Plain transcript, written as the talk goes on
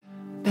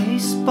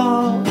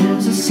Baseball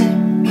is a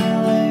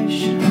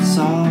simulation. It's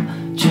all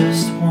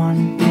just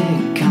one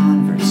big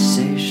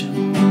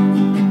conversation.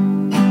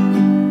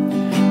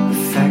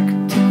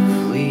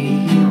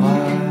 Effectively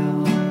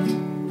wild.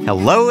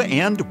 Hello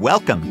and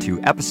welcome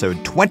to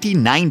episode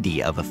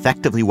 2090 of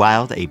Effectively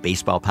Wild, a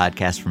baseball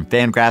podcast from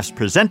Fangraphs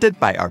presented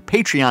by our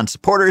Patreon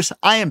supporters.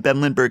 I am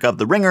Ben Lindbergh of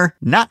The Ringer,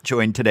 not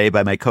joined today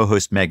by my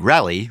co-host Meg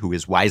Rowley, who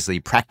is wisely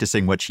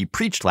practicing what she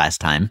preached last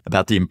time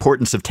about the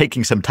importance of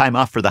taking some time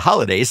off for the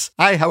holidays.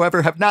 I,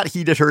 however, have not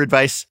heeded her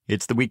advice.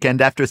 It's the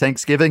weekend after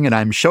Thanksgiving, and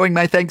I'm showing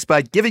my thanks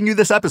by giving you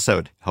this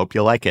episode. Hope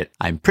you'll like it.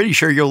 I'm pretty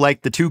sure you'll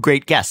like the two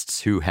great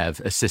guests who have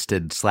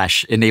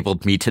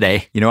assisted/enabled me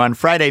today. You know, on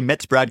Friday,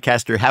 Mets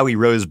broadcaster Howie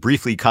Rose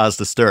briefly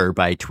caused a stir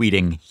by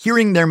tweeting,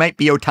 "Hearing there might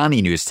be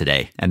Ohtani news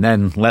today." And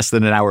then, less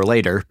than an hour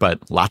later, but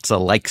lots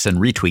of likes and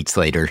retweets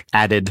later,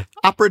 added,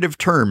 "Operative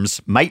terms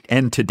might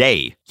end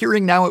today.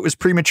 Hearing now it was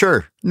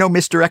premature. No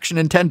misdirection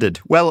intended.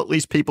 Well, at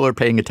least people are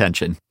paying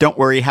attention." Don't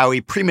worry,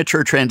 Howie,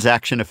 premature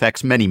transaction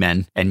affects many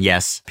men. And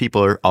yes,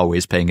 people are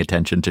always paying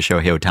attention to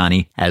Shohei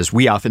Ohtani, as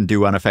we often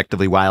do on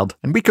Effectively Wild.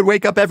 And we could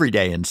wake up every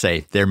day and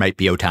say, there might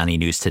be Ohtani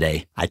news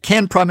today. I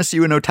can promise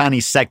you an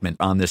Ohtani segment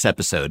on this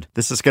episode.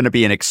 This is going to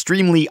be an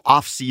extremely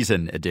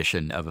off-season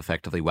edition of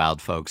Effectively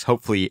Wild, folks,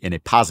 hopefully in a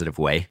positive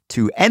way.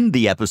 To end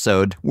the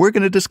episode, we're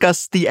going to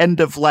discuss the end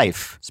of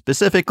life,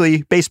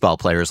 specifically baseball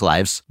players'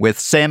 lives, with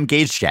Sam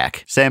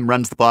Gagejak. Sam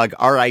runs the blog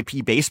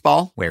RIP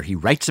Baseball, where he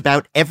writes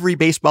about every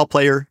baseball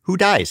player who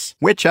dies,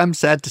 which I'm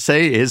sad to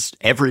say is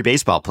every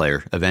baseball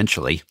player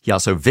eventually. He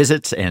also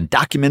visits and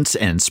documents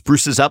and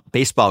spruces up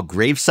baseball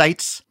grave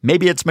sites.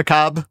 Maybe it's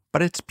macabre,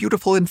 but it's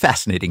beautiful and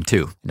fascinating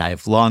too, and I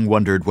have long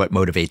wondered what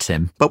motivates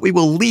him. But we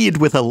will lead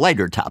with a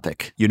lighter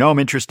topic. You know I'm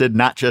interested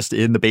not just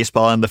in the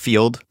baseball on the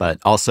field, but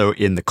also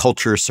in the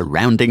culture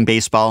surrounding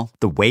baseball,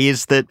 the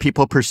ways that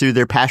people pursue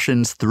their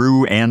passions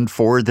through and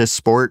for this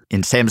sport.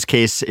 In Sam's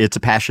case, it's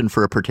a passion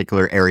for a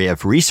particular area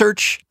of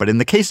research, but in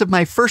the case of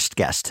my first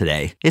guest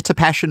today, it's a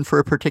passion for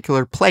a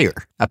particular player,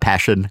 a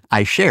passion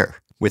I share.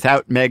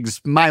 Without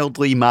Meg's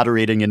mildly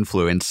moderating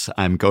influence,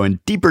 I'm going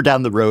deeper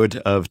down the road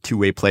of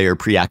two-way player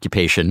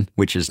preoccupation,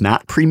 which is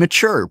not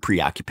premature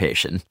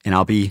preoccupation. And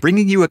I'll be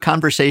bringing you a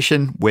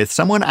conversation with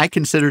someone I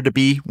consider to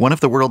be one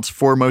of the world's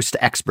foremost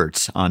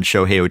experts on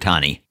Shohei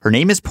Ohtani. Her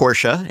name is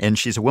Portia, and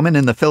she's a woman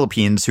in the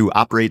Philippines who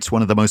operates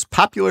one of the most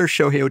popular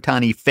Shohei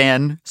Ohtani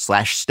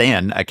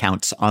fan/stan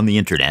accounts on the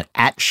internet,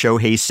 at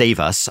Shohei Save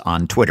Us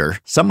on Twitter.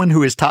 Someone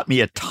who has taught me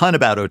a ton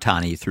about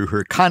Ohtani through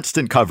her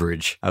constant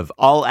coverage of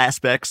all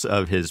aspects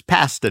of his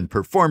past and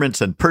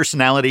performance and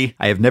personality.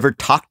 I have never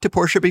talked to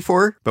Portia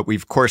before, but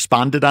we've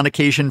corresponded on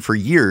occasion for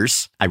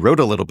years. I wrote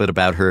a little bit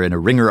about her in a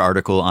Ringer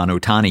article on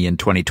Ohtani in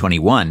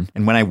 2021,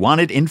 and when I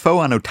wanted info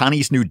on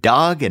Ohtani's new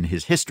dog and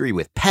his history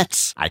with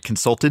pets, I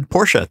consulted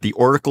Portia, the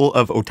Oracle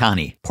of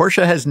Ohtani.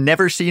 Portia has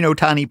never seen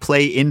Ohtani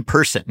play in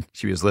person.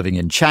 She was living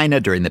in China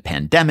during the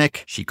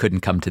pandemic. She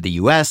couldn't come to the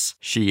US.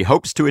 She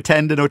hopes to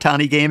attend an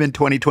Ohtani game in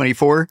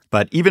 2024,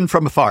 but even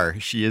from afar,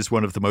 she is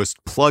one of the most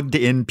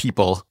plugged-in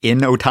people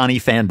in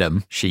Ohtani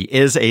fandom. She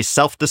is a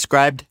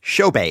self-described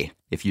Shobae.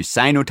 If you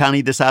sign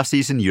Ohtani this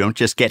offseason, you don't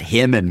just get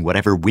him and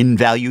whatever win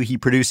value he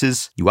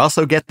produces. You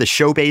also get the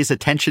Shobae's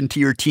attention to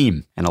your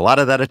team. And a lot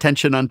of that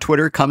attention on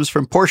Twitter comes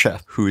from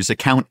Portia, whose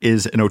account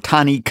is an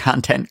Ohtani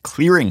content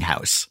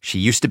clearinghouse. She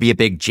used to be a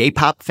big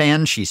J-pop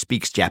fan. She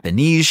speaks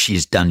Japanese.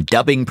 She's done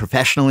dubbing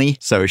professionally.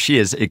 So she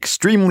is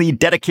extremely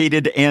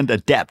dedicated and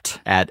adept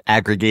at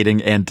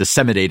aggregating and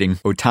disseminating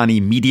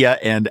Ohtani media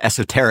and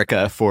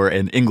esoterica for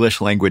an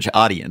English language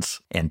audience.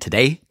 And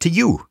today, to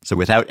you. So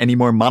without any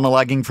more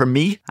monologuing from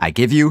me, I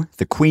give you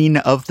the queen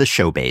of the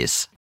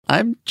Shobaes.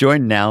 I'm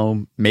joined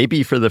now,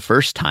 maybe for the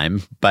first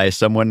time, by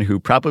someone who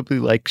probably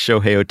likes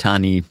Shohei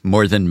Ohtani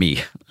more than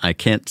me. I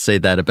can't say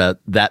that about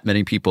that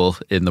many people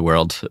in the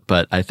world,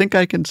 but I think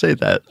I can say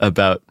that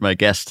about my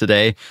guest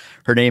today.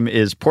 Her name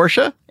is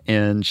Portia,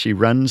 and she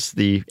runs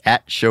the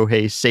at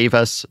Shohei Save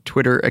Us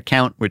Twitter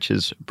account, which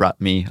has brought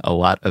me a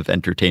lot of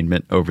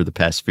entertainment over the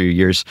past few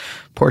years.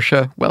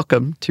 Portia,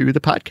 welcome to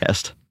the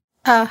podcast.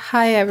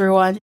 Hi,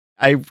 everyone.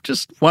 I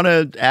just want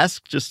to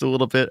ask just a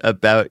little bit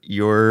about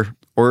your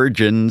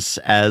origins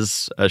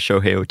as a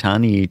Shohei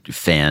Ohtani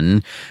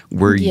fan.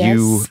 Were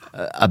you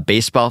a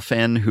baseball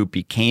fan who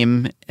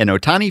became an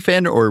Ohtani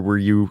fan, or were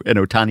you an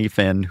Ohtani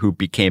fan who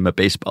became a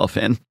baseball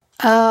fan?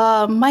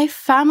 My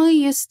family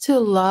used to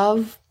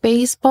love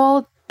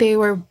baseball. They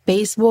were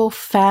baseball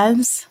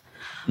fans,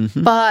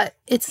 but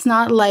it's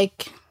not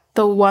like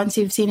the ones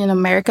you've seen in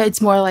America. It's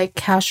more like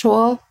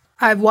casual.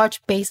 I've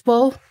watched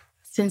baseball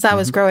since I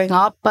was growing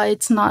up, but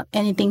it's not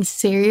anything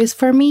serious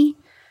for me.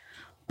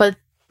 But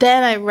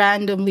then I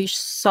randomly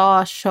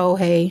saw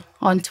Shohei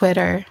on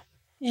Twitter,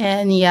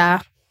 and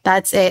yeah,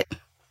 that's it.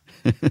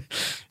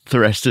 The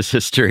rest is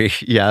history.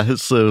 Yeah,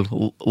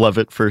 so love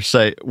at first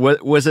sight.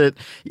 What was it?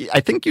 I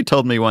think you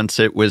told me once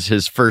it was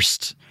his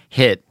first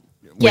hit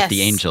with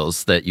the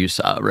Angels that you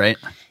saw, right?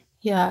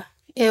 Yeah,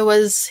 it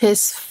was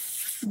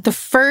the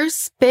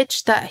first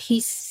pitch that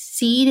he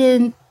seen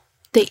in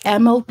the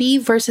MLB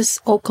versus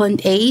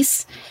Oakland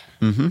A's.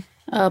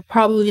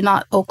 Probably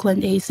not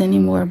Oakland A's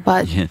anymore,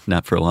 but Yeah,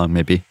 not for long,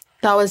 maybe.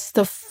 that was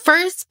the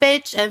first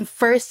pitch and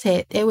first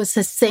hit. It was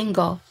a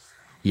single.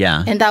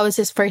 Yeah. And that was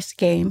his first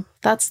game.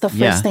 That's the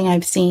first thing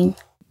I've seen.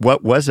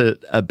 What was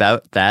it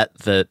about that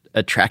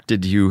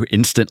attracted you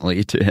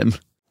instantly to him?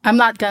 I'm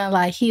not gonna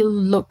lie, he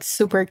looked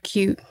super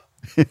cute.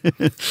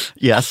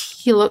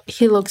 Yes.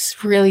 He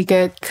looks really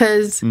good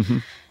because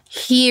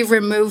he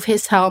removed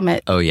his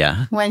helmet Oh,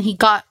 yeah. when he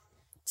got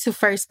to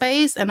first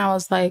base, and I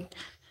was like,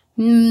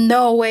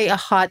 no way a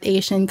hot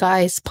Asian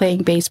guy is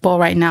playing baseball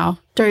right now.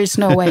 There is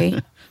no way.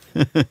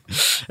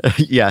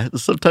 Yeah,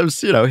 sometimes,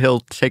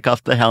 he'll take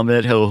off the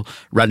helmet, he'll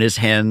run his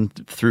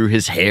hand through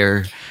his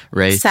hair,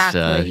 right?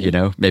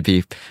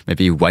 Exactly.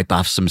 Maybe wipe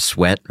off some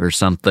sweat or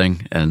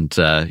something. And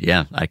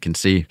I can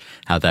see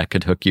how that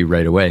could hook you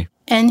right away.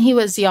 And he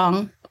was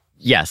young.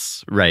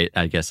 Yes, right.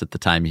 I guess at the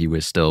time he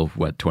was still,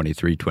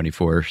 23,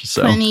 24?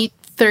 So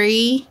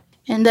 23.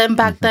 And then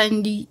back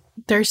then,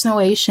 there's no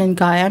Asian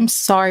guy. I'm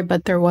sorry,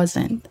 but there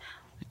wasn't.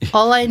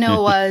 All I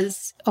know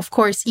was, of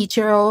course,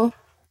 Ichiro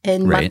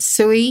and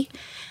Matsui.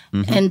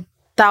 And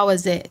that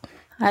was it.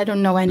 I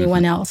don't know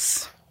anyone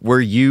else.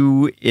 Were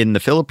you in the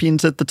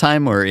Philippines at the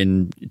time or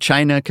in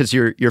China? Because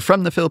you're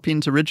from the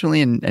Philippines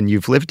originally and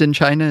you've lived in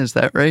China, is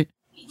that right?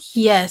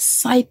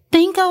 Yes, I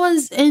think I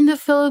was in the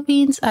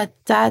Philippines at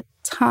that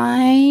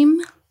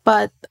time,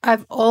 but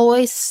I've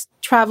always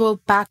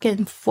traveled back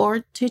and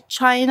forth to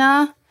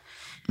China.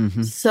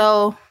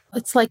 So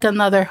it's like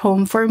another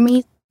home for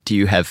me. Do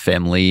you have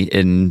family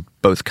in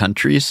both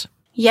countries?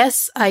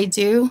 Yes, I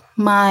do.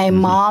 My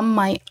mom,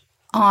 my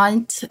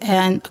aunt,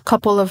 and a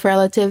couple of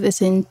relatives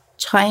is in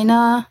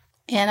China.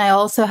 And I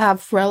also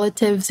have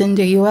relatives in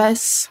the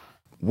US.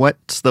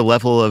 What's the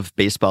level of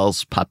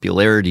baseball's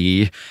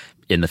popularity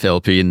in the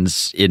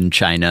Philippines, in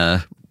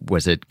China?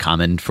 Was it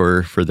common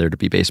for there to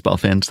be baseball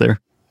fans there?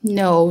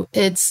 No,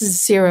 it's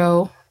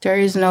zero. There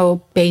is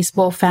no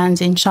baseball fans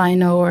in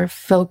China or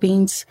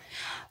Philippines.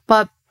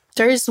 But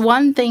there's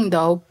one thing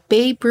though.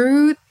 Babe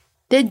Ruth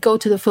did go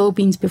to the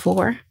Philippines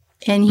before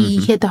and he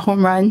hit a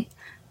home run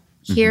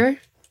here.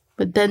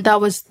 But then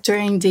that was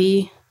during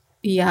the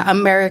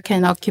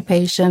American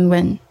occupation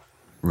when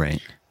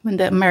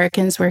the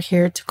Americans were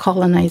here to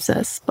colonize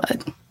us.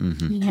 But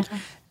yeah.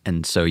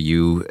 And so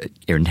you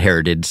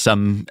inherited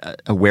some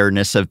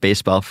awareness of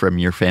baseball from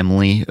your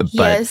family. But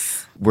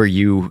Yes. were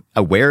you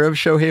aware of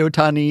Shohei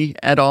Ohtani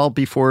at all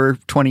before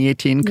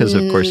 2018? Because,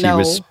 of course, he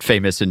was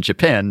famous in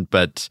Japan,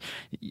 but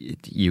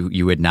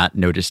you had not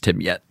noticed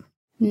him yet.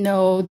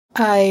 No,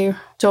 I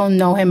don't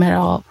know him at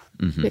all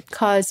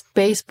because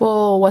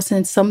baseball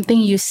wasn't something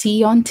you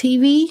see on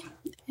TV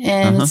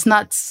and it's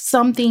not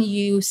something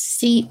you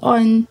see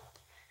on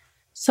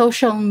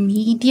social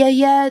media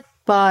yet,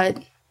 but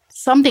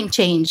something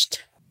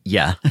changed.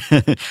 Yeah.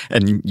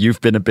 And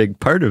you've been a big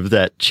part of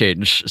that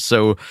change.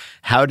 So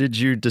how did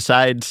you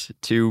decide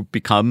to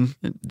become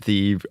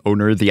the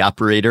owner, the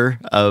operator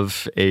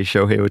of a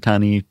Shohei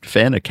Ohtani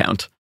fan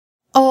account?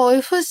 Oh,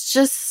 it was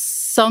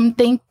just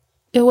something.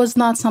 It was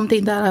not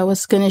something that I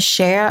was going to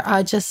share.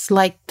 I just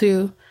like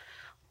to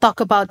talk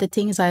about the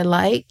things I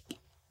like.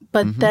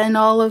 But then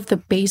all of the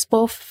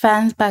baseball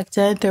fans back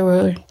then, they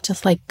were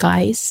just like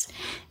guys.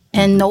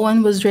 And no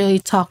one was really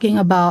talking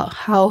about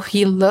how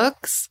he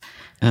looks.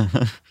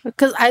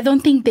 Because I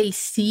don't think they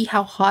see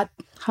how hot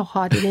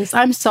it is.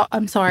 I'm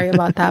sorry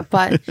about that,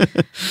 but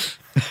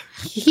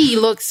he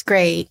looks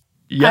great.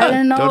 Yeah, I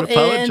don't know, don't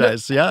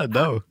apologize. Yeah,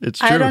 no, it's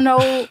true. I don't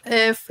know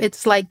if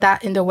it's like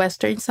that in the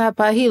Western side,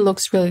 but he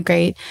looks really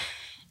great.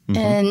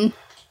 And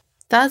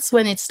that's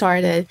when it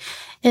started.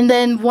 And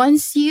then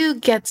once you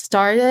get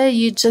started,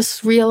 you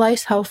just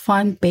realize how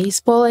fun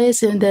baseball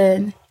is. And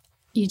then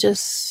you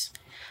just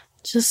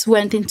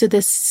went into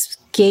this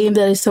game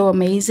that is so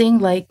amazing.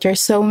 Like, there's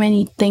so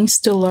many things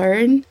to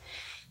learn.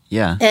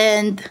 Yeah.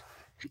 And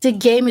the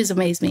game is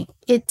amazing.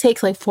 It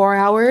takes like 4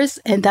 hours,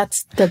 and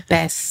that's the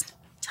best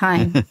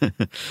time.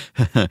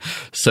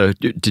 So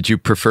did you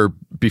prefer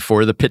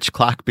before the pitch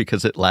clock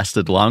because it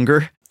lasted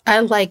longer?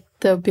 I like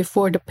the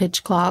before the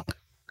pitch clock.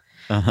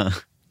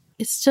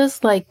 It's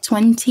just like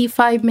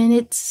 25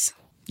 minutes.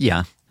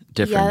 Yeah.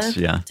 Difference.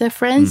 Yeah.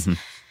 Difference.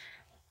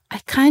 I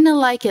kind of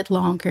like it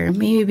longer,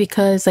 maybe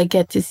because I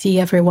get to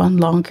see everyone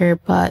longer,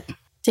 but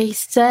they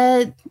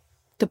said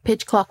the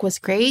pitch clock was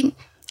great.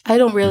 I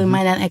don't really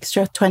mind an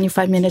extra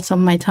 25 minutes of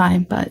my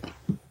time, but...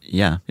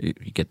 Yeah, you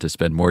get to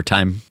spend more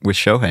time with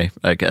Shohei,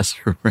 I guess,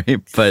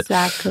 right? But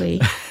exactly.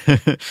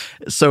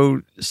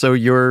 So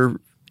your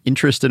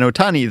interest in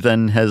Ohtani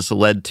then has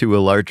led to a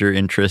larger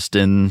interest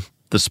in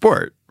the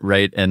sport,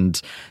 right? And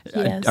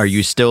Yes. Are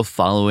you still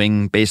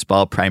following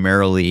baseball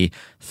primarily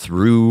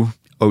through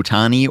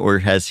Ohtani, or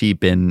has he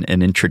been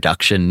an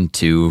introduction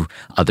to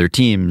other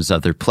teams,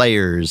 other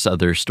players,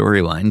 other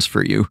storylines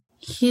for you?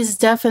 He's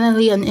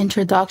definitely an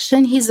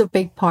introduction. He's a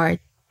big part.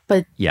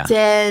 But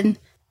then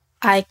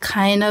I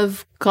kind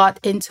of got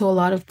into a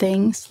lot of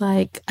things.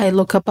 Like, I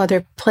look up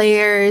other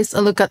players, I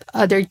look at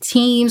other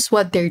teams,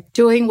 what they're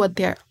doing, what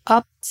they're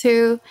up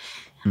to.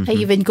 I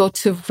even go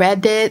to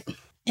Reddit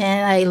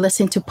and I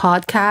listen to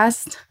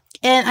podcasts.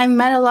 And I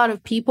met a lot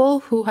of people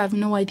who have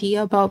no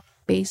idea about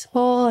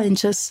baseball and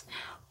just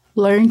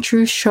learn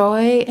through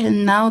Shoei,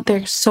 and now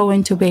they're so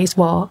into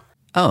baseball.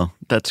 Oh,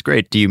 that's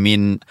great. Do you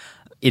mean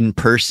in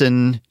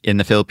person in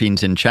the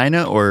Philippines and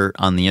China, or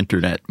on the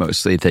internet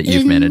mostly that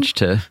you've managed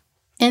to?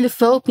 In the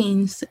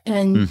Philippines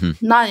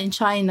and not in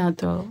China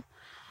though.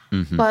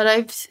 But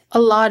I've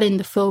a lot in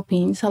the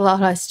Philippines. A lot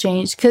has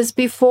changed because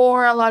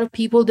before a lot of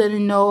people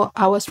didn't know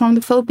I was from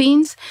the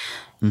Philippines,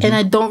 and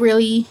I don't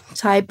really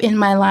type in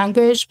my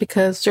language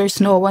because there's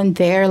no one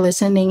there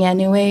listening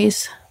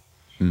anyways.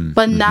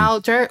 But now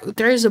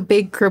there's a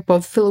big group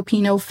of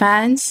Filipino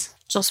fans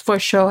just for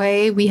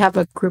Shohei. We have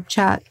a group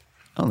chat.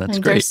 Oh, that's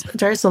And great.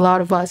 there's a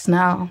lot of us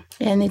now,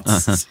 and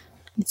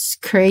it's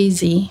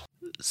crazy.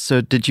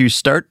 So did you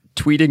start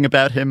tweeting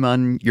about him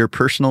on your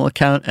personal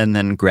account, and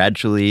then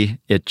gradually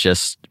it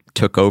just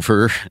took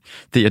over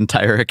the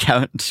entire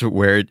account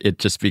where it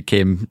just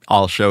became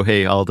all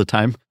Shohei all the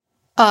time?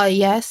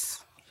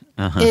 Yes.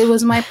 It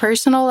was my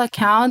personal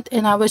account,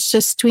 and I was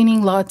just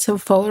tweeting lots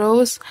of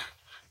photos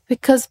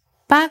because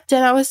back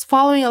then I was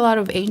following a lot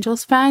of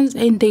Angels fans,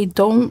 and they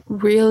don't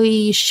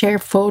really share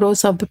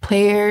photos of the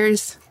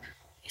players.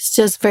 It's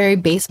just very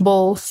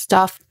baseball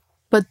stuff.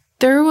 But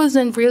there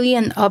wasn't really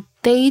an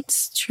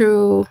updates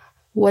through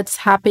what's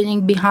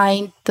happening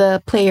behind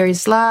the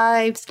players'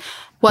 lives,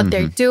 what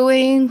they're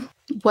doing,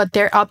 what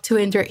they're up to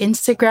in their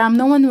Instagram.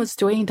 No one was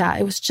doing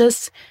that. It was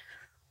just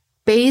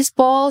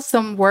baseball,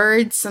 some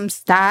words, some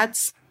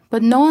stats,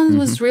 but no one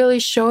was really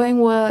showing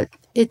what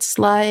it's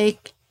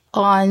like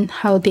on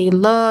how they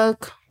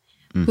look,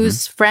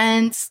 who's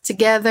friends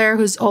together,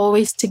 who's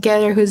always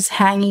together, who's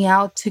hanging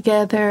out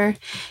together.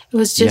 It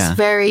was just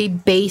very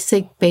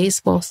basic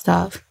baseball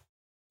stuff.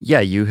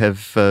 Yeah, you have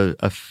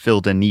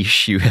filled a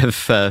niche. You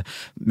have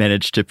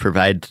managed to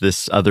provide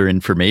this other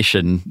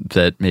information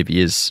that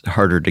maybe is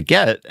harder to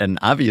get. And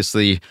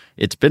obviously,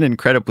 it's been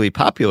incredibly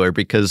popular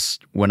because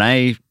when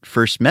I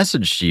first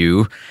messaged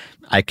you,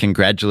 I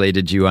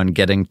congratulated you on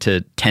getting to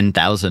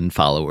 10,000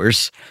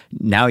 followers.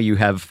 Now you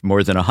have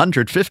more than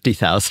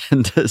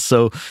 150,000.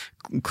 So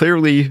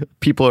clearly,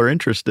 people are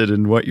interested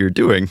in what you're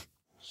doing.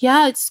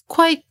 Yeah, it's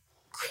quite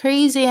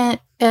crazy. And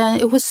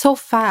it was so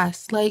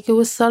fast. Like, it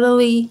was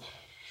suddenly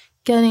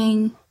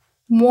getting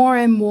more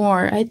and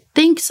more. I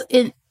think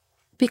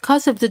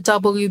because of the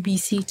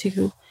WBC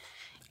too.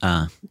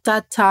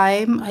 That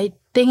time, I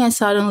think I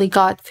suddenly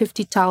got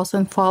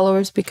 50,000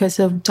 followers because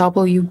of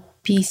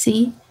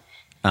WBC.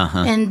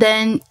 And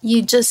then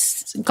you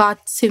just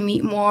got to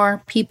meet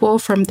more people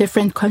from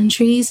different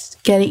countries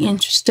getting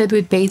interested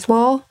with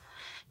baseball.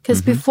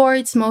 Because before,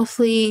 it's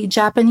mostly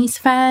Japanese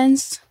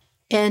fans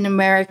and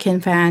American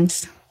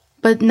fans.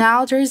 But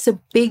now there's a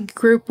big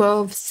group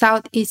of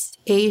Southeast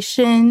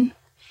Asian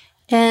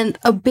and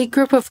a big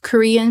group of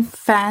Korean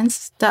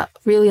fans that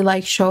really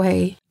like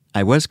Shohei.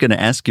 I was going to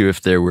ask you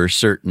if there were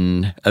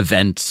certain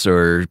events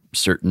or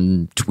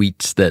certain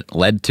tweets that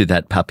led to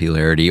that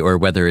popularity, or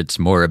whether it's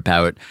more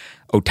about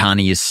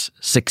Ohtani's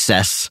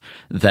success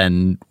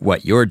than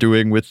what you're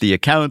doing with the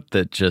account,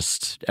 that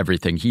just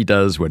everything he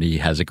does when he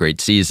has a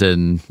great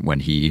season, when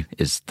he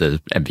is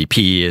the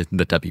MVP in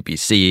the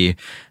WBC,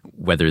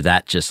 whether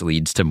that just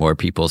leads to more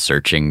people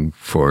searching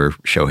for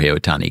Shohei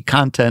Ohtani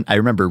content. I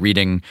remember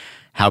reading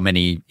how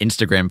many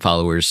Instagram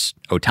followers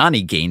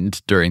Ohtani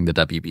gained during the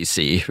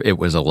WBC. It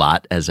was a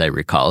lot, as I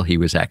recall. He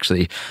was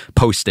actually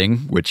posting,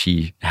 which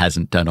he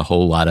hasn't done a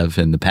whole lot of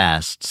in the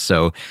past.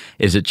 So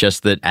is it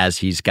just that as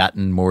he's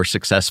gotten more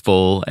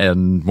successful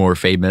and more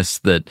famous,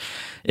 that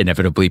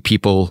inevitably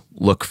people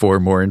look for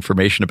more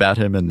information about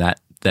him, and that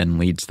then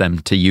leads them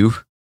to you?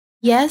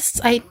 Yes,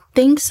 I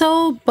think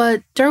so.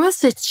 But there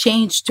was a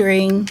change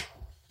during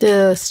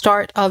the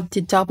start of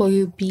the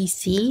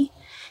WBC.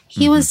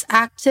 He was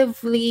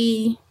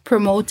actively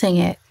promoting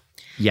it.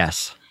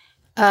 Yes.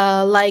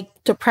 Like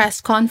the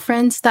press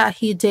conference that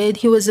he did,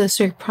 he was a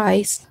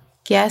surprise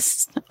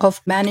guest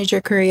of manager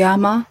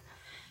Kuriyama,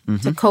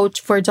 the coach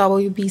for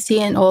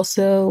WBC, and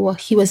also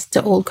he was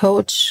the old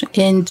coach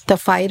in the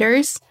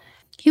Fighters.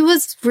 He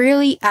was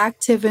really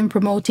active in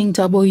promoting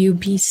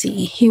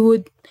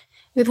WBC.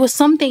 It was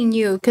something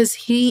new because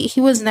he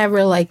was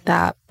never like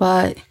that,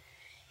 but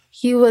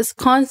he was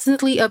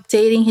constantly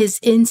updating his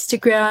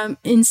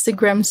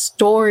Instagram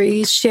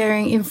stories,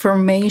 sharing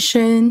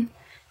information.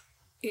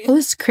 It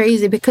was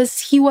crazy because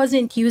he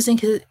wasn't using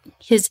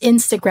his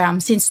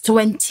Instagram since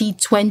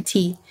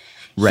 2020.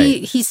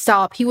 Right. He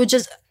stopped. He would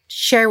just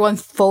share one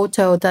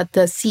photo that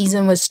the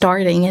season was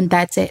starting, and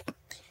that's it.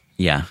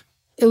 Yeah.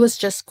 It was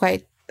just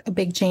quite a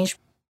big change.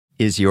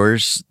 Is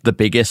yours the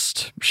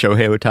biggest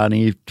Shohei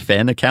Ohtani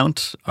fan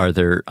account? Are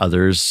there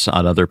others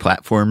on other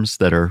platforms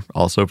that are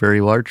also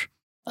very large?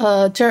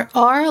 There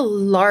are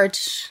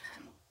large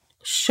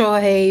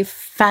Shohei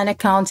fan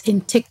accounts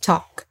in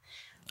TikTok.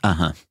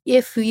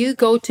 If you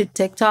go to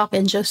TikTok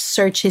and just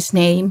search his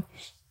name,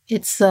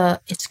 it's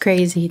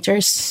crazy.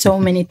 There's so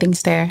many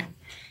things there.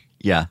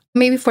 Yeah.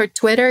 Maybe for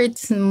Twitter,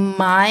 it's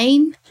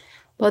mine,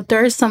 but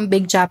there are some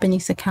big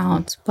Japanese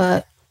accounts.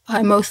 But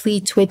I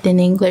mostly tweet in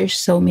English,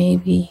 so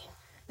maybe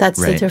that's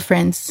the Right.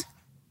 difference.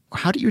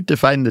 How do you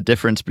define the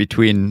difference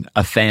between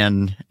a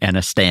fan and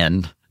a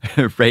stan?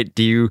 Right?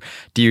 Do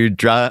you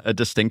draw a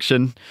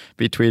distinction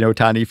between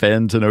Ohtani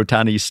fans and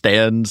Ohtani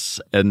stans?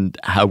 And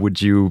how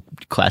would you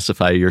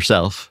classify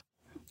yourself?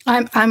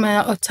 I'm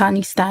an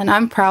Ohtani stan.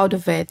 I'm proud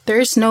of it.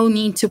 There's no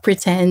need to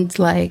pretend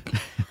like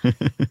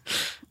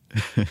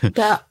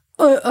that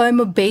I'm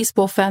a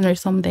baseball fan or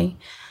something.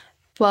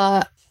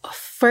 But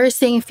first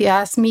thing, if you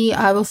ask me,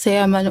 I will say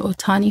I'm an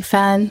Ohtani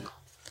fan,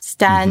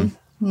 stan,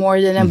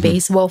 more than a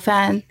baseball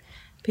fan,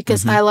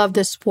 because I love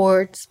the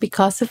sports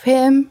because of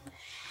him.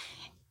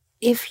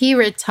 If he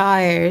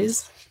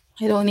retires,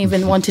 I don't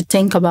even want to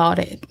think about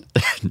it.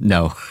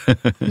 No.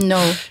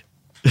 No.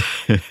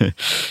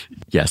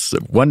 Yes,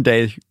 one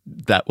day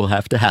that will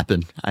have to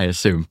happen, I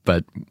assume,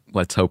 but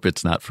let's hope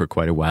it's not for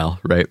quite a while,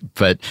 right?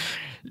 But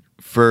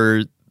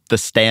for the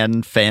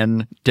stan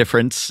fan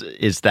difference,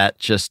 is that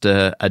just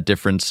a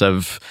difference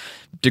of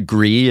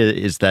degree?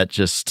 Is that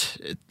just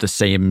the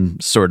same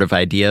sort of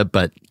idea,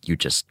 but you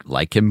just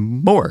like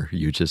him more?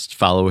 You just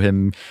follow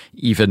him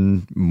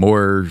even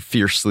more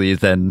fiercely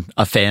than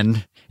a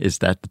fan? Is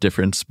that the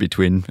difference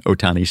between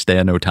Ohtani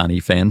stan,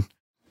 Ohtani fan?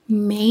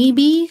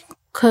 Maybe,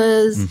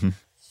 because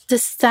the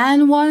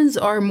stan ones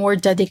are more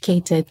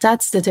dedicated.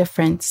 That's the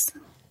difference.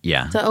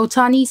 Yeah. The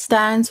Ohtani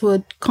stans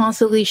would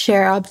constantly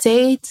share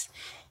updates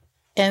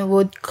and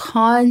would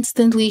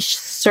constantly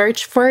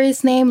search for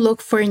his name, look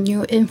for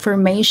new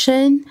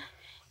information.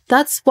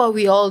 That's what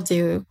we all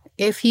do.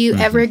 If you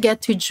ever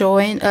get to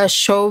join a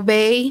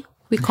Shobae,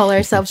 we call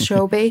ourselves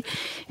Shobae.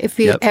 If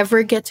you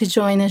ever get to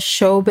join a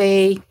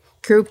Shobae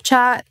group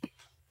chat,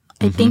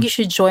 I think you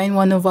should join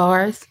one of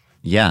ours.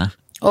 Yeah.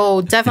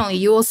 Oh, definitely.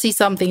 You will see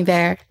something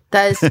there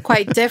that is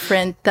quite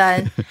different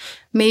than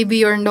maybe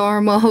your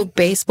normal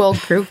baseball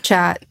group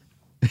chat.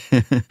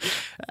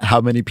 How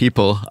many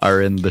people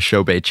are in the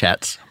Shobae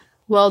chats?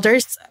 Well,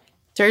 there's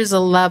a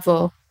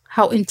level,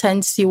 how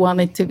intense you want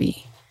it to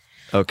be.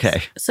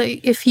 Okay. So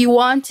if you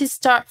want to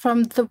start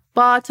from the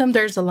bottom,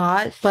 there's a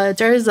lot, but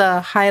there's a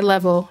high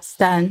level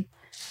stan.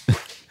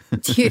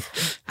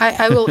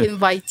 I will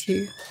invite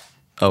you.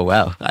 Oh,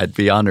 wow. I'd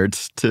be honored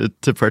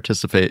to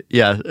participate.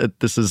 Yeah,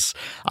 this is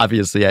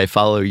obviously I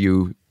follow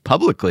you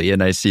publicly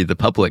and I see the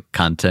public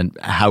content.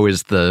 How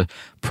is the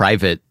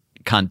private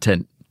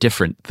content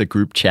different, the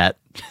group chat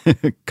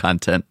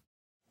content?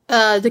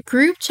 The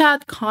group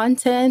chat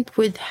content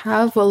would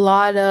have a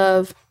lot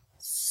of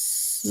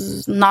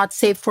not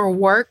safe for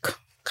work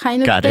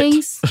kind of Got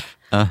things.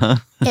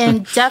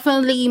 And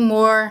definitely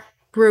more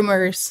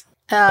rumors,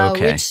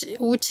 Okay.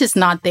 which is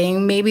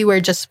nothing. Maybe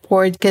we're just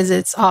bored because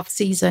it's off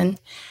season.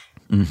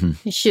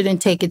 You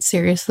shouldn't take it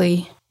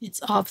seriously.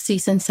 It's off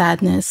season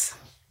sadness.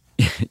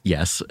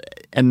 Yes.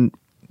 And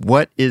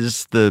what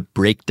is the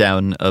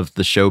breakdown of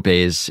the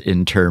Shobays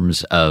in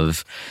terms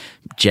of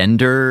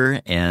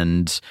gender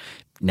and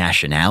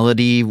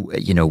nationality?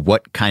 You know,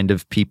 what kind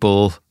of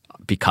people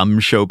become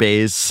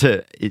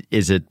Shobays?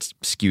 Is it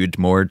skewed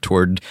more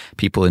toward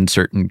people in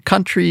certain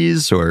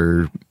countries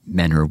or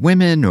men or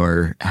women,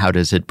 or how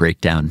does it break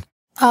down?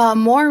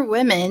 More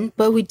women,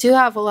 but we do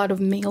have a lot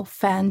of male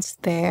fans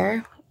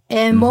there,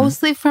 and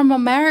mostly from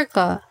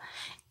America,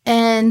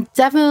 and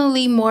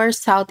definitely more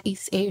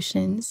Southeast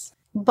Asians.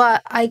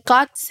 But I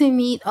got to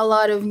meet a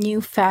lot of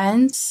new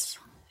fans,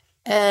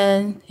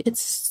 and it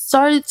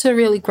started to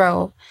really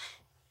grow,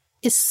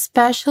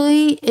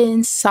 especially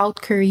in South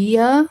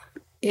Korea.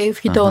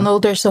 If you don't know,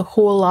 there's a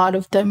whole lot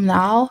of them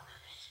now.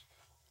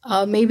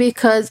 Maybe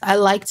because I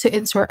like to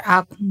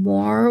interact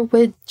more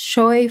with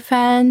Shoei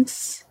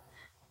fans.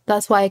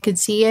 That's why I could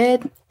see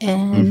it.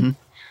 And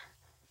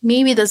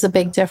maybe there's a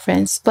big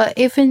difference. But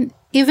even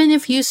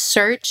if you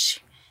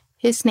search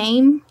his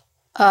name,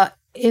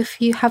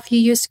 if you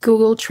used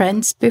Google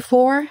Trends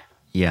before?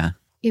 Yeah.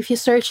 If you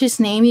search his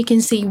name, you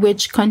can see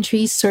which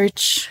countries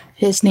search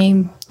his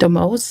name the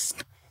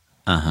most.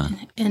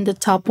 And the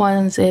top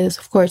ones is,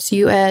 of course,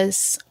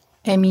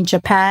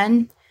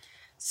 Japan,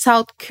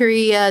 South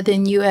Korea,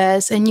 then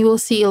US, and you will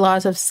see a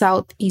lot of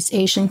Southeast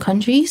Asian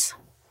countries.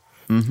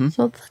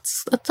 So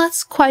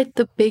that's quite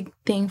the big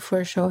thing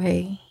for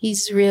Shohei.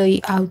 He's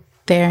really out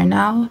there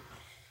now.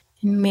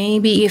 And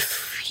maybe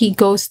if he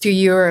goes to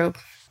Europe,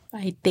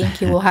 I think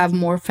he will have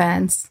more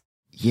fans.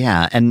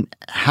 Yeah. And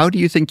how do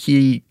you think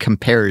he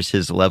compares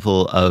his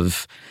level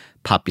of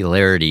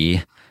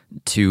popularity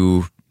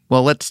to,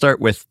 well, let's start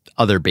with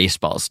other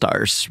baseball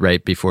stars,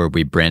 right? Before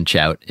we branch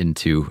out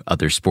into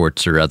other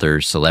sports or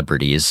other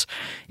celebrities.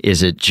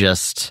 Is it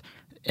just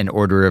an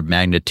order of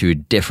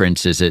magnitude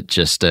difference? Is it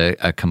just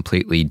a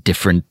completely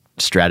different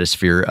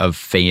stratosphere of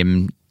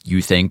fame,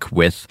 you think,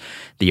 with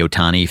the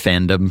Ohtani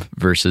fandom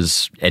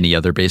versus any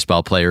other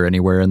baseball player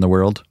anywhere in the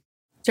world?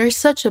 There's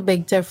such a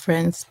big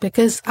difference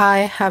because I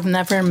have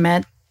never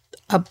met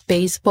a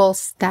baseball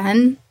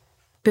stan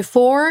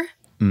before.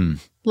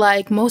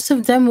 Like most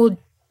of them would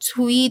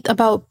tweet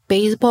about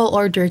baseball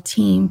or their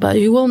team, but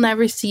you will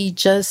never see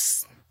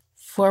just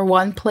for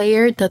one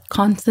player that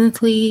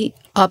constantly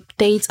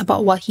updates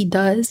about what he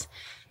does.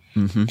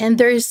 And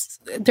there's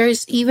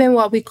even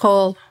what we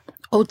call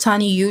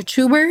Otani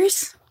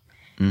YouTubers.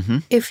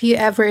 If you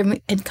ever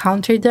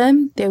encounter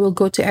them, they will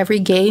go to every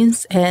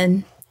games,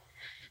 and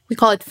we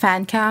call it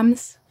fan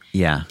cams.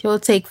 Yeah. They will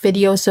take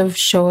videos of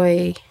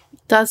Shoei.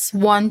 That's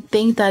one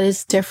thing that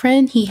is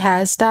different. He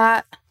has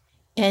that,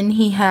 and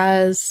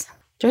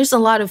there's a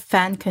lot of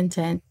fan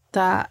content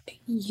that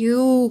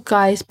you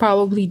guys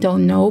probably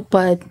don't know,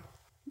 but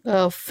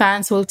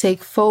fans will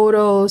take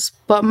photos.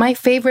 But my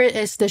favorite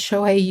is the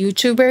Shohei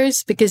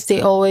YouTubers, because they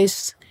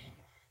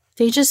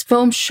just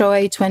film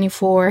Shohei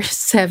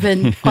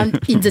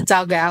 24/7 in the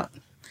dugout.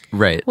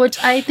 Right. Which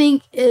I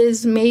think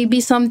is maybe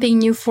something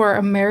new for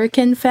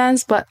American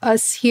fans, but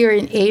us here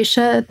in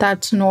Asia,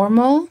 that's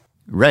normal.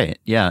 Right.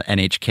 Yeah.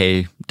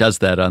 NHK does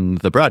that on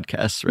the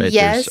broadcast, right?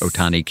 Yes. There's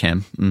Otani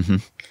Cam.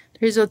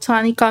 There's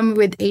Otani Cam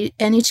with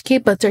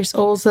NHK, but there's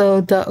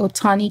also the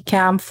Otani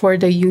Cam for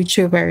the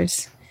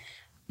YouTubers,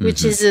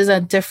 which is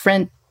a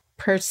different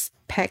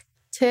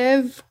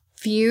perspective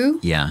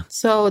view. Yeah.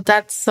 So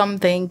that's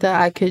something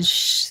that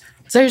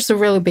there's a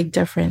really big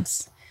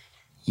difference.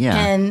 Yeah.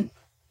 And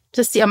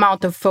just the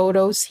amount of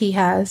photos he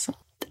has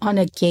on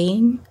a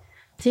game.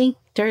 I think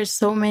there's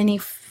so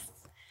many.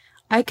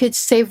 I could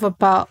save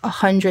about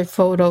 100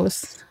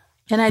 photos.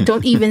 And I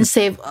don't even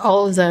save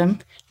all of them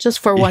just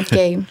for one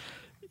game.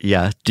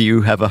 Yeah. Do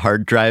you have a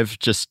hard drive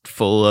just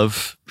full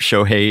of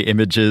Shohei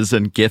images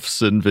and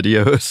GIFs and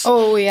videos?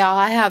 Oh, yeah.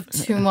 I have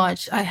too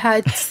much. I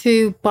had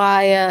to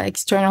buy an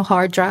external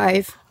hard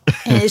drive.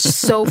 And it's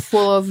so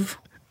full of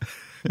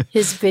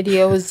his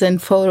videos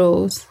and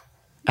photos.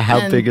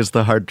 How big is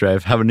the hard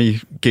drive? How many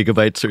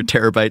gigabytes or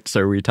terabytes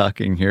are we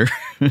talking here?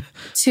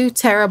 2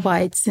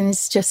 terabytes, and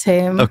it's just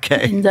him.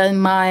 Okay. And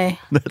then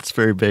That's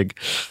very big.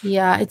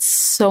 Yeah, it's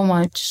so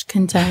much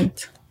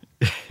content.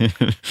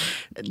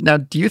 Now,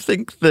 do you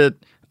think that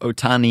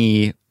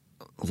Otani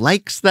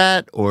likes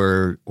that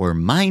or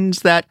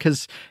minds that?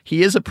 Because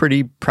he is a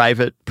pretty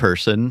private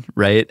person,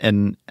 right?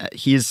 And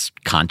he's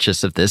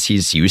conscious of this.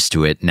 He's used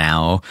to it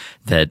now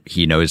that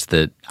he knows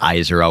that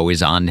eyes are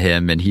always on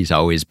him and he's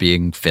always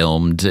being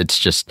filmed.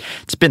 It's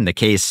been the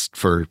case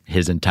for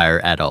his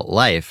entire adult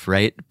life,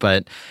 right?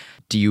 But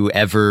do you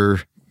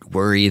ever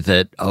worry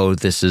that,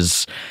 this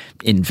is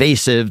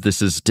invasive,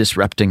 this is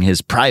disrupting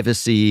his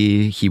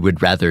privacy, he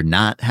would rather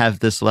not have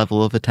this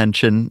level of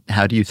attention?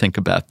 How do you think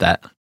about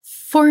that?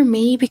 For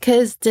me,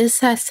 because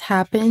this has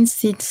happened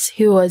since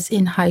he was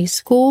in high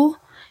school.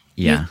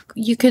 Yeah.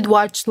 You could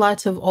watch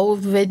lots of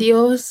old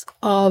videos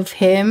of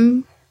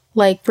him,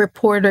 like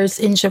reporters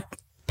in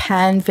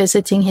Japan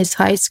visiting his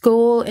high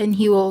school, and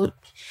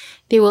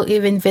they will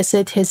even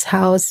visit his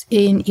house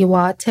in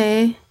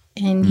Iwate,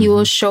 and he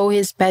will show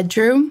his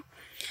bedroom.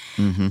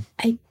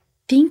 I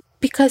think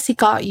because he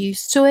got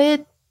used to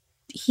it,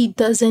 he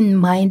doesn't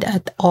mind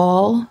at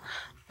all.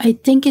 I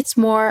think it's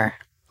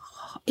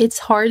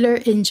harder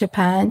in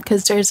Japan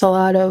because there's a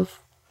lot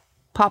of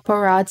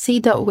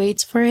paparazzi that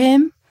waits for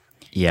him.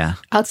 Yeah.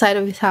 Outside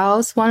of his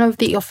house. One of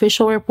the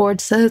official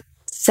reports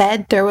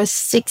said there was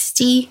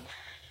 60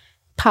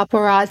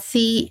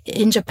 paparazzi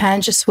in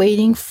Japan just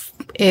waiting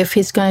if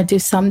he's going to do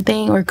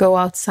something or go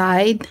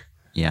outside.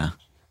 Yeah.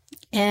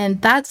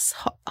 And that's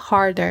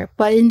harder.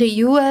 But in the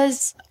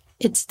US,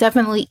 it's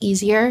definitely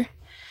easier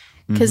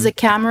because the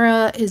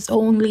camera is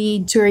only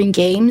during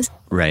games.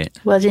 Right.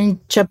 But in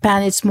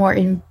Japan, it's more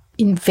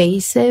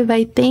invasive,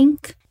 I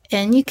think.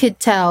 And you could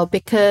tell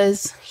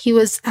because he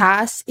was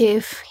asked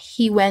if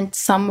he went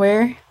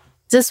somewhere.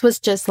 This was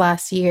just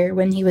last year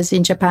when he was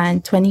in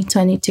Japan,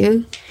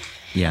 2022.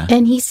 Yeah.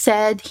 And he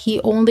said he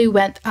only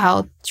went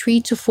out 3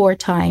 to 4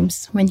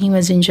 times when he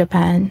was in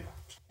Japan.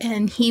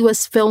 And he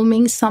was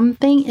filming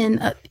something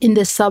in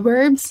the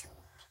suburbs.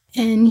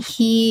 And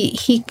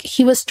he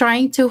was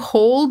trying to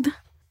hold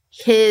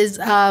his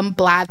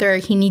bladder.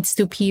 He needs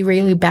to pee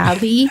really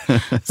badly.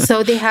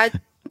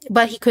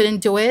 But he couldn't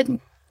do it.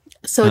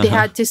 So they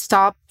had to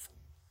stop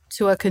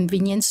to a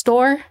convenience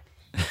store.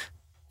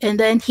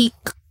 And then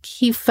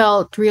he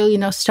felt really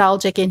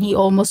nostalgic and he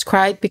almost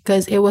cried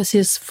because it was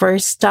his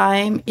first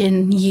time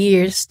in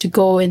years to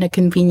go in a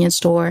convenience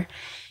store.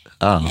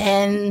 Oh.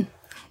 And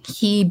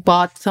he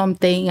bought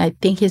something, I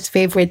think his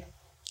favorite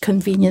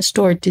convenience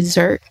store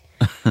dessert.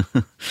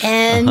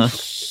 And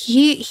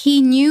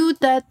he knew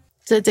that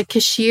the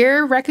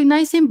cashier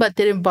recognized him but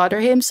didn't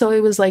bother him. So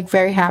he was like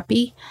very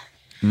happy.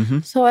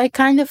 So I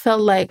kind of felt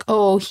like,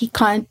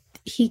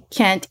 he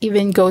can't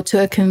even go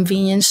to a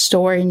convenience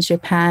store in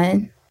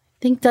Japan. I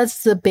think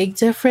that's the big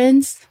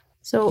difference.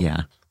 So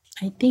yeah.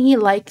 I think he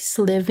likes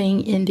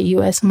living in the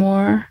US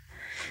more.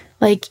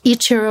 Like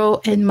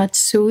Ichiro and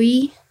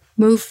Matsui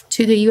moved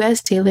to the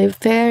US, they live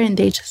there and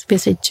they just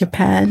visit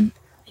Japan.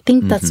 I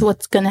think that's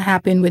what's going to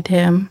happen with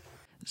him.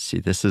 See,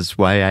 this is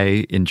why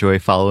I enjoy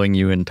following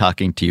you and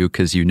talking to you,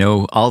 because you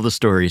know all the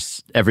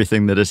stories,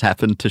 everything that has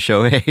happened to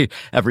Shohei,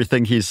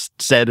 everything he's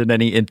said in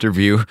any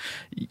interview.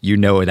 You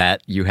know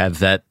that. You have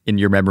that in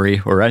your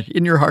memory or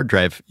in your hard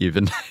drive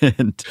even.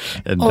 and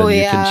then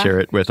you can share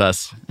it with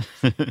us.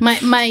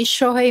 my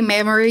Shohei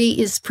memory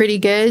is pretty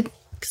good.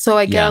 So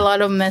I get Yeah. a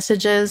lot of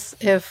messages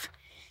if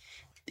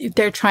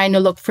they're trying to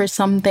look for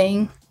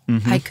something,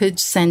 I could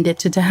send it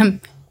to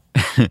them.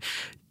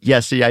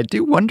 Yeah, see, I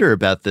do wonder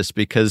about this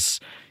because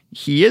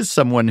he is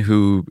someone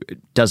who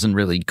doesn't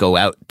really go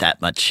out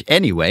that much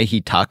anyway.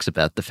 He talks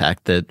about the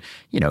fact that,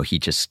 he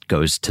just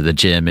goes to the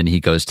gym and he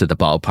goes to the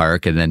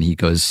ballpark and then he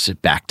goes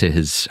back to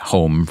his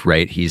home,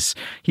 right? He's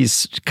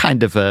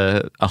kind of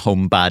a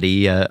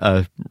homebody,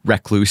 a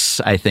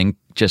recluse, I think,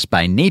 just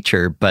by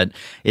nature, but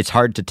it's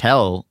hard to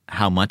tell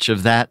how much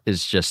of that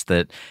is just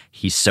that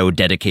he's so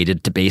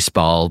dedicated to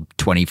baseball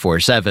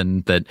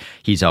 24/7 that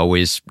he's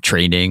always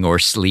training or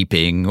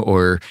sleeping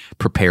or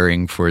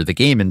preparing for the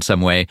game in some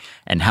way,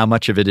 and how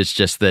much of it is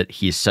just that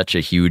he's such a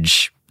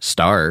huge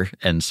star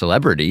and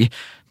celebrity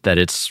that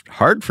it's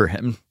hard for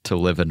him to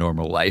live a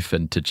normal life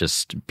and to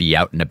just be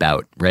out and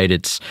about, right?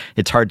 It's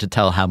hard to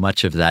tell how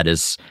much of that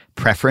is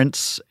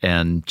preference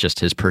and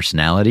just his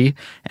personality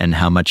and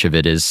how much of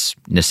it is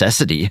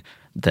necessity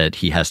that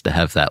he has to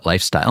have that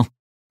lifestyle.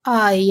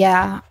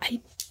 Yeah. I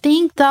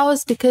think that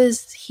was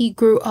because he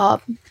grew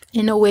up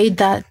in a way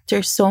that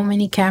there's so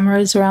many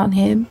cameras around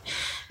him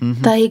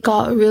that he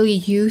got really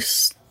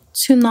used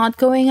to not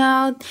going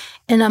out.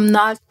 And I'm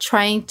not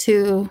trying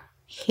to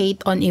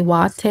hate on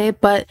Iwate,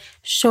 but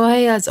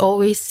Shohei has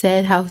always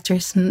said how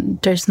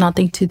there's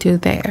nothing to do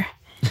there.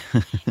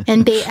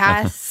 And they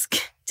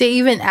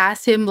even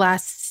asked him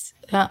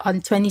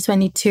on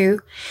 2022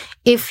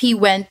 if he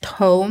went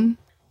home.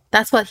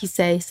 That's what he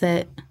said. He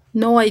said,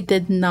 "No, I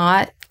did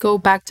not go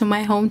back to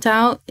my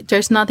hometown.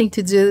 There's nothing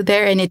to do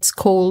there and it's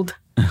cold."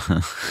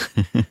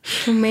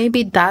 So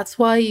maybe that's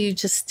why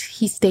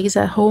he stays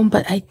at home,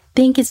 but I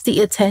think it's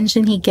the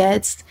attention he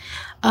gets.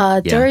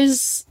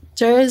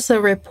 There's a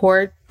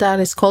report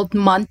that is called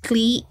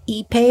Monthly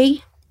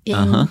Ippei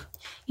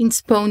in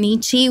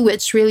Sponichi,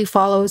 which really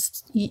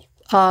follows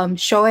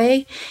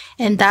Shohei,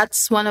 and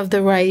that's one of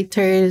the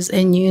writers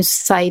and news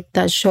site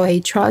that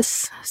Shohei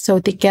trusts, so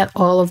they get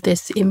all of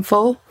this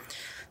info.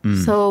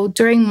 So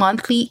during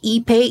Monthly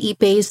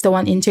Ippei is the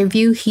one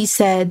interview, he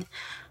said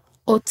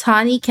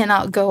Otani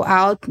cannot go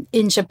out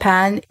in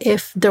Japan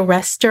if the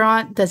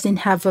restaurant doesn't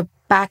have a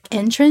back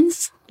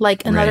entrance,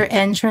 like another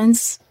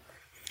entrance,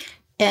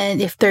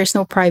 and if there's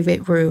no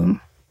private room,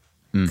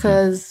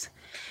 because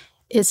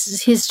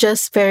he's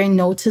just very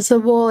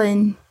noticeable,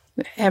 and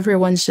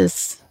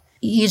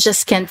you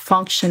just can't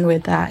function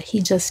with that.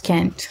 He just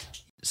can't.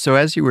 So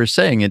as you were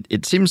saying,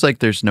 it seems like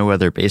there's no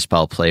other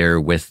baseball player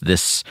with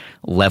this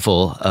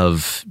level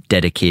of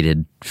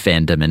dedicated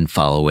fandom and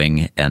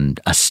following and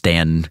a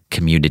stan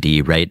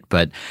community, right?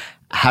 But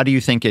how do you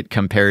think it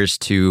compares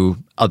to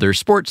other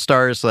sports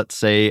stars, let's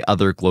say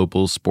other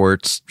global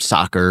sports,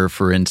 soccer,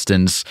 for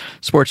instance,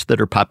 sports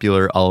that are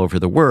popular all over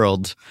the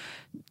world?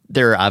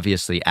 There are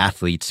obviously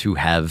athletes who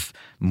have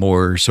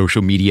more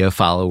social media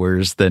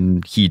followers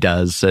than he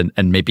does,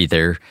 and maybe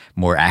they're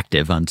more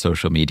active on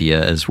social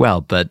media as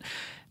well. But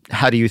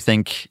how do you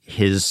think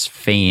his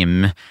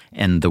fame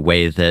and the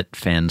way that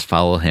fans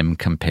follow him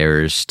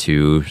compares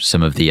to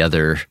some of the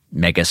other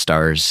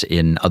megastars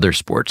in other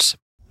sports?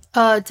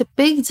 The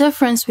big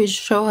difference with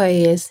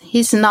Shohei is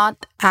he's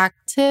not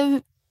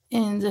active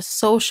in the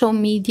social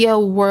media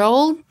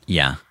world.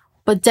 Yeah.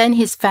 But then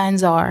his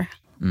fans are.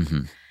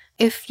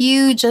 If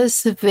you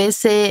just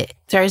visit,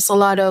 there's a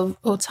lot of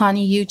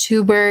Otani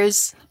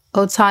YouTubers,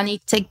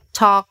 Otani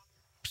TikTok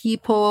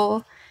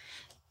people,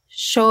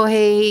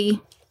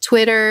 Shohei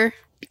Twitter,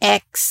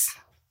 X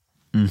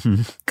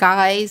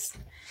guys.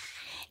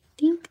 I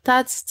think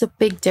that's the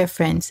big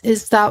difference,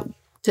 is that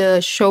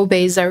the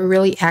Shobaes are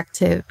really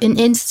active. In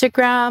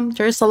Instagram,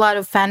 there's a lot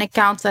of fan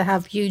accounts that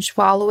have huge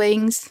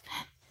followings.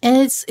 And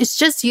it's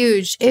just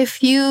huge.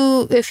 If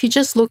you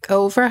just look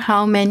over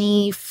how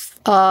many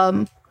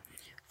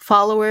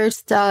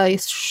followers the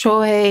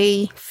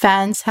Shohei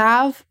fans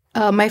have,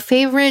 my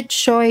favorite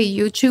Shohei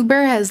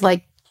YouTuber has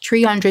like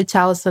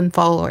 300,000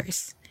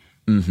 followers.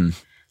 I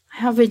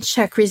haven't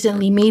checked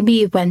recently.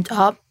 Maybe it went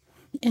up.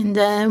 And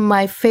then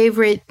my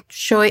favorite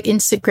Shohei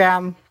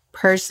Instagram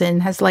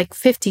person has like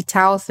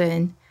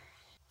 50,000.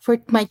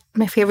 For my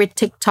favorite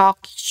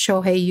TikTok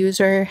Shohei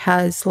user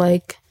has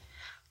like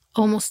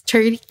almost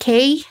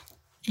 30K.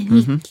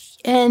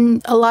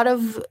 And a lot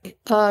of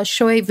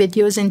Shohei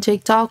videos in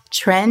TikTok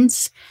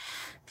trends.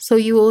 So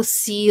you will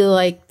see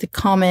like the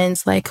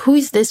comments like, who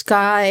is this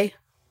guy?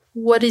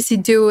 What is he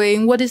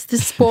doing? What is the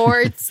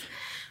sports?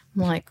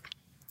 I'm like,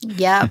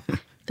 yeah,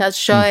 that's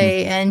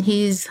Shohei, and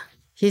he's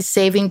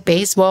saving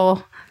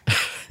baseball.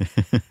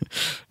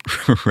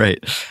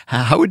 Right.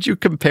 How would you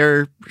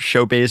compare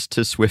Shobaes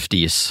to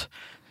Swifties?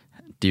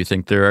 Do you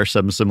think there are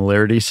some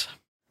similarities?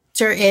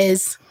 There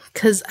is,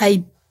 because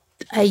I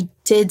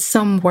did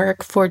some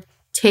work for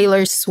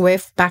Taylor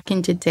Swift back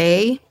in the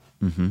day.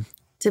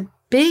 The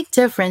big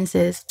difference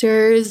is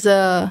there's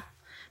a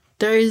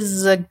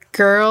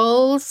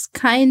girls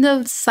kind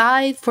of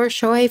side for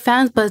Shohei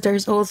fans, but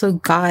there's also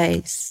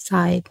guys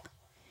side.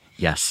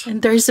 Yes.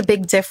 And there's a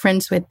big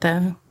difference with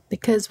them,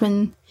 because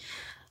when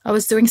I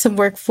was doing some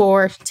work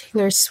for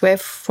Taylor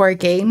Swift for a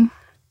game,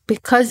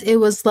 because it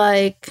was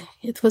a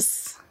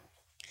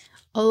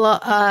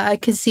lot. I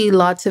could see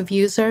lots of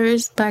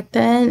users back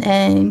then,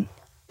 and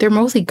they're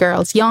mostly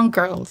girls, young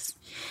girls.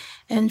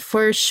 And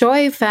for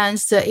Shoei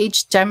fans, the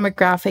age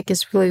demographic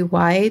is really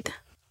wide.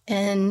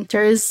 And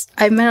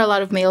I met a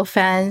lot of male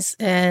fans,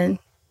 and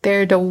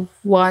they're the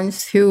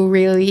ones who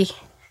really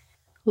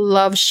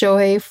love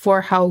Shohei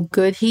for how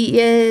good he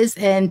is,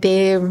 and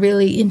they're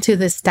really into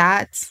the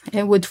stats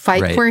and would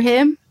fight for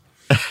him.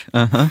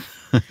 Uh-huh.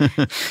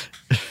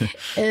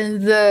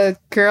 And the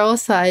girl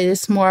side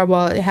is more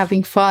about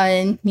having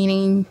fun,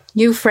 meeting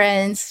new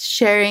friends,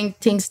 sharing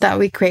things that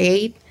we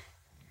create.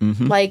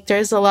 Mm-hmm. Like,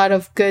 there's a lot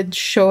of good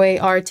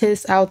Shoei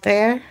artists out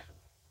there,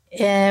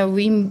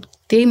 and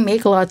they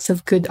make lots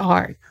of good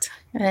art.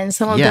 And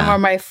some of them are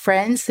my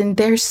friends, and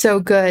they're so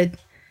good.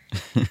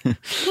 I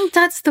think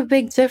that's the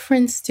big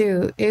difference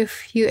too.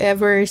 If you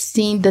ever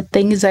seen the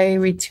things I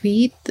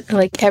retweet,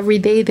 like every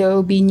day there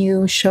will be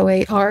new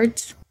Shoei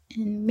art.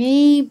 And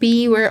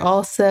maybe we're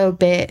also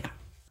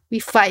we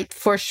fight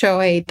for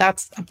Shoei.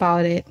 That's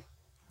about it.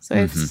 So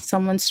if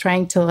someone's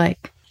trying to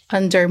like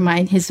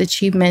undermine his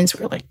achievements,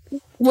 we're like,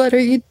 what are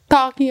you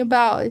talking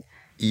about?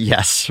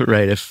 Yes,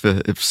 right.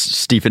 If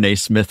Stephen A.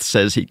 Smith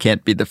says he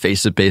can't be the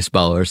face of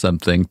baseball or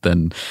something,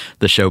 then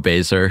the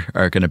Shobaes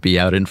are going to be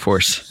out in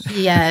force.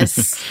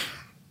 Yes.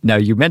 Now,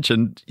 you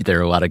mentioned there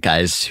are a lot of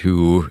guys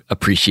who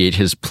appreciate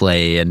his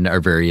play and are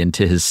very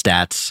into his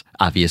stats.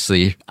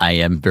 Obviously, I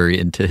am very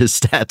into his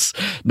stats.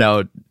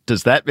 Now,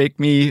 does that make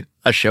me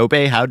a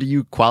Shobae? How do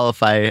you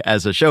qualify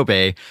as a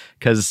Shobae?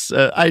 Because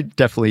I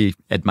definitely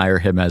admire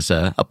him as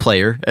a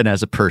player and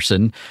as a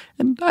person,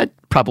 and I'd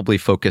probably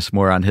focus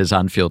more on his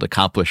on-field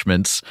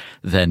accomplishments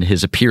than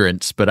his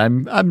appearance. But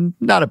I'm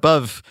not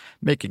above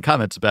making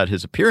comments about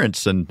his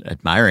appearance and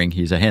admiring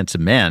he's a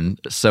handsome man.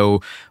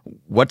 So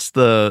what's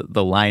the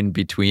line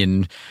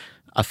between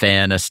a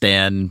fan, a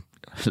stan,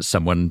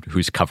 someone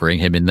who's covering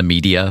him in the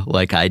media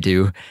like I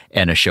do,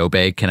 and a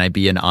Shobae? Can I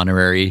be an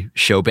honorary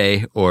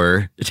Shobae,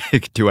 or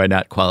do I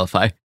not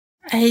qualify?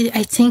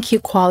 I think you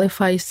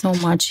qualify so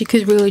much. You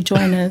could really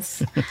join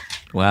us.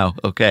 Wow.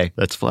 Okay.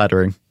 That's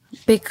flattering.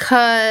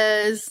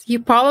 Because you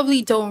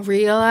probably don't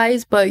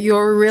realize, but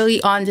you're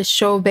really on the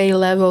Shobae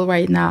level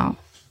right now.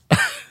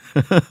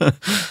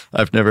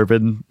 I've never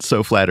been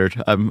so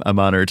flattered. I'm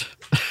honored.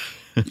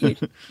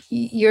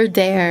 You're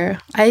there.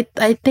 I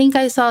think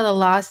I saw the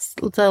last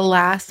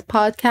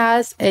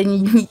podcast,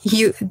 and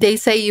they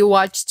say you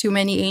watched too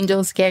many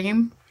Angels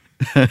game.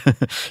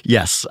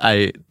 Yes,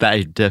 I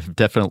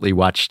definitely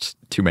watched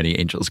too many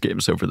Angels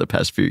games over the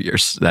past few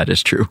years. That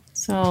is true.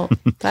 So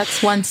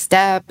that's one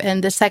step,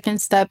 and the second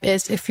step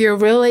is if you're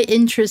really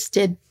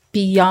interested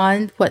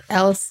beyond what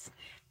else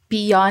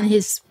he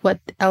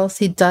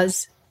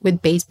does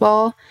with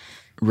baseball.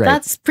 Right.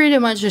 That's pretty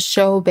much a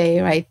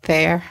Shobae right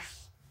there.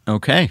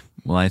 Okay.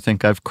 Well, I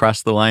think I've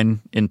crossed the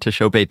line into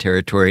Shobae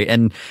territory,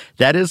 and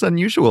that is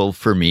unusual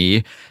for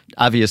me.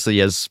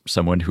 Obviously, as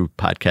someone who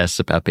podcasts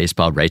about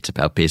baseball, writes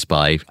about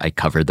baseball, I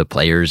cover the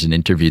players and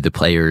interview the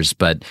players,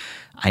 but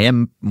I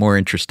am more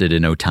interested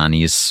in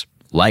Ohtani's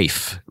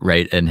life,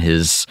 right, and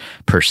his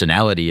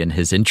personality and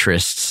his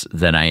interests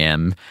than I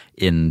am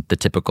in the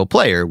typical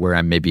player, where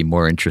I'm maybe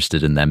more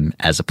interested in them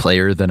as a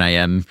player than I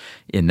am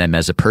in them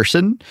as a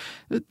person.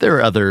 There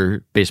are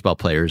other baseball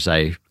players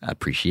I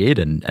appreciate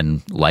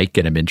and like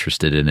and am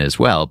interested in as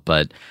well,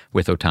 but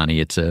with Ohtani,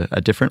 it's a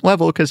different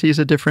level because he's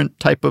a different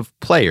type of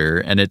player,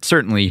 and it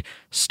certainly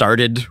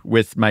started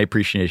with my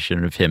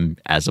appreciation of him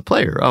as a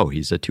player. Oh,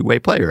 he's a two-way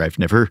player. I've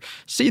never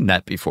seen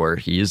that before.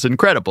 He is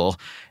incredible.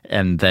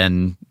 And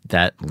then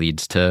that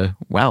leads to,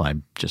 wow,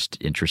 I'm just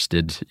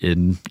interested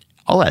in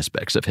all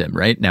aspects of him,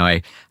 right? Now,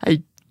 I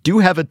do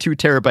have a 2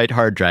 terabyte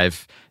hard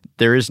drive.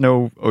 There is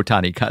no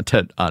Ohtani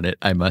content on it,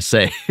 I must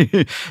say.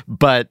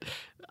 But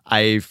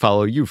I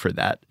follow you for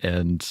that,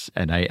 and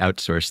I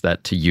outsource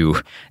that to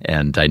you.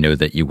 And I know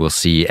that you will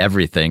see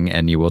everything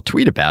and you will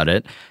tweet about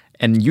it.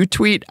 And you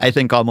tweet, I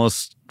think,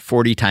 almost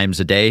 40 times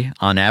a day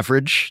on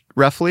average,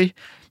 roughly.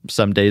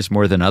 Some days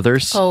more than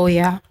others. Oh,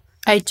 yeah.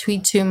 I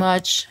tweet too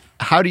much.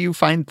 How do you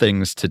find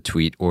things to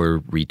tweet or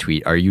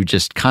retweet? Are you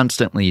just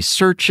constantly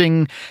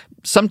searching?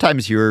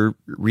 Sometimes you're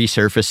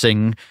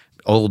resurfacing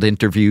old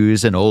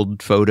interviews and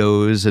old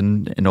photos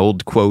and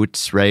old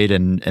quotes, right?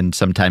 And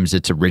sometimes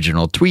it's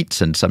original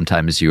tweets, and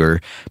sometimes you're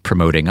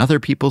promoting other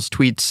people's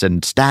tweets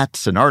and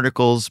stats and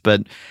articles.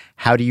 But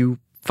how do you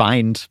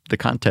find the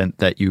content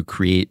that you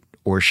create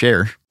or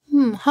share?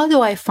 How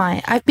do I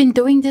find? I've been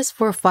doing this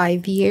for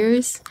 5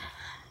 years.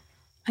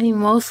 I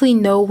mostly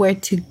know where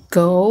to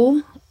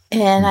go,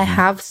 and I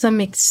have some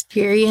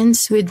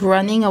experience with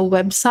running a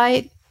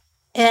website,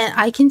 and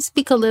I can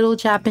speak a little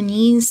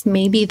Japanese.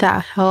 Maybe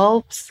that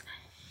helps.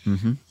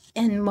 Mm-hmm.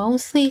 And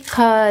mostly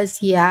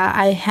because,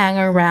 I hang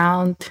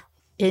around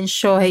in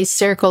Shohei's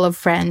circle of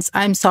friends.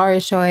 I'm sorry,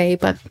 Shohei,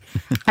 but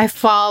I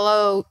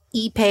follow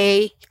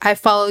Ippei. I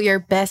follow your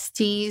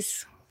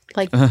besties,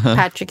 like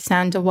Patrick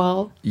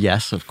Sandoval.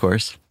 Yes, of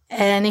course.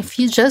 And if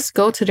you just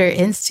go to their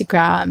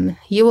Instagram,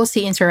 you will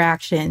see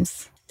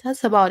interactions.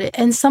 That's about it.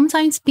 And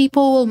sometimes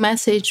people will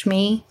message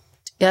me,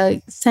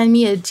 send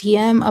me a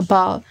DM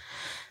about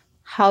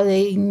how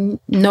they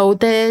know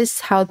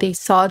this, how they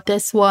saw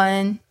this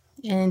one,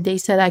 and they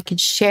said I could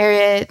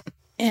share it.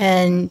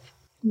 And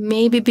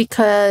maybe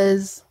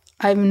because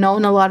I've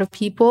known a lot of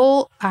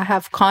people, I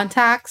have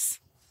contacts.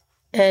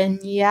 And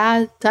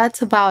yeah,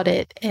 that's about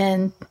it.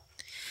 And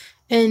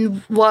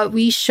what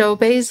we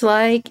Shobae's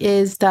like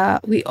is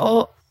that we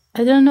all,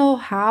 I don't know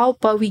how,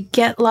 but we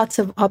get lots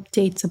of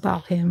updates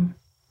about him.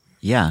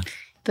 Yeah.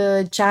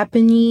 The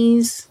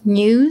Japanese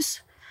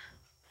news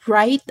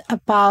write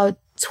about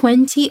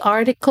 20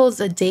 articles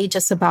a day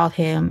just about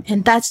him.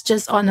 And that's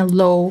just on a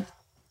low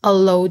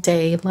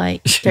day.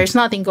 Like there's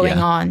nothing going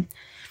Yeah. on.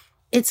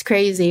 It's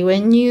crazy.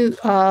 When you,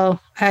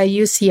 I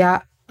use,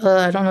 I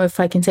don't know if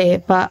I can say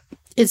it, but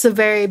it's a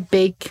very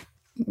big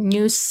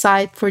news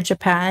site for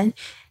Japan.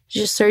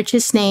 You just search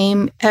his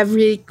name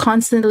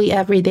constantly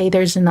every day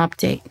there's an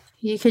update.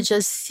 You could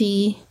just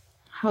see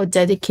how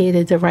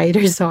dedicated the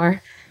writers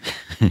are.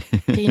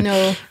 They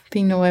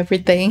know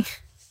everything.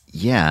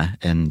 Yeah,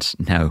 and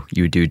now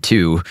you do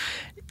too.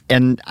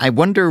 And I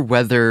wonder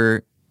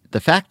whether the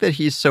fact that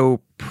he's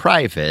so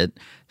private,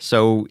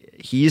 so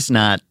he's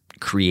not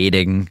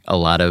creating a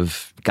lot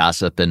of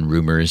gossip and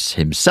rumors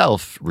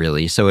himself,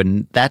 really. So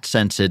in that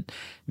sense, it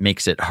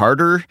makes it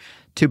harder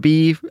to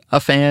be a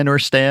fan or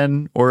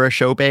stan or a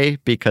Shobae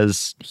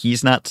because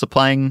he's not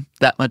supplying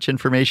that much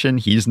information.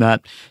 He's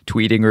not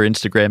tweeting or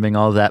Instagramming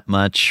all that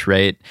much,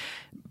 right?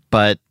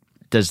 But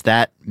does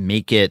that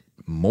make it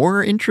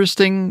more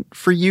interesting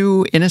for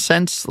you in a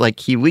sense? Like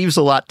he leaves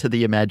a lot to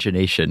the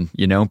imagination,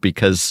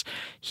 because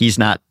he's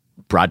not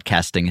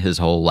broadcasting his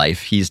whole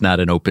life. He's not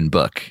an open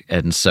book.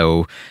 And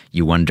so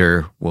you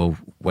wonder, well,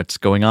 what's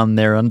going on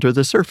there under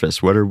the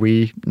surface? What are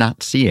we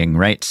not seeing,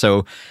 right?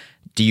 So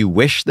do you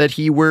wish that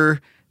he were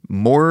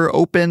more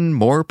open,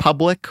 more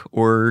public,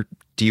 or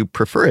do you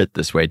prefer it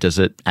this way? Does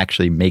it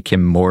actually make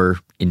him more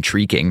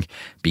intriguing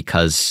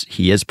because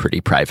he is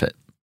pretty private?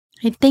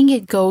 I think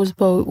it goes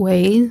both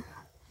ways.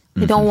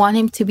 I don't want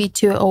him to be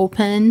too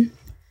open.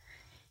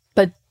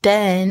 But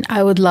then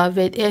I would love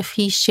it if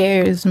he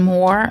shares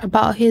more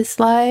about his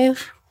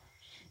life.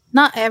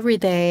 Not every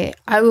day.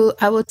 I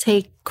will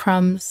take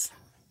crumbs.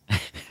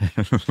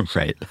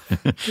 Right.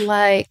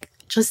 Like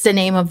just the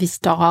name of his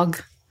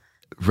dog.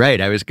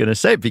 Right. I was going to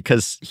say,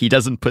 because he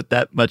doesn't put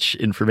that much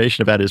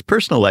information about his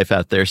personal life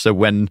out there. So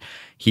when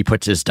he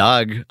puts his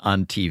dog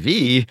on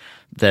TV,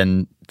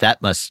 then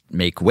that must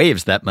make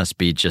waves. That must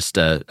be just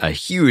a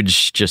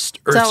huge, just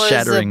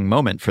earth-shattering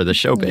moment for the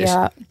Shobae.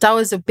 Yeah, that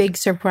was a big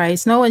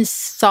surprise. No one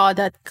saw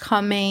that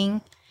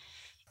coming.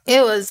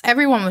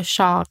 Everyone was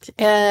shocked.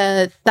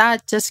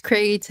 That just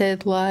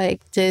created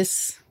like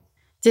this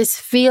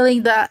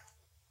feeling that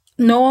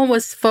no one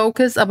was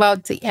focused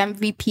about the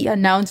MVP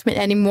announcement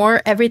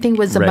anymore. Everything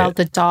was about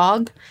the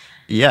dog.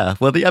 Yeah,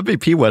 well, the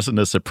MVP wasn't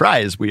a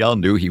surprise. We all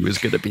knew he was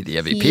going to be the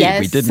MVP.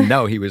 Yes. We didn't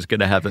know he was going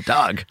to have a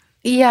dog.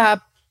 Yeah,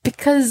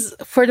 because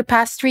for the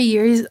past 2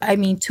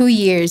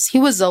 years, he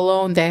was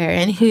alone there.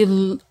 And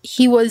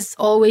he was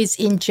always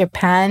in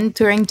Japan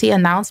during the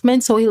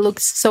announcement. So he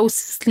looks so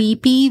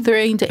sleepy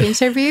during the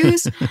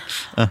interviews.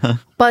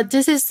 But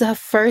this is the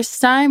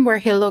first time where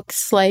he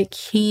looks like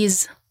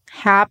he's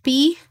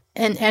happy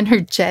and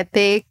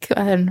energetic.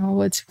 I don't know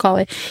what to call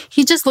it.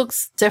 He just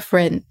looks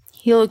different.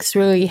 He looks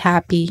really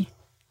happy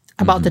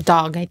about the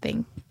dog, I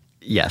think.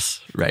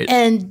 Yes, right.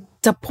 And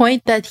the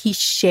point that he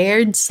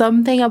shared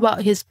something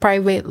about his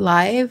private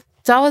life,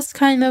 that was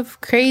kind of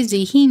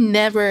crazy. He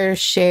never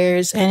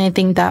shares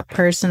anything that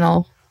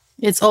personal.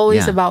 It's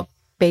always about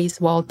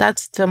baseball.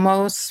 That's the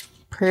most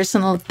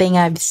personal thing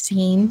I've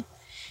seen.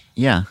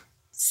 Yeah.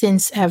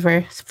 Since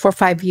ever, for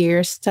 5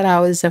 years that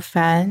I was a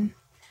fan.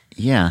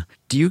 Yeah.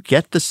 Do you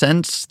get the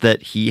sense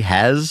that he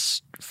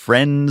has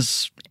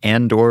friends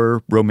and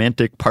or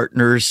romantic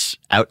partners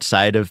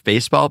outside of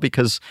baseball?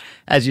 Because,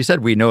 as you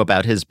said, we know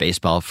about his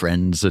baseball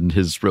friends and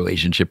his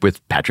relationship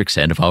with Patrick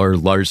Sandoval or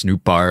Lars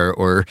Nootbaar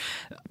or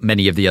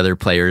many of the other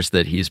players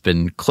that he's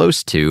been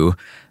close to.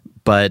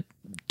 But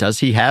does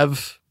he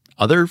have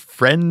other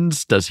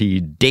friends? Does he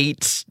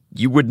date?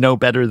 You would know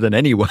better than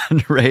anyone,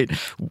 right?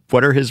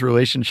 What are his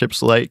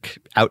relationships like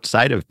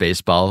outside of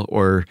baseball,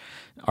 or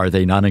are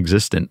they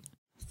non-existent?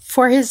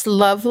 For his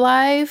love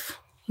life,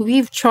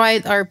 we've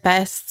tried our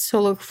best to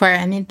look for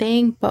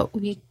anything, but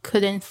we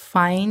couldn't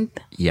find.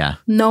 Yeah.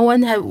 No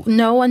one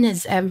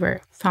has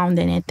ever found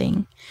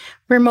anything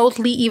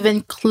remotely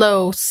even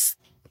close.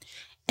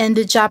 And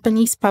the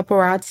Japanese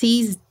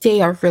paparazzis,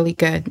 they are really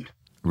good.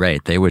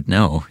 Right. They would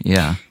know.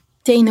 Yeah.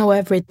 They know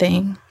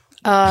everything.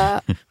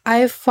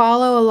 I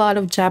follow a lot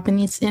of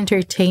Japanese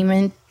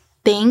entertainment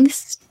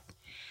things,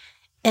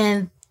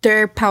 and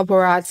their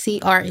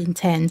paparazzi are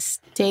intense.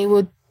 They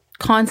would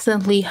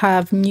constantly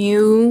have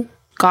new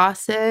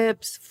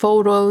gossips,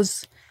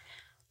 photos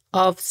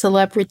of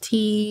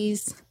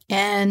celebrities.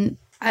 And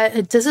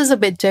this is a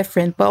bit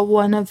different, but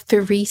one of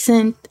the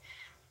recent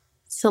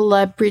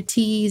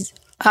celebrities,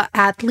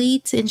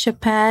 athletes in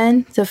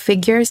Japan, the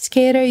figure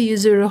skater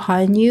Yuzuru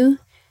Hanyu,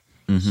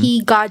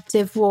 He got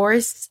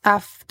divorced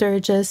after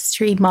just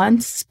 3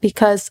 months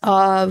because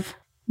of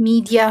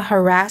media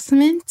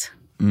harassment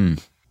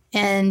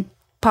and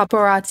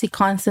paparazzi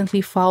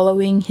constantly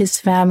following his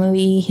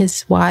family,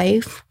 his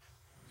wife.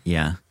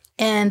 Yeah.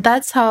 And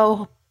that's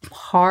how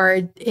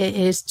hard it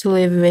is to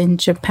live in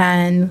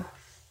Japan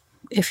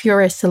if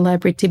you're a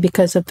celebrity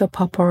because of the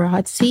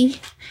paparazzi.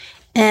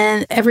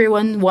 And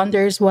everyone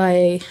wonders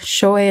why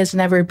Shoei has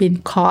never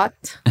been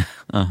caught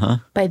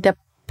by the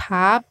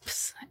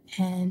paps.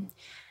 And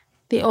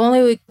the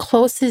only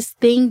closest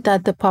thing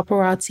that the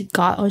paparazzi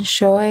got on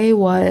Shoei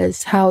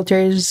was how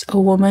there's a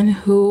woman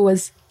who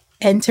was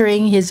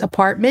entering his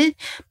apartment,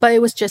 but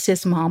it was just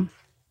his mom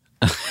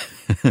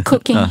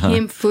cooking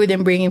him food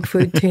and bringing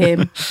food to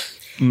him.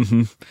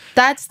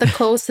 That's the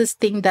closest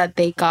thing that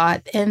they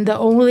got. And the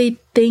only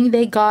thing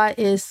they got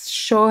is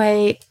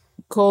Shohei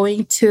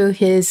going to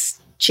his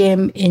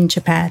gym in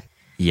Japan.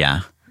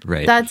 Yeah,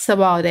 right. That's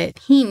about it.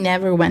 He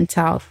never went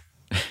out.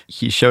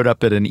 He showed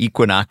up at an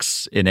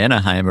Equinox in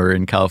Anaheim or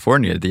in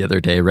California the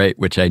other day, right?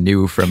 Which I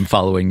knew from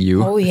following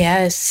you. Oh,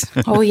 yes.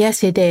 Oh,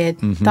 yes, he did.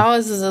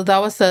 That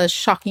was a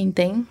shocking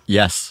thing.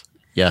 Yes.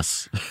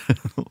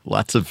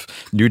 Lots of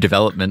new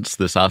developments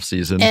this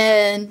offseason.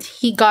 And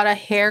he got a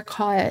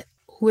haircut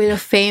with a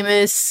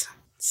famous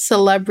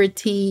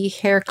celebrity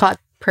haircut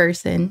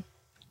person.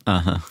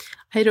 I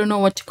don't know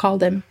what to call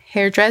them.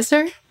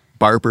 Hairdresser?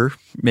 Barber,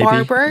 maybe?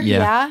 Barber,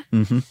 yeah.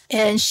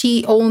 And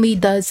she only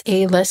does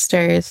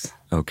A-listers.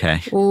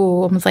 Okay.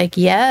 Ooh, I was like,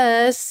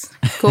 yes,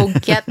 go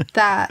get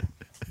that.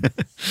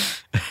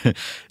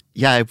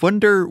 Yeah, I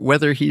wonder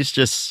whether he's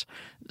just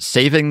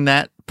saving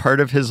that part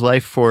of his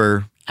life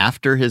for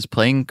after his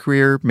playing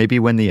career, maybe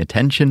when the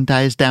attention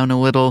dies down a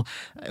little.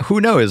 Who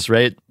knows,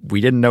 right?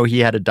 We didn't know he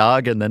had a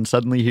dog, and then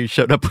suddenly he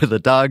showed up with a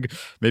dog.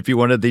 Maybe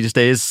one of these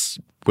days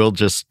we'll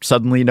just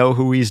suddenly know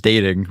who he's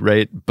dating,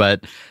 right?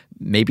 But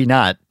maybe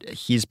not.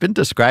 He's been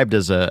described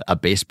as a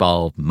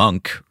baseball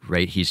monk,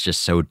 right? He's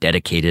just so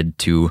dedicated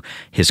to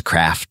his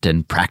craft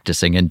and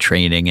practicing and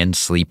training and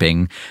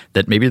sleeping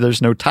that maybe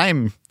there's no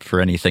time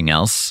for anything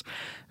else.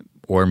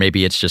 Or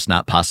maybe it's just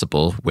not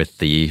possible with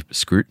the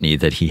scrutiny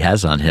that he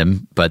has on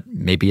him. But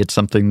maybe it's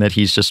something that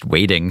he's just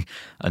waiting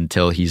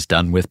until he's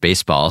done with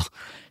baseball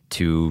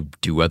to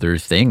do other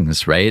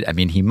things, right? I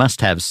mean, he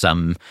must have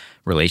some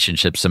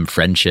relationships, some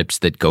friendships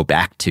that go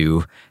back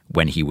to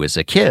when he was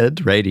a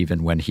kid, right?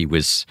 Even when he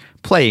was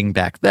playing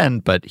back then,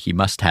 but he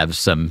must have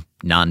some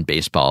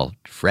non-baseball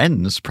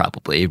friends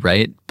probably,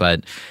 right?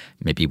 But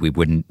maybe we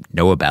wouldn't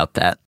know about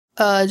that.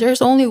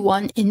 There's only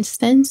one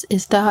instance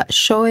is that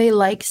Shoei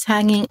likes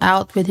hanging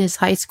out with his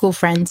high school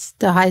friends,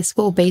 the high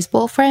school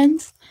baseball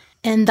friends.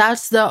 And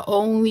that's the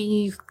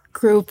only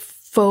group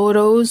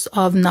photos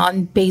of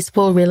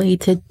non-baseball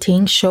related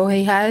things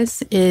Shohei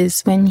has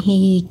is when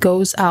he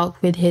goes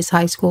out with his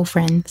high school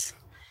friends.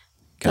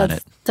 Got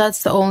it.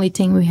 That's the only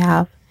thing we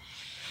have.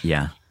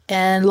 Yeah.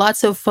 And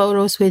lots of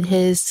photos with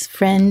his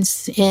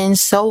friends in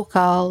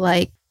SoCal,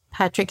 like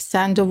Patrick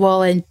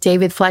Sandoval and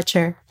David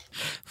Fletcher.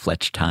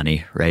 Fletch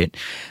Tani, right?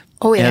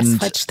 Oh, yes,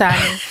 Fletch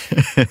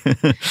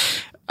Tani.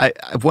 I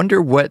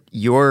wonder what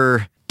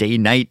your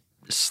day-night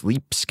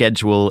sleep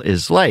schedule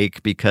is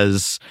like,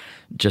 because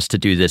just to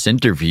do this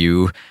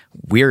interview,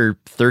 we're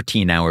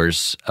 13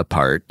 hours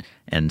apart.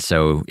 And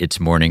so it's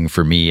morning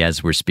for me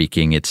as we're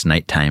speaking. It's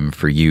nighttime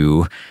for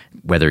you.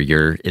 Whether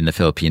you're in the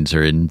Philippines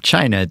or in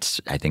China, it's,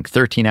 I think,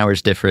 13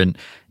 hours different.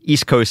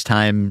 East Coast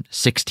time,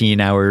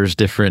 16 hours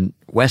different.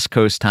 West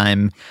Coast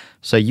time.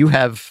 So you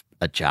have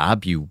a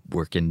job, you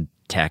work in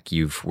tech,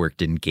 you've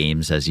worked in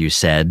games, as you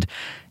said.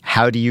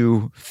 How do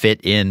you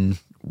fit in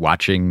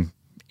watching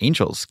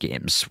Angels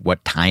games?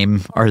 What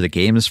time are the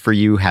games for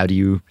you? How do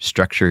you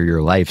structure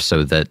your life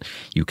so that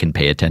you can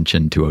pay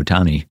attention to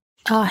Ohtani?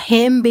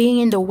 Him being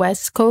in the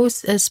West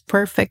Coast is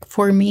perfect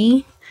for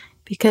me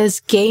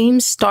because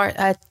games start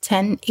at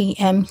 10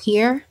 a.m.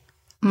 here.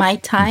 My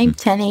time,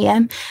 10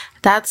 a.m.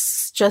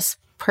 That's just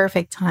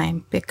perfect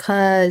time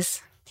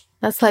because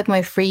that's like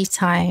my free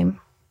time.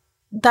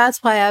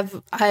 That's why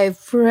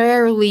I've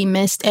rarely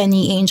missed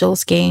any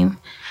Angels game.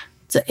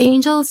 The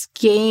Angels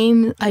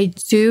game I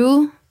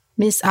do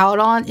miss out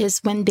on is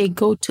when they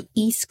go to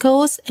East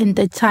Coast and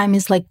the time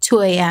is like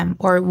 2 a.m.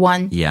 or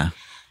 1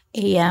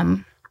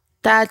 a.m.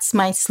 That's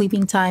my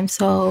sleeping time.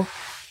 So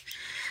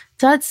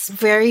that's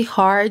very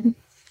hard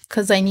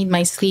because I need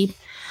my sleep.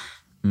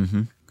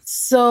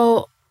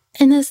 So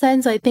in a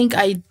sense, I think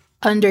I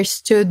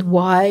understood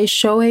why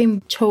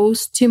Shohei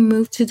chose to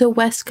move to the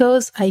West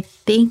Coast. I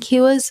think he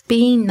was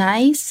being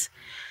nice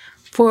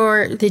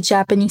for the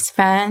Japanese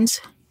fans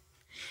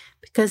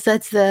because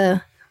that's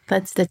the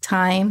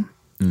time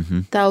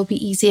that will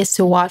be easiest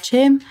to watch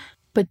him.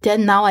 But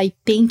then now I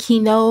think he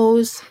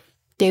knows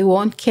they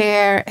won't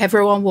care.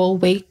 Everyone will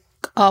wake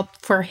up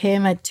for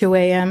him at 2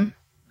 a.m.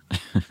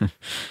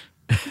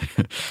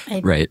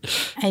 Right.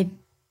 I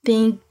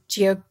think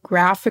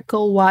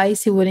geographical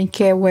wise, he wouldn't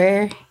care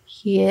where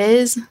he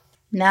is.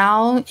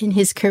 Now in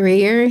his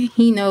career,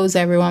 he knows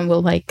everyone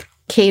will like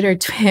cater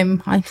to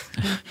him.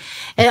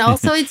 And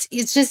also it's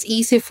just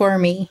easy for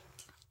me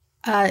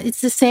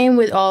It's the same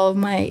with all of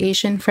my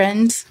Asian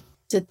friends.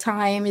 The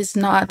time is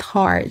not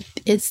hard.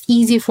 It's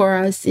easy for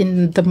us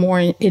in the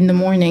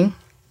morning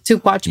to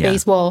watch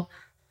baseball.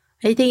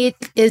 I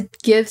think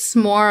it gives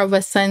more of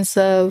a sense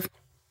of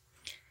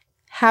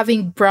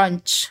having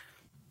brunch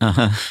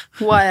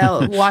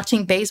while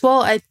watching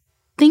baseball. I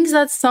think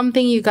that's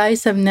something you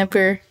guys have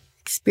never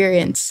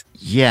experienced.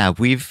 Yeah,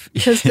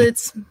 because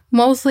it's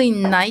mostly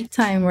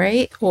nighttime,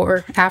 right?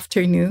 Or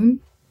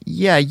afternoon.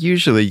 Yeah,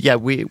 usually. Yeah,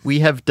 we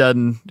have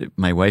done,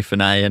 my wife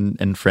and I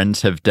and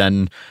friends have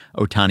done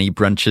Ohtani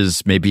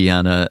brunches maybe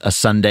on a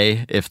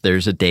Sunday. If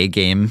there's a day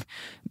game,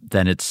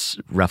 then it's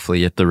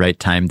roughly at the right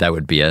time. That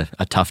would be a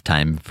tough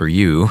time for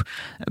you.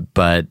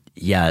 But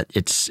yeah,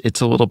 it's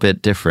a little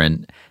bit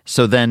different.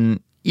 So then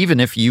even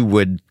if you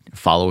would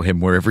follow him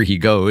wherever he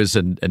goes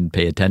and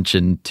pay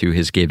attention to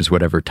his games,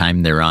 whatever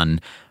time they're on,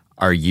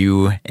 are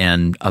you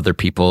and other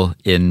people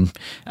in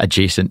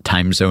adjacent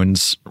time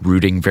zones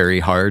rooting very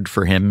hard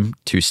for him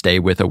to stay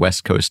with a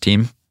West Coast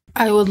team?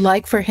 I would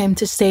like for him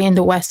to stay in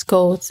the West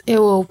Coast. It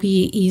will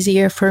be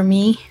easier for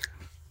me,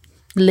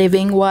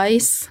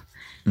 living-wise.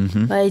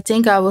 But I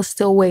think I will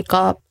still wake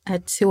up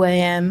at 2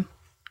 a.m.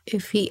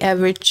 if he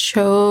ever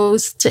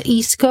chose the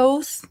East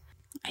Coast.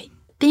 I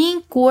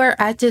think we're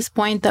at this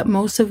point that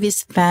most of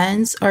his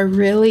fans are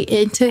really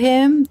into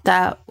him,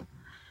 that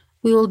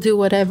we will do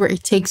whatever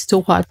it takes to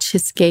watch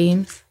his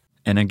games.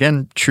 And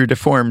again, true to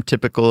form,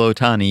 typical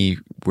Ohtani,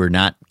 we're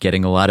not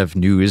getting a lot of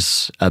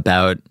news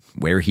about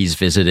where he's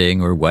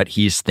visiting or what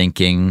he's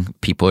thinking.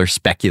 People are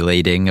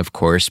speculating, of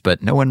course,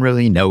 but no one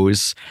really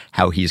knows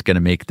how he's going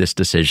to make this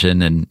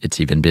decision. And it's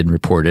even been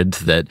reported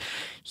that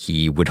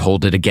he would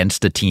hold it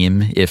against a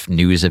team if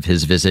news of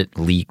his visit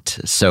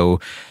leaked. So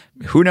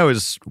who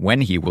knows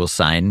when he will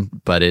sign,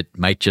 but it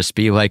might just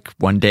be like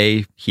one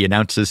day he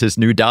announces his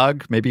new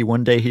dog. Maybe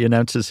one day he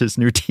announces his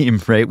new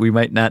team, right? We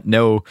might not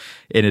know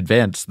in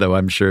advance, though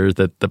I'm sure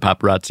that the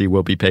paparazzi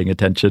will be paying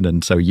attention,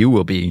 and so you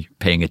will be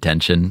paying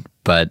attention.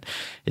 But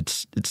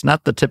it's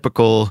not the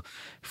typical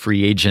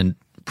free agent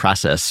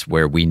process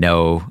where we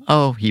know,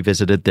 oh, he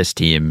visited this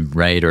team,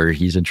 right? Or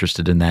he's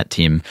interested in that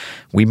team.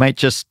 We might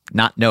just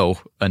not know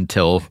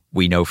until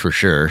we know for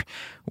sure,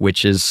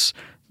 which is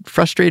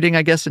frustrating,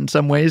 I guess, in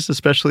some ways,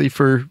 especially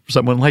for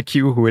someone like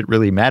you who it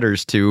really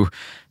matters to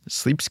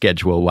sleep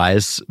schedule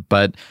wise.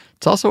 But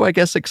it's also, I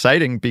guess,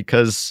 exciting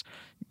because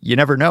you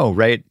never know,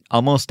 right?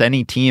 Almost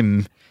any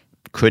team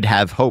could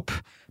have hope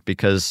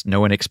because no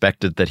one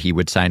expected that he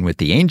would sign with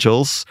the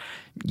Angels.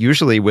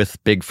 Usually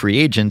with big free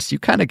agents, you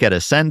kind of get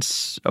a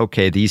sense,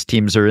 okay, these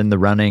teams are in the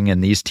running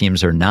and these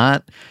teams are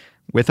not.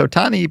 With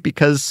Ohtani,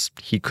 because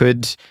he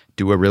could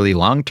do a really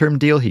long-term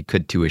deal, he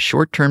could do a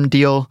short-term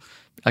deal.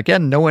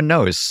 Again, no one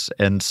knows.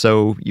 And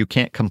so you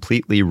can't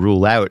completely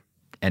rule out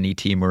any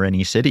team or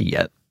any city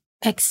yet.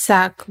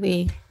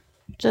 Exactly.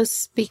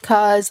 Just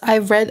because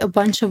I've read a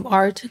bunch of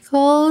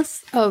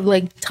articles of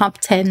like top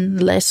 10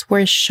 lists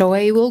where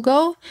Shobae will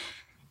go.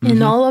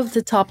 And all of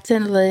the top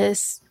 10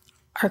 lists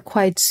are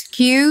quite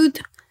skewed.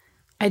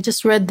 I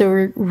just read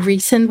the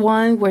recent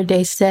one where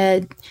they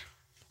said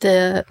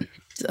the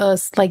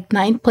like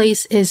ninth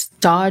place is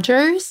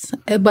Dodgers,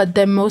 but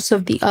then most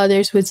of the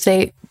others would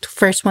say the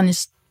first one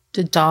is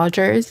the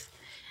Dodgers.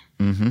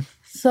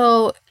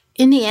 So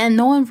in the end,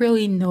 no one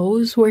really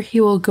knows where he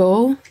will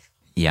go.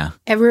 Yeah.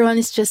 Everyone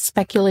is just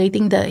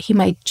speculating that he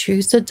might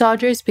choose the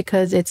Dodgers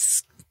because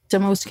it's the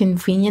most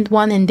convenient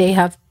one and they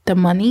have the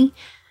money.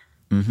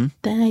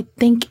 Then I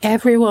think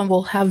everyone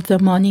will have the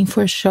money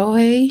for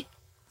Shobae.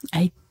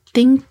 I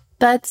think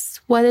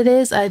that's what it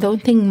is. I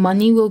don't think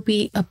money will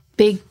be a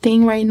big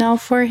thing right now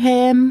for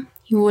him.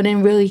 He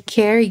wouldn't really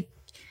care.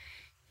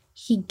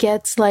 He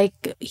gets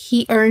like,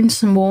 he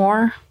earns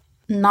more,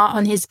 not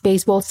on his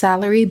baseball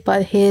salary,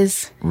 but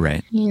his,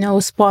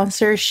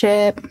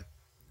 sponsorship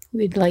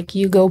with like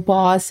Hugo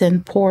Boss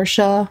and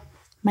Porsche,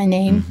 my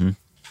name,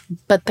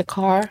 but the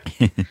car.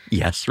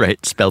 Yes,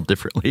 right. Spelled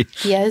differently.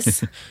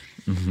 Yes.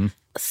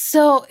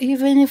 So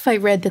even if I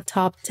read the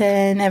top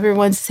 10,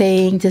 everyone's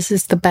saying this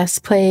is the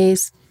best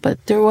place,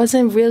 but there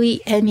wasn't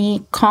really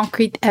any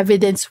concrete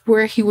evidence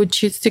where he would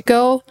choose to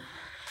go.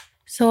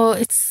 So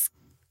it's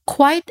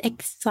quite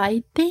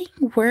exciting.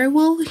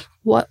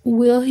 What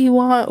will he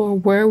want or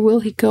where will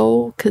he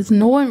go? Because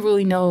no one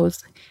really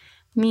knows.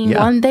 I mean,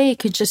 one day he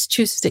could just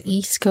choose the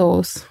East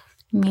Coast,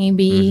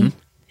 maybe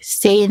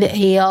stay in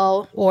the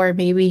AL, or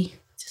maybe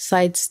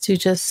decides to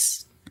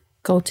just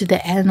go to the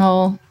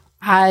NL.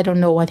 I don't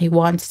know what he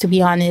wants, to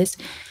be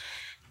honest.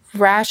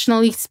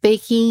 Rationally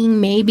speaking,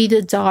 maybe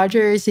the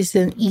Dodgers is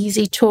an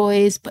easy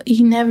choice, but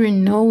you never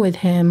know with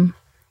him.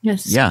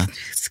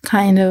 It's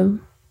kind of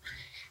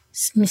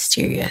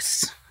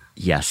mysterious.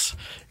 Yes.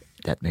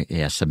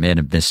 Yes, a man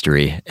of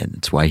mystery, and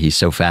it's why he's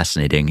so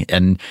fascinating.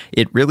 And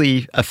it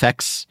really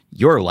affects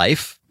your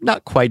life,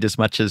 not quite as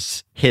much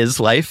as his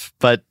life,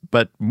 but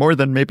more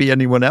than maybe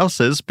anyone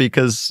else's,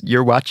 because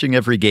you're watching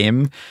every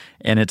game,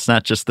 and it's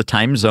not just the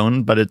time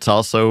zone, but it's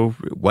also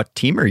what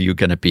team are you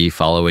going to be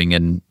following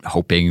and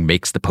hoping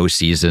makes the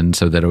postseason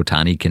so that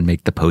Ohtani can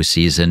make the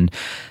postseason.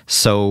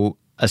 So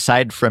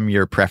aside from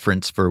your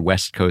preference for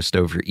West Coast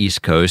over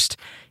East Coast,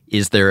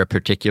 is there a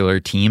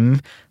particular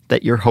team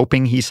that you're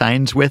hoping he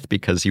signs with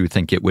because you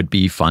think it would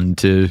be fun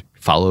to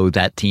follow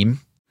that team?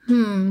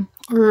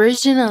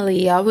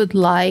 Originally, I would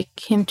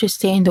like him to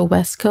stay in the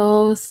West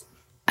Coast.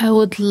 I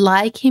would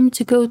like him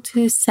to go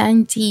to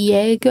San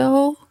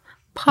Diego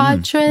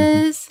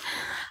Padres.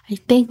 I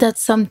think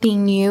that's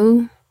something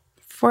new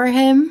for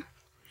him.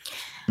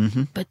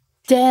 But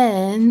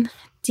then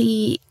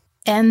the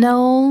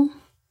NL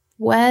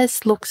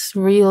West looks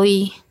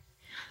really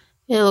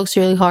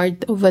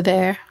hard over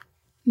there.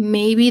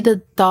 Maybe the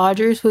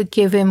Dodgers would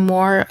give him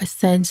more a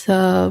sense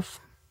of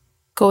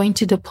going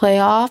to the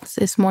playoffs.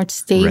 It's more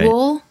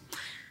stable. Right.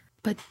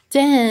 But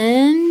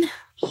then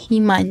he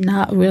might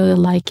not really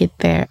like it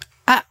there.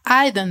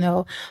 I don't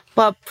know.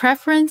 But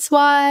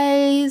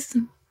preference-wise,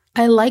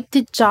 I like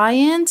the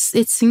Giants.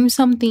 It seems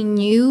something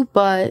new,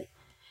 but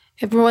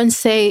everyone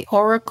say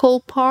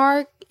Oracle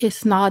Park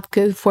is not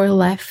good for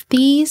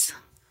lefties.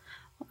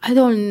 I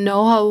don't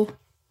know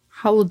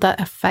how would that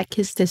affect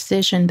his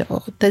decision,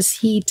 though. Does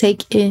he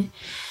take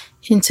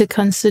into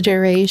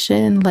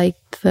consideration, like,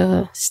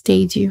 the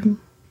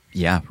stadium?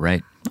 Yeah,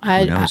 right.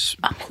 Who knows?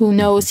 Who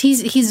knows?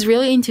 He's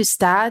really into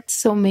stats,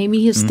 so maybe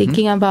he's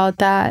thinking about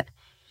that.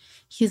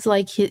 He's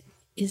like,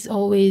 he's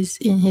always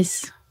in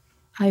his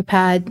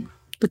iPad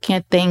looking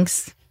at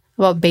things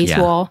about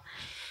baseball.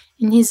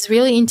 Yeah. And he's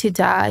really into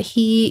that.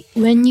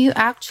 When you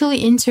actually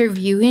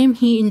interview him,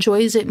 he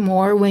enjoys it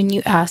more when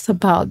you ask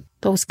about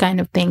those kind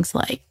of things,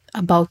 like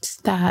about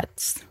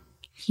stats.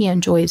 He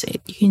enjoys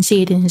it. You can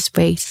see it in his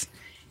face.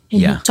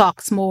 And he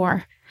talks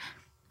more.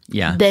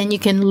 Yeah. Then you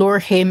can lure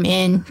him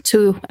in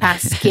to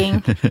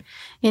asking.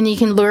 And you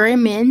can lure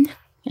him in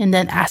and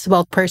then ask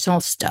about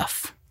personal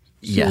stuff.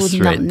 He would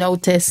not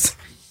notice.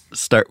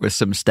 Start with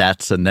some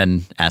stats and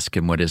then ask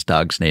him what his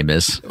dog's name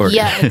is.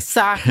 Yeah,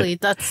 exactly.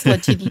 That's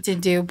what you need to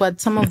do.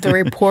 But some of the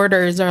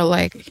reporters are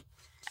like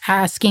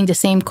asking the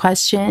same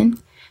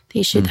question.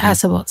 They should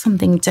ask about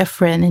something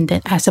different and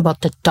then ask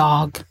about the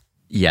dog.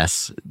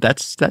 Yes,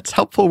 that's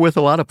helpful with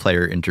a lot of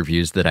player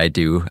interviews that I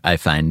do, I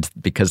find,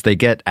 because they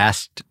get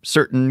asked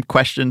certain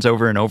questions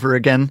over and over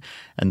again.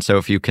 And so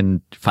if you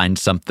can find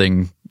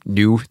something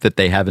new that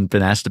they haven't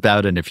been asked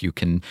about, and if you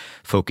can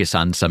focus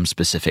on some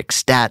specific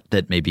stat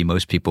that maybe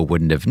most people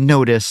wouldn't have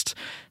noticed,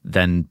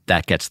 then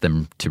that gets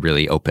them to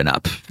really open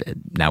up.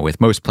 Now,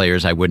 with most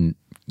players, I wouldn't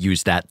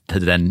use that to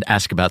then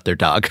ask about their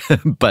dog,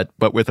 but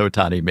with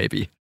Ohtani,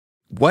 maybe.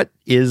 What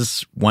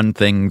is one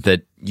thing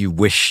that you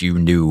wish you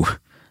knew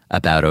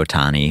about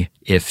Ohtani?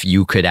 If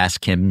you could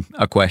ask him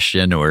a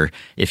question, or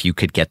if you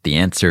could get the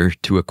answer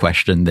to a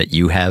question that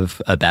you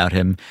have about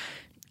him,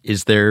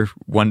 is there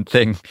one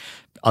thing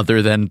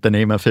other than the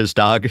name of his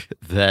dog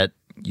that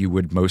you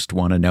would most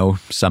want to know?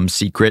 Some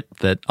secret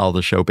that all the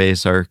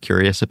Shobaes are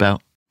curious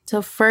about?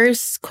 The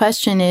first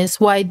question is,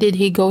 why did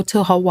he go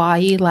to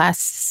Hawaii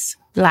last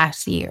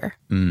year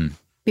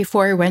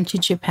before he went to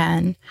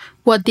Japan?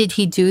 What did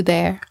he do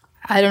there?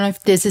 I don't know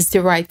if this is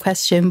the right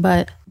question,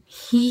 but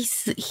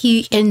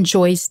he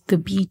enjoys the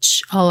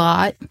beach a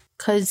lot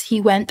because he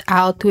went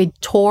out with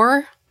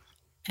Tor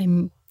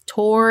and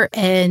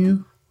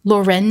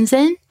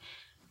Lorenzen.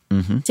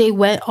 They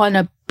went on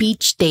a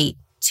beach date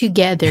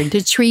together,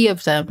 the three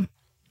of them.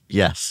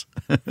 Yes.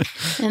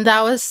 And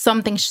that was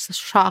something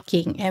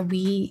shocking. And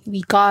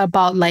we got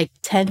about like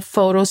 10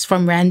 photos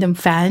from random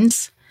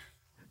fans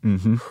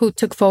who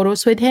took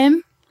photos with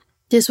him.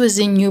 This was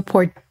in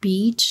Newport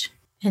Beach.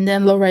 And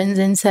then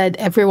Lorenzen said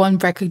everyone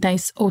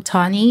recognized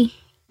Ohtani.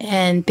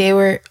 And they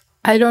were,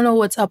 I don't know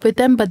what's up with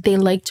them, but they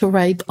like to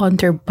ride on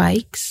their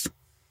bikes.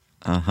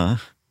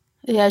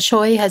 Yeah,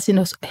 Shohei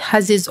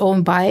has his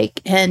own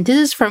bike. And this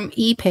is from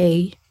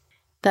Ippei,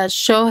 that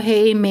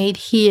Shohei made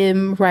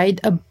him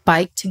ride a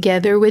bike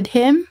together with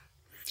him.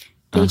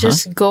 They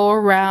just go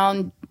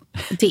around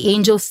the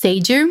Angel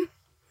Stadium,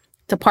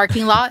 the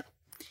parking lot.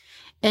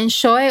 And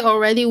Shohei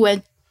already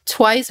went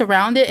twice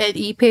around it, and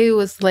Ippei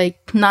was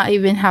like not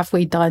even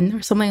halfway done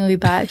or something like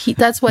that.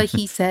 That's what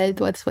he said.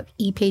 That's what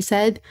Ippei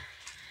said.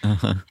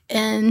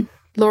 And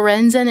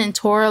Lorenzen and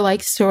Tora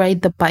likes to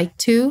ride the bike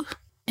too.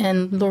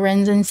 And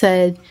Lorenzen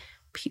said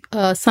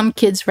some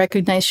kids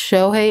recognized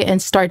Shohei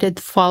and started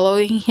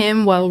following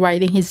him while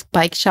riding his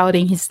bike,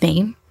 shouting his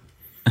name.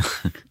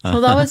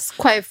 So that was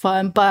quite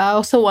fun. But I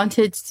also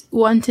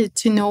wanted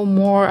to know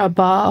more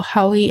about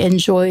how he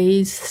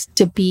enjoys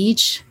the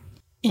beach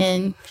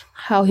and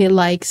how he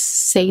likes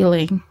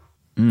sailing.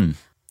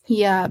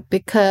 Yeah,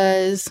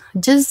 because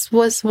this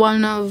was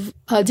one of...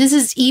 this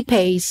is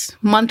Ippei's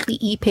monthly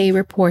Ippei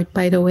report,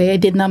 by the way. I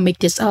did not make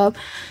this up.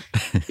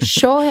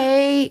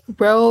 Shohei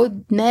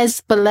rode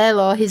Nez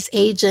Balelo, his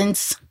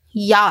agent's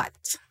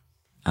yacht.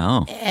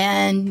 Oh.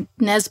 And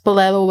Nez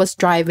Balelo was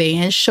driving,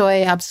 and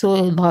Shohei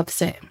absolutely loves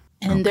it.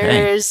 And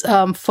there's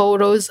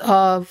photos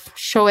of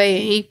Shohei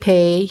and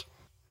Ippei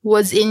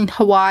was in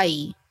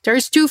Hawaii.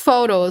 There's 2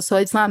 photos, so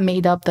it's not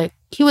made up. Like,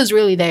 he was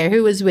really there. He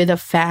was with a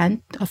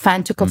fan. A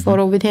fan took a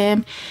photo with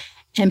him,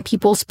 and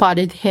people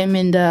spotted him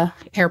in the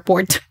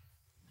airport.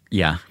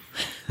 Yeah.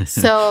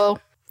 So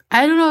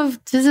I don't know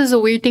if this is a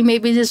weird thing.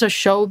 Maybe this is a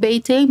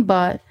Shobae thing,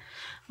 but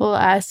we'll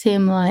ask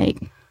him, like,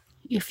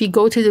 if you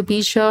go to the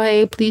beach,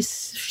 Shohei,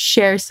 please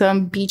share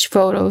some beach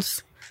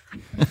photos.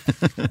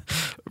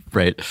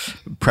 Right.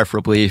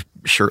 Preferably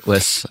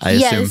shirtless, I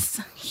assume.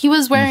 Yes. He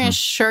was wearing a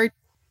shirt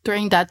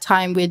during that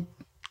time with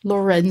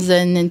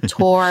Lorenzen and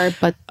Tor,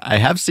 but I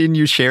have seen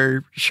you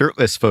share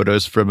shirtless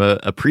photos from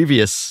a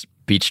previous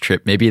beach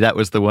trip. Maybe that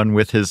was the one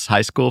with his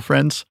high school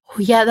friends?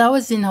 yeah, that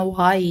was in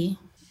Hawaii.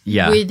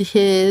 Yeah. With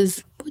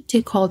his, what do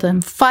you call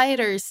them?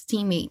 Fighters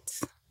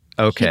teammates.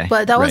 Okay.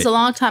 But that was right. a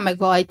long time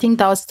ago. I think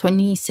that was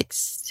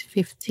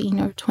 2015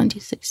 or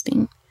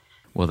 2016.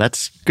 Well,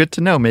 that's good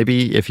to know.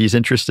 Maybe if he's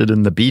interested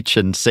in the beach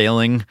and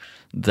sailing,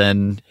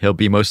 then he'll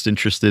be most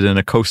interested in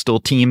a coastal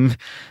team.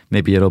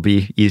 Maybe it'll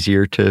be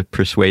easier to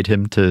persuade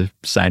him to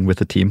sign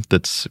with a team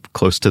that's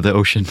close to the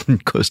ocean,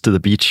 close to the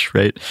beach,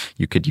 right?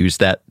 You could use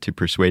that to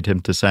persuade him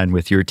to sign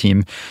with your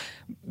team.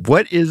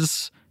 What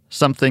is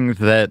something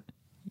that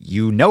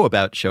you know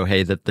about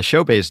Shohei, that the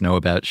Shobays know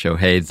about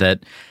Shohei, that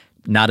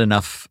not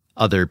enough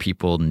other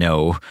people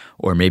know,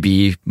 or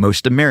maybe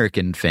most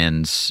American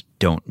fans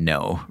don't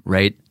know,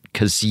 right?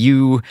 Because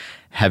you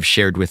have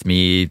shared with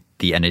me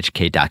the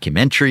NHK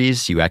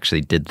documentaries. You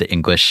actually did the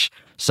English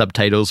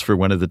subtitles for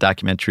one of the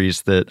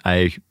documentaries that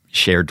I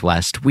shared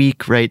last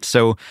week, right?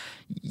 So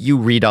you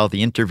read all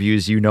the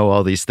interviews, you know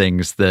all these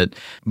things that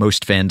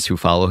most fans who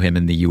follow him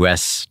in the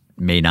US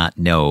may not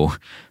know.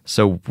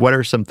 So what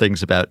are some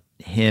things about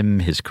him,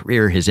 his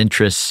career, his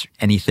interests,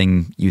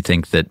 anything you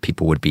think that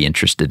people would be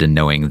interested in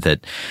knowing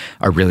that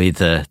are really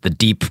the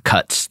deep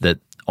cuts that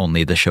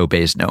only the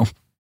Shobays know?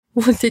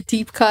 With the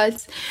deep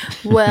cuts.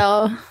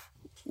 Well,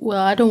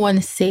 I don't want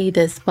to say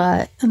this,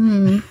 but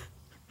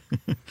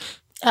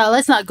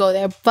let's not go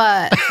there.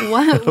 But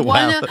one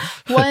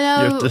you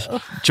have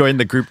to join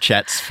the group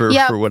chats for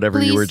whatever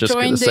you were just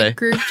going to say. Join the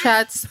group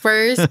chats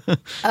first.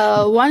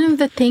 One of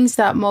the things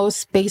that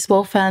most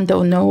baseball fans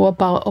don't know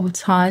about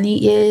Ohtani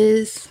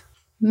is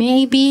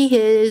maybe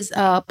his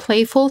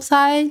playful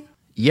side.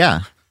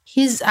 Yeah.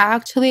 He's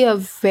actually a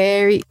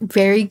very,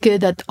 very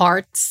good at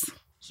arts.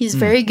 He's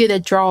very good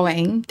at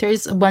drawing.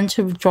 There's a bunch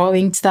of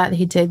drawings that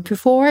he did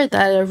before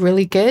that are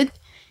really good.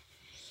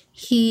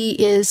 He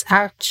is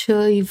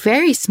actually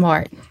very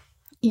smart.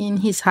 In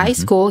his high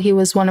school, he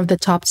was one of the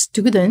top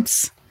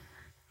students.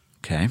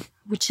 Okay.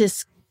 Which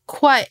is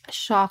quite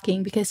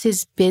shocking because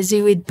he's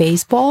busy with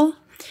baseball.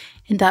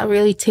 And that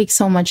really takes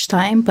so much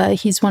time.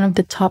 But he's one of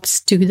the top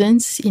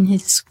students in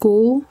his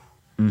school.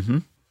 Mm-hmm.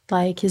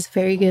 Like, he's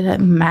very good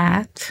at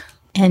math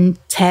and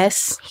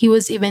tests. He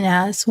was even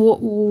asked,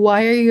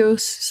 why are you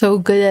so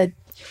good at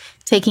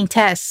taking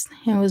tests?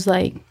 And it was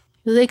like,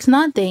 it's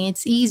nothing.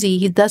 It's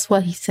easy. That's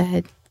what he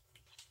said.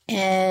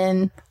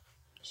 And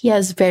he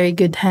has very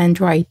good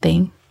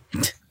handwriting.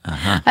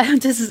 Uh-huh.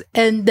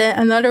 And then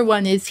another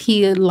one is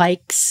he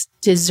likes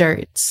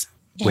desserts.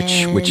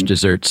 Which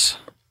desserts?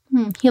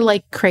 He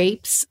likes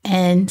crepes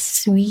and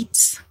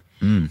sweets.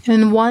 Mm.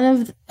 And one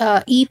of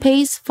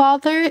Ippei's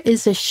father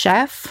is a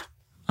chef.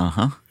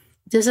 Uh-huh.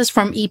 This is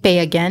from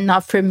Ippei again,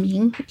 not from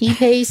me.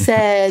 Ippei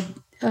said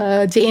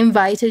they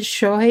invited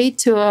Shohei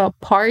to a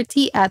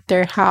party at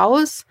their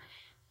house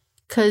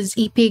because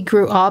Ippei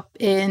grew up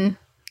in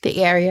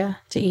the area,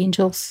 the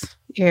Angels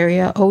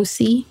area,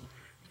 OC.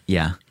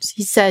 Yeah.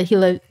 He said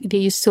they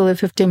used to live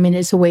 15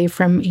 minutes away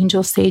from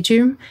Angel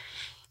Stadium.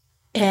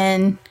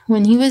 And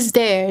when he was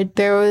there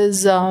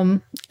was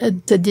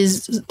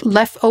the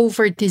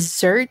leftover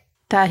dessert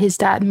that his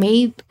dad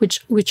made,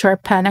 which are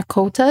panna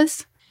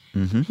cottas.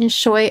 Mm-hmm. And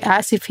Shohei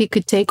asked if he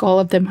could take all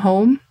of them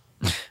home.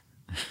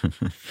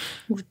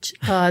 Which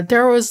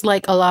there was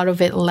like a lot of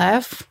it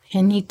left,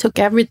 and he took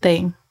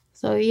everything.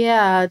 So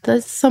yeah,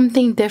 that's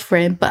something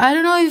different. But I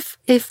don't know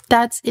if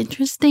that's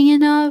interesting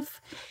enough.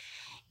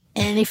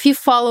 And if you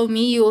follow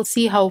me, you will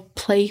see how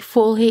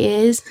playful he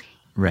is.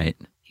 Right.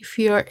 If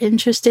you're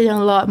interested in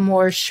a lot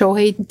more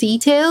Shohei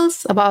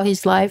details about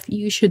his life,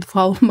 you should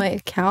follow my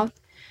account.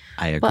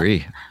 I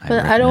agree.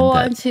 But I don't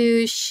want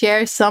to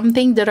share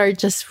something that are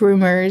just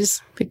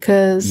rumors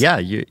because... Yeah,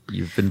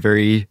 you've been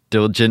very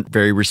diligent,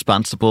 very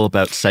responsible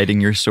about citing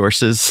your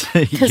sources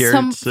here.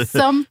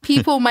 Some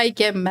people might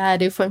get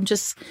mad if I'm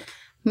just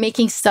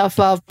making stuff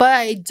up, but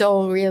I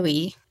don't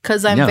really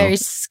because I'm very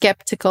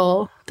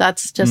skeptical.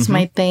 That's just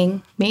my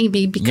thing.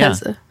 Maybe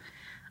because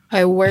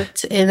I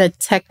worked in a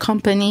tech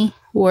company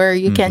where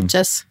you can't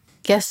just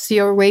guess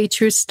your way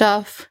through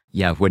stuff.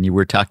 Yeah, when you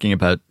were talking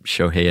about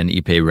Shohei and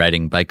Ippei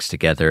riding bikes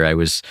together, I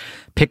was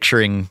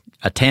picturing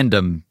a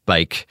tandem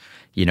bike,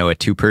 a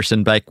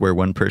 2-person bike where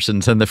one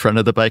person's on the front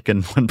of the bike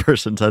and one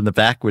person's on the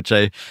back, which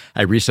I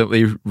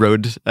recently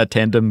rode a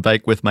tandem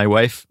bike with my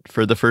wife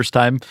for the first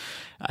time.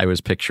 I was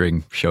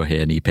picturing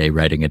Shohei and Ippei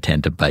riding a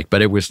tandem bike,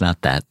 but it was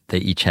not that. They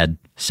each had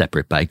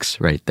separate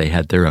bikes, right? They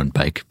had their own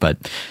bike,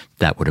 but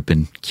that would have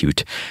been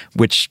cute.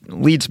 Which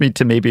leads me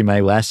to maybe my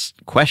last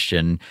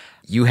question.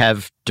 You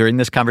have, during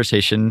this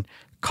conversation,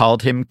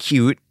 called him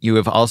cute. You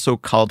have also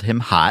called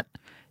him hot.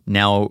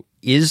 Now,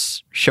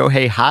 is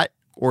Shohei hot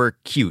or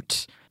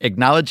cute?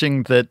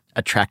 Acknowledging that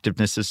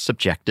attractiveness is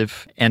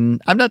subjective.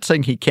 And I'm not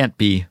saying he can't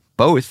be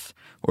both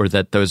or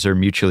that those are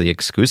mutually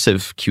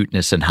exclusive,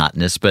 cuteness and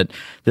hotness. But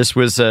this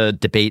was a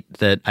debate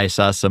that I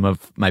saw some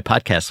of my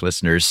podcast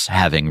listeners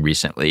having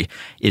recently.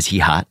 Is he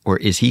hot or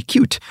is he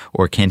cute?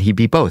 Or can he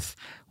be both?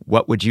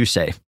 What would you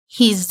say?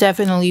 He's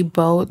definitely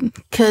both.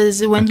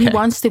 Because when he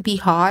wants to be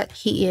hot,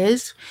 he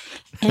is.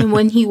 And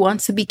when he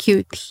wants to be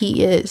cute,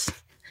 he is.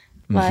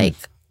 Like,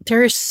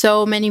 there are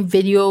so many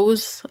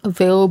videos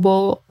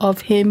available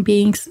of him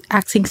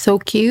acting so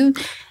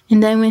cute.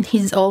 And then when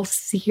he's all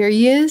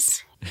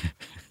serious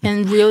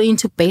and really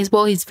into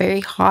baseball, he's very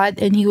hot.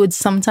 And he would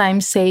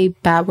sometimes say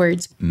bad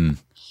words.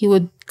 He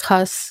would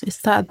cuss. Is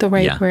that the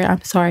right word?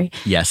 I'm sorry.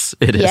 Yes,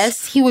 it is.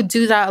 Yes, he would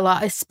do that a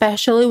lot,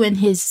 especially when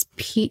he's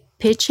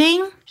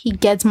pitching. He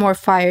gets more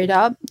fired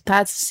up.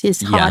 That's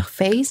his hot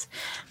face.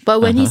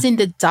 But when he's in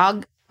the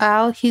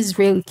dugout, he's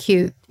really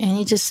cute. And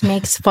he just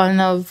makes fun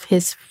of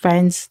his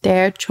friends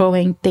there,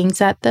 throwing things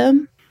at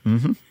them.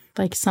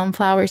 Like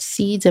sunflower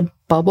seeds and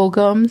bubble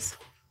gums.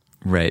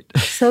 Right.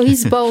 So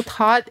he's both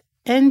hot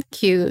and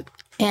cute.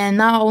 And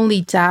not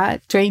only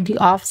that, during the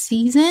off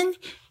season,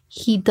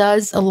 he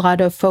does a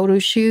lot of photo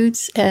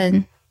shoots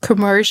and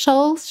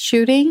commercial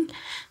shooting.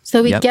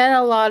 So we get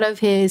a lot of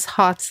his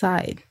hot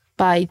side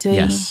by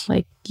doing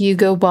like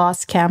Hugo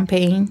Boss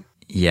campaign.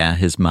 Yeah,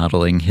 his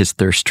modeling, his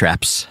thirst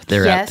traps,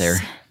 they're out there.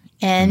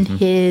 And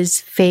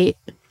his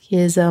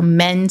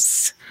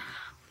men's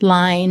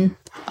line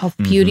of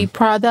beauty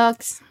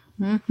products.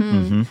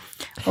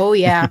 Oh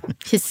yeah,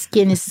 his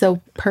skin is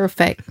so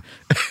perfect.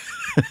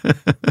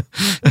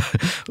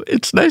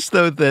 It's nice,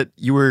 though, that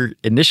you were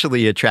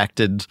initially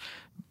attracted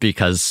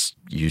because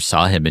you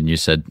saw him and you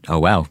said, oh,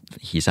 wow,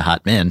 he's a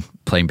hot man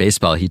playing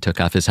baseball. He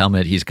took off his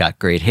helmet. He's got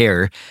great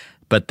hair.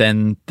 But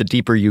then the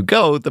deeper you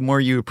go, the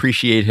more you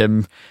appreciate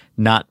him,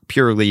 not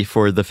purely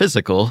for the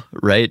physical,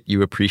 right?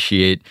 You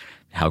appreciate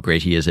how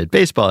great he is at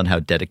baseball and how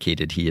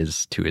dedicated he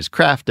is to his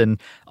craft.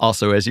 And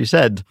also, as you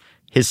said,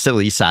 his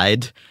silly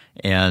side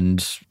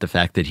and the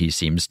fact that he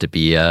seems to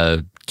be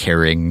a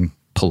caring,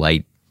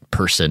 polite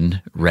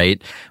person,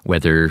 right?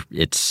 Whether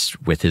it's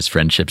with his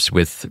friendships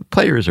with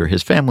players or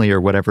his family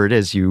or whatever it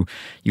is, you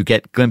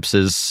get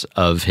glimpses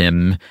of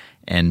him,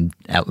 and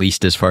at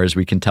least as far as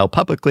we can tell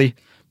publicly,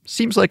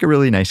 seems like a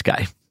really nice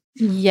guy.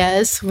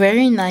 Yes,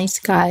 very nice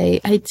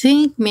guy. I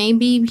think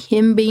maybe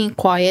him being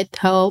quiet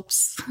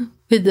helps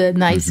with the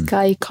nice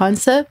guy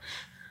concept.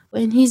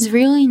 When he's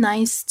really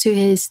nice to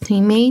his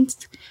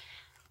teammates,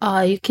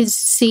 you can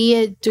see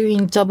it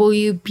during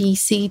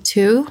WBC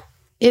too.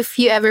 If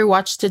you ever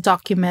watched the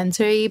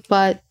documentary,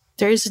 but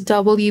there's a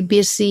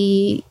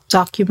WBC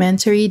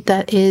documentary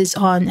that is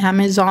on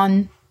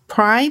Amazon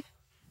Prime.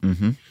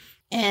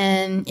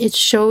 And it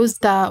shows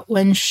that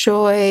when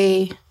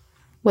Shobae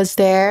was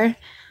there,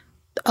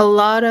 a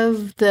lot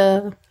of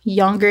the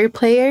younger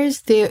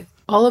players,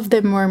 all of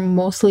them were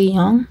mostly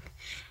young.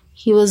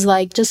 He was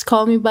like, just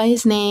call me by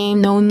his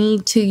name. No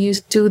need to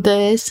do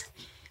this.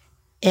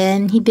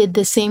 And he did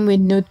the same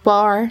with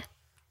Nutbar,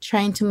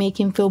 trying to make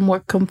him feel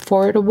more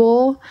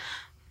comfortable,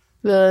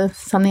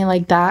 something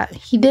like that.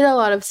 He did a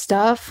lot of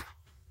stuff,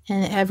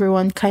 and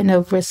everyone kind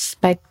of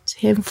respect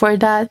him for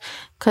that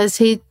because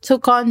he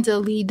took on the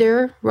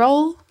leader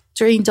role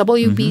during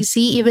WBC,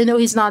 even though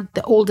he's not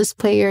the oldest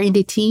player in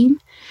the team,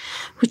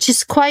 which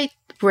is quite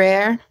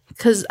rare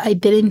because I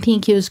didn't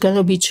think he was going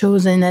to be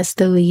chosen as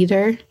the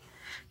leader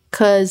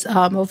because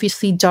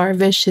obviously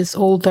Darvish is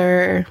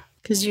older.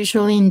 Because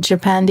usually in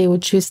Japan, they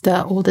would choose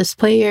the oldest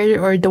player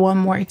or the one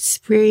more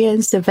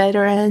experienced, the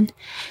veteran.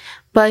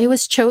 But he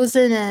was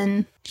chosen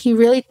and he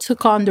really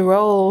took on the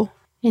role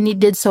and he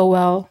did so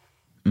well.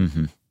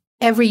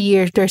 Every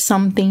year, there's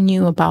something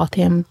new about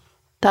him.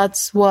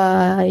 That's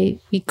why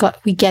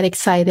we get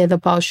excited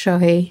about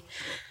Shohei.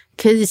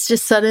 Because it's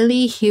just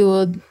suddenly he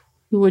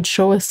would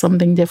show us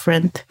something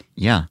different.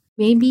 Yeah.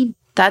 Maybe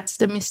that's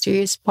the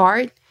mysterious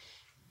part.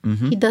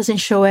 He doesn't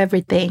show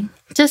everything.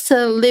 Just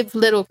leave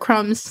little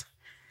crumbs.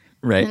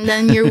 Right. And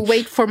then you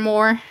wait for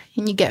more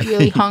and you get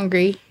really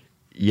hungry.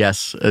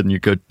 Yes. And you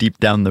go deep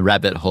down the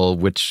rabbit hole,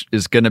 which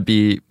is going to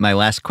be my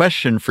last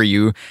question for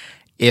you.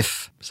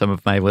 If some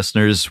of my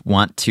listeners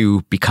want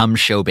to become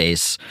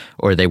Shobaes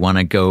or they want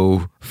to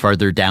go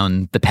farther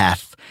down the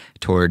path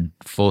toward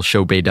full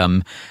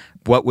Shobaedom,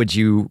 what would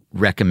you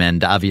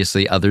recommend?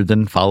 Obviously, other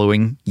than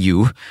following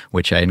you,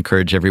 which I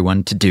encourage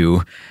everyone to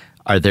do,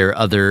 are there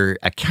other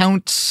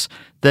accounts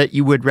that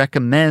you would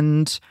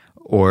recommend?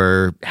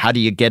 Or how do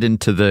you get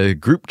into the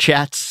group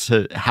chats?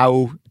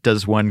 How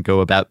does one go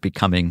about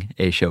becoming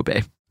a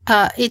Shobae?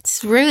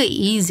 It's really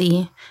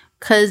easy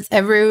because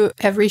every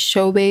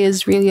Shobae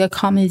is really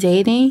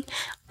accommodating.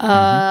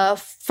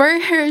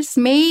 First,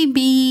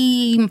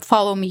 maybe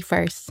follow me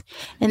first.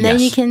 And then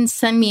you can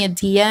send me a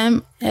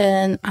DM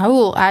and I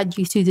will add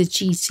you to the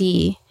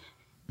GC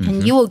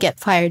and you will get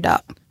fired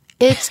up.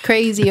 It's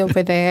crazy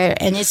over there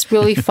and it's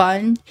really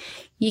fun.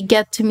 You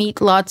get to meet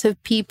lots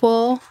of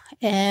people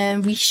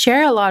and we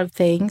share a lot of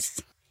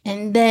things.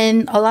 And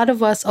then a lot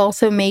of us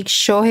also make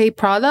Shohei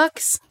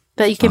products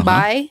that you can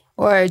buy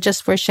or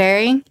just for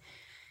sharing.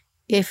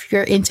 if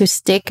you're into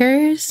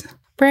stickers,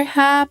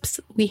 perhaps,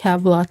 we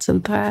have lots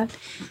of that.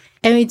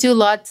 And we do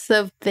lots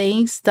of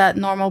things that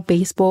normal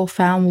baseball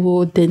fan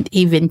wouldn't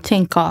even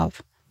think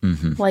of.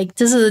 Like,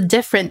 this is a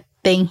different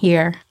thing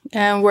here.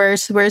 And we're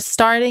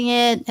starting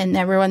it, and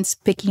everyone's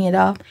picking it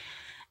up.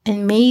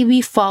 And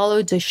maybe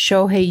follow the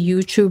Shohei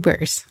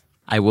YouTubers.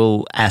 I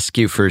will ask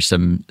you for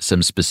some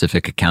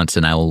specific accounts,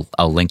 and I'll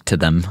link to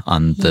them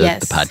on the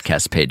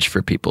podcast page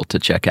for people to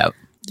check out.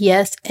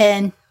 Yes,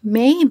 and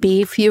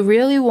maybe if you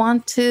really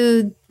want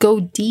to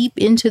go deep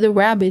into the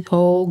rabbit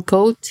hole,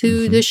 go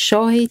to the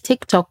Shohei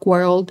TikTok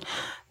world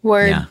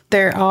where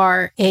there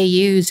are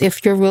AUs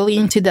if you're really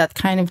into that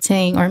kind of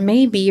thing, or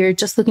maybe you're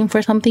just looking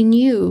for something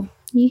new.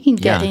 You can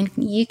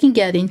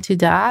get into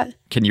that.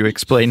 Can you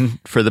explain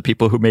for the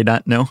people who may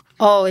not know?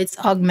 Oh, it's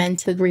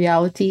augmented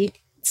reality.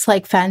 It's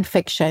like fan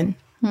fiction.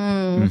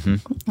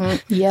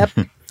 Yep.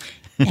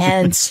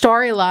 And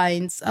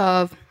storylines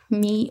of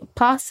me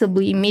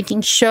possibly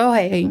meeting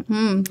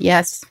Shohei.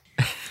 Yes.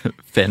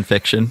 Fan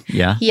fiction,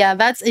 yeah. Yeah,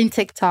 that's in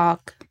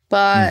TikTok.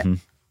 But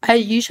I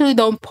usually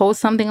don't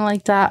post something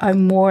like that.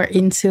 I'm more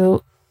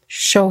into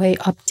Shohei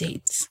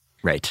updates.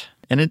 Right.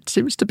 And it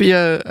seems to be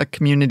a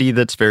community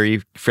that's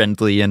very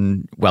friendly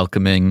and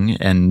welcoming.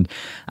 And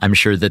I'm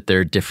sure that there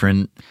are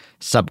different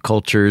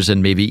subcultures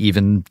and maybe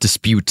even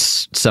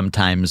disputes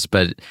sometimes.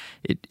 But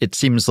it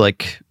seems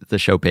like the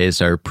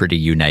Shobaes are pretty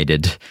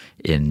united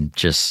in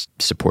just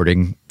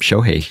supporting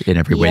Shohei in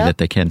every way that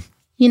they can.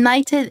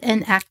 United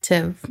and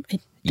active. I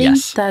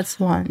think that's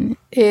one.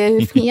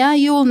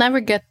 You will never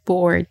get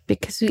bored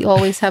because we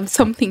always have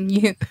something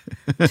new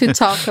to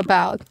talk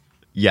about.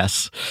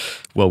 Yes.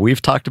 Well,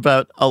 we've talked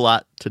about a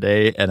lot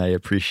today, and I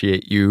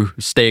appreciate you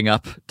staying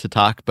up to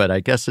talk, but I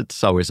guess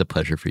it's always a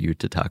pleasure for you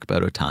to talk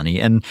about Ohtani.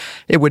 And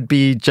it would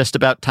be just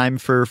about time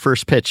for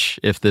first pitch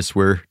if this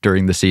were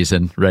during the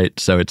season, right?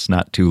 So it's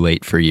not too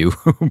late for you.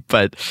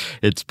 But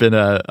it's been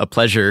a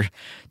pleasure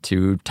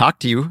to talk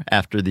to you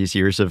after these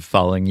years of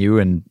following you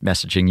and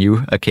messaging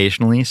you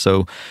occasionally.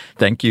 So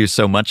thank you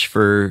so much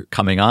for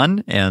coming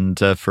on and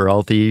for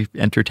all the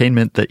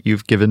entertainment that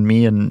you've given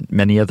me and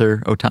many other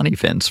Ohtani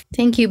fans.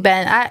 Thank you,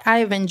 Ben.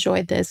 I've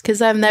enjoyed this because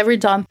I've never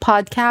done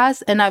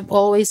podcasts and I've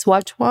always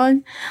watched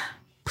one.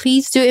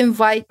 Please do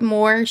invite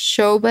more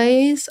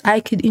Shobaes.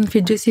 I could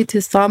introduce you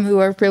to some who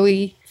are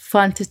really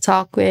fun to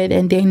talk with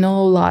and they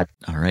know a lot.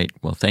 All right.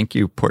 Well, thank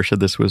you, Portia.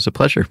 This was a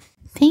pleasure.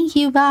 Thank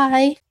you.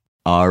 Bye.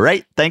 All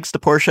right. Thanks to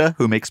Portia,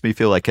 who makes me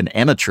feel like an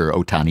amateur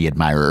Ohtani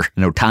admirer,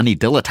 an Ohtani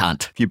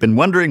dilettante. If you've been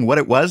wondering what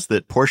it was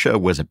that Portia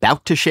was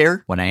about to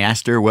share when I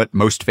asked her what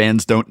most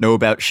fans don't know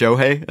about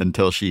Shohei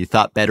until she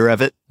thought better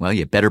of it, well,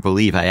 you better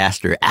believe I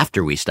asked her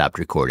after we stopped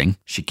recording.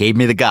 She gave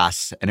me the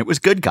goss, and it was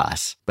good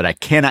goss, but I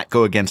cannot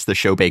go against the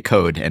Shobae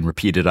code and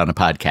repeat it on a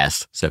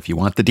podcast. So if you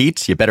want the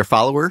deets, you better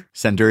follow her,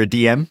 send her a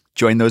DM,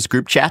 join those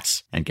group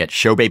chats, and get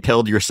Shobae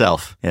pilled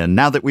yourself. And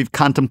now that we've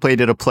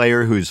contemplated a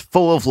player who's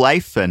full of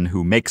life and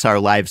who makes our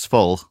lives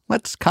full,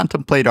 let's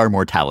contemplate our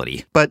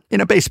mortality, but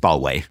in a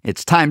baseball way.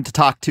 It's time to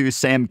talk to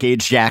Sam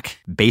Gage-Jack,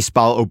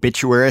 baseball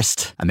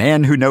obituarist, a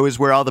man who knows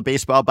where all the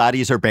baseball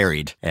bodies are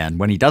buried. And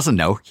when he doesn't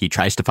know, he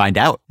tries to find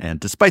out.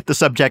 And despite the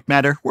subject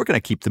matter, we're going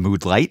to keep the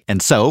mood light.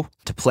 And so,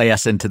 to play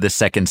us into this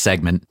second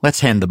segment, let's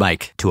hand the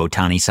mic to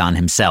Ohtani-san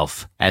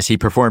himself as he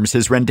performs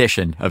his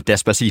rendition of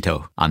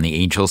Despacito on the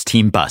Angels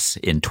team bus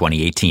in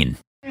 2018.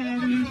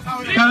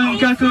 感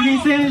覚に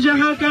線じゃ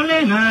測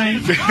れない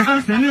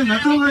汗ぬな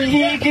と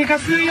言い聞か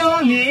すよ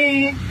う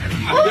に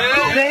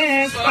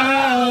デス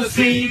パ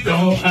シー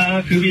ト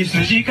あくび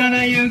筋か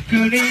らゆっ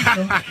くりと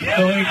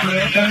遠い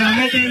声から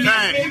めてみ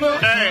ても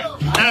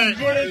感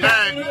じるた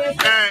め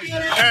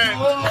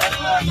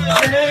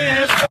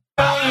デス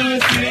パ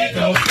シート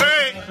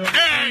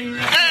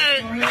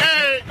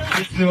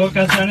キスを重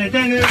ねて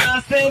濡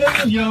らせ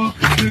るよ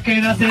抜け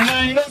出せ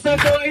ないのさ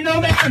恋の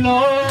目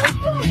の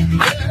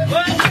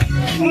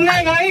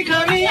長い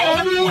髪を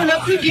濡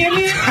らす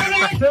君か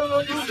らと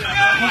教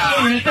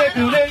えてく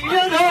れる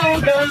やろ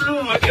うか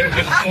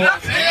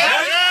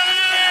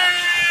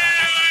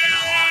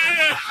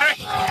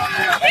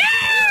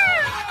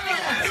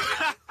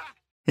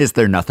Is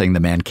there nothing the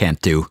man can't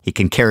do? He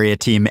can carry a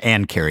team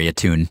and carry a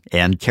tune.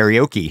 And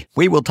karaoke.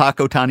 We will talk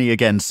Ohtani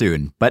again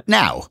soon. But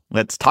now,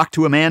 let's talk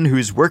to a man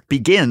whose work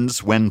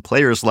begins when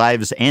players'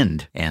 lives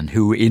end, and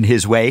who, in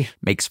his way,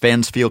 makes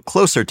fans feel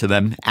closer to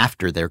them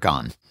after they're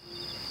gone.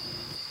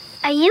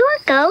 Are you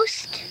a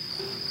ghost?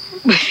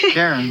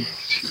 Karen.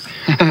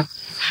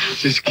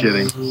 Just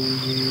kidding.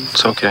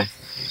 It's okay.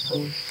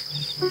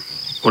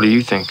 What do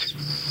you think?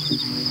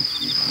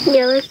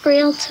 You look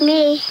real to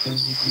me.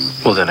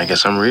 Well, then I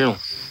guess I'm real.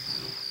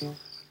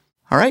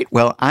 All right,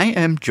 well, I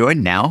am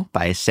joined now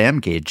by Sam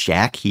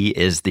Gage-Jack. He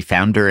is the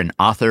founder and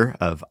author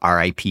of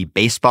R.I.P.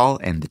 Baseball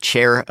and the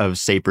chair of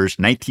SABR's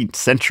 19th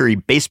Century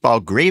Baseball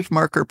Grave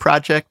Marker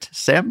Project.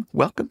 Sam,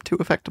 welcome to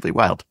Effectively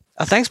Wild.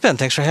 Thanks, Ben.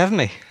 Thanks for having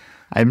me.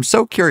 I'm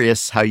so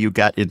curious how you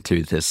got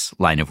into this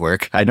line of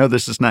work. I know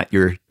this is not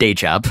your day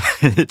job.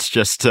 It's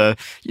just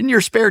in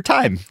your spare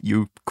time,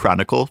 you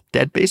chronicle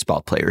dead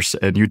baseball players,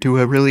 and you do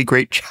a really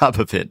great job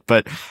of it.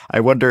 But I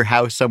wonder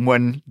how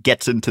someone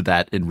gets into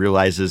that and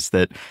realizes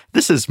that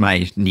this is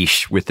my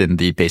niche within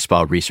the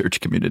baseball research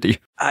community.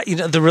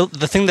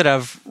 The thing that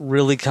I've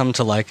really come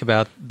to like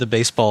about the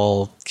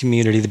baseball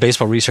community, the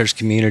baseball research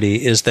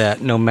community, is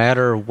that no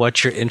matter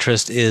what your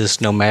interest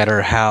is, no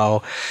matter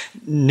how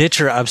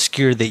niche or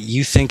obscure that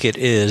you think it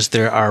is,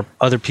 there are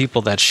other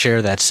people that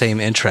share that same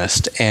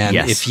interest. And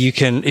if you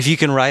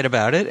can write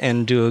about it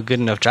and do a good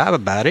enough job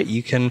about it,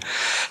 you can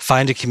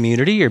find a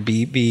community or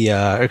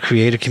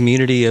create a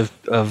community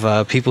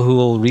of people who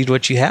will read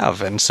what you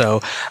have. And so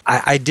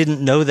I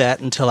didn't know that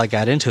until I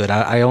got into it.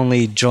 I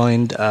only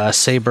joined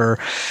SABR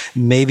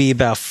maybe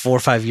about 4 or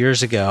 5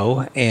 years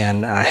ago,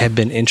 and I have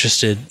been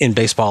interested in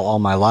baseball all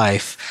my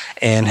life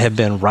and have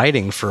been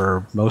writing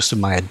for most of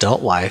my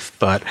adult life,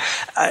 but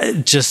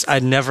I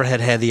never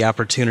had the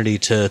opportunity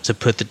to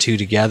put the two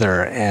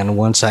together. And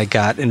once I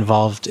got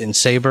involved in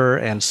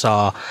SABR and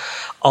saw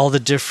all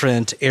the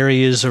different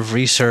areas of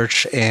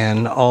research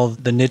and all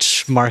the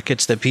niche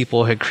markets that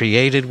people had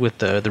created with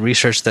the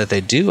research that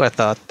they do, I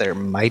thought there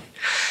might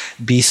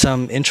be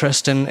some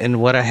interest in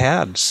what I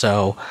had.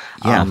 So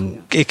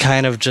it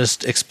kind of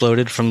just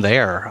exploded from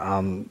there.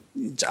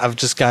 I've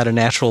just got a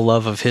natural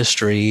love of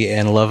history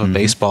and a love of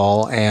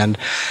baseball. And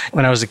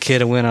when I was a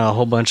kid, I went on a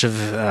whole bunch of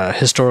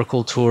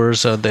historical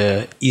tours of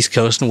the East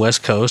Coast and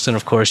West Coast. And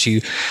of course,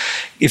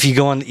 if you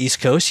go on the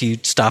East Coast, you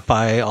stop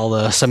by all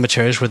the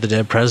cemeteries where the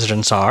dead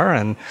presidents are.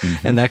 And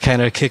that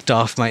kind of kicked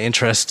off my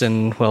interest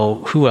in, well,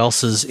 who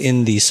else is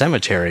in these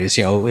cemeteries?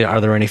 Are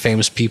there any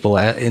famous people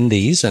in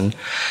these? And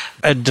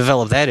I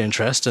developed that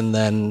interest. And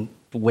then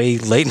way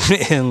late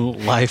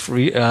in life,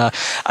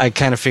 I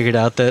kind of figured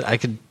out that I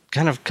could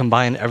kind of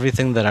combine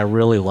everything that I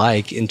really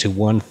like into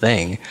one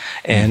thing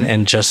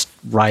and just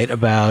write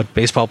about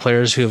baseball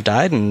players who have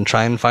died and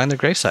try and find their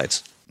grave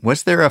sites.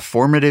 Was there a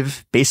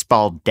formative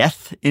baseball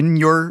death in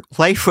your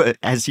life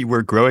as you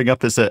were growing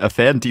up as a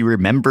fan? Do you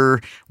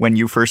remember when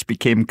you first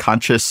became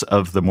conscious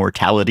of the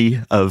mortality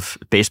of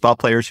baseball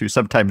players who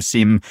sometimes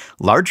seem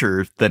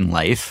larger than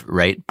life,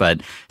 right?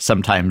 But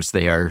sometimes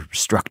they are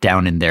struck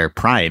down in their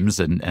primes,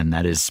 and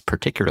that is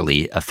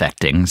particularly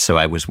affecting. So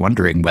I was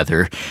wondering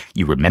whether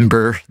you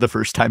remember the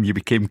first time you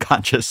became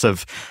conscious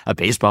of a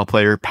baseball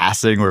player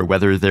passing, or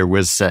whether there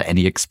was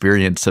any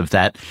experience of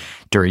that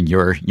during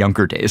your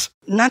younger days.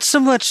 Not so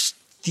much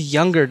the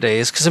younger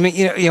days, because I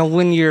mean,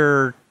 when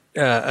you're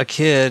a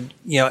kid,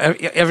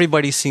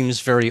 everybody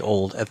seems very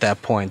old at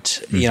that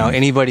point.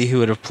 Anybody who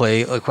would have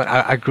played, like when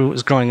I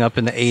was growing up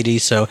in the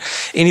 80s, so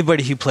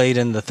anybody who played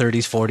in the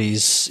 30s,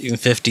 40s, even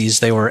 50s,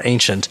 they were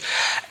ancient.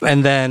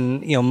 And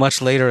then,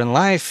 much later in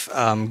life,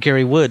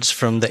 Gary Woods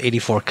from the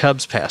 84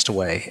 Cubs passed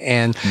away.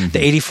 And the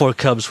 84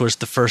 Cubs was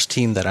the first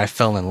team that I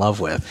fell in love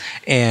with.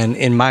 And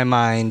in my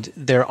mind,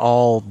 they're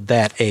all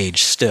that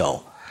age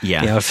still.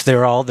 Yeah. If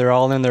they're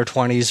all in their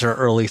 20s or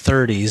early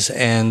 30s.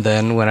 And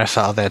then when I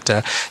saw that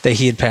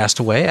he had passed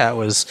away, it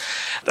was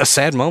a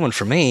sad moment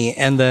for me.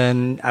 And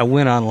then I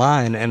went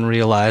online and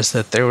realized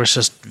that there was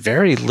just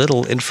very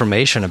little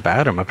information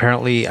about him.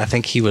 Apparently, I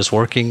think he was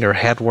working or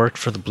had worked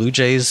for the Blue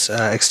Jays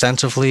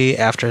extensively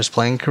after his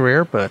playing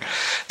career, but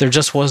there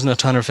just wasn't a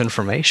ton of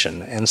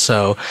information. And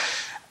so,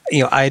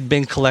 I had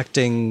been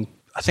collecting,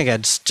 I think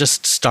I'd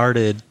just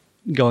started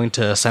going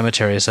to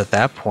cemeteries at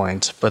that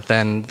point, but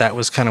then that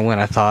was kind of when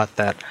I thought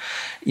that,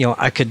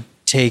 I could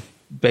take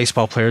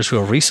baseball players who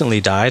have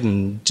recently died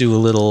and do a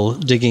little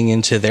digging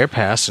into their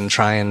past and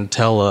try and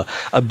tell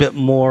a bit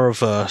more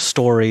of a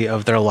story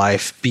of their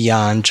life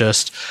beyond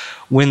just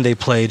when they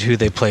played, who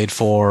they played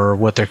for,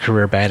 what their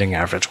career batting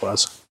average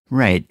was.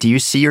 Right. Do you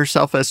see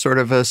yourself as sort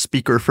of a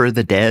speaker for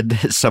the dead,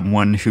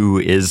 someone who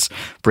is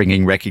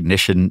bringing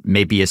recognition,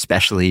 maybe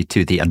especially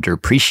to the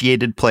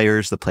underappreciated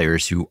players, the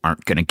players who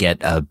aren't going to get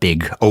a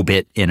big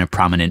obit in a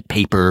prominent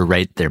paper,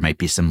 right? There might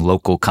be some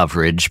local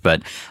coverage,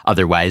 but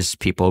otherwise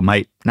people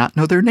might not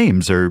know their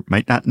names or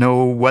might not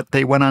know what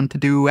they went on to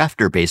do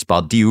after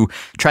baseball. Do you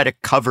try to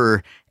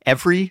cover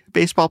every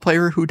baseball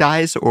player who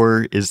dies,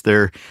 or is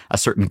there a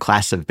certain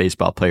class of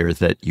baseball player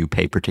that you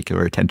pay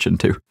particular attention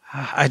to?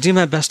 I do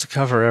my best to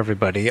cover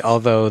everybody,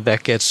 although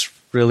that gets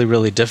really,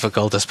 really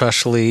difficult,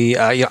 especially,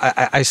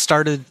 I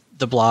started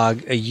the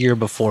blog a year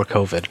before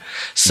COVID.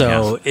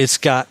 So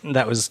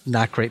that was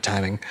not great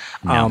timing.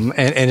 No.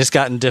 And it's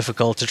gotten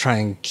difficult to try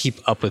and keep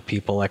up with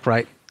people.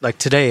 Like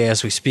today,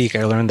 as we speak,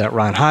 I learned that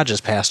Ron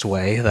Hodges passed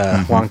away,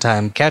 the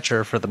longtime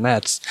catcher for the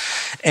Mets.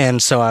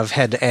 And so I've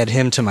had to add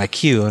him to my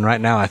queue. And right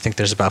now, I think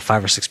there's about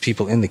 5 or 6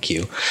 people in the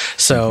queue.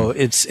 So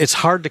it's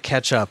hard to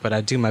catch up, but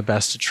I do my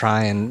best to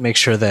try and make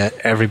sure that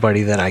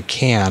everybody that I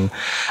can,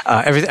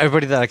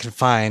 everybody that I can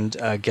find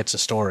gets a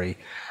story.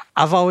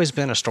 I've always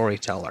been a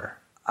storyteller.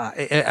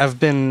 I've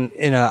been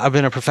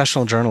a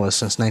professional journalist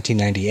since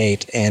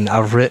 1998, and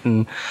I've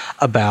written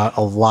about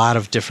a lot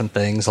of different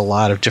things, a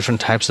lot of different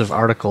types of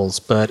articles.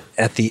 But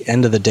at the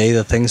end of the day,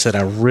 the things that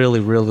I really,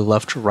 really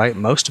loved to write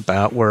most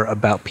about were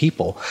about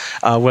people,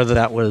 whether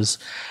that was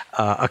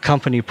a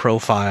company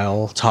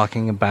profile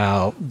talking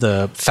about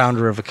the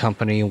founder of a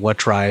company, what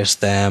drives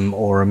them,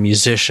 or a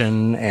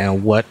musician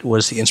and what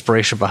was the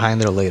inspiration behind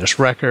their latest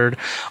record,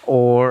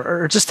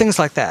 or just things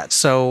like that.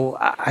 So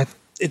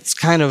it's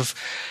kind of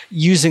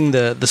using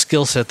the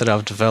skill set that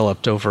I've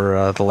developed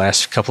over the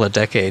last couple of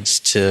decades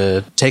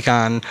to take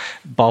on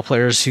ball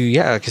players who,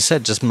 like I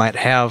said, just might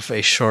have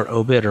a short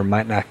obit or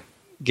might not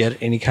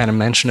get any kind of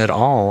mention at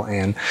all,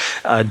 and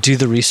do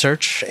the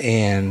research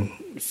and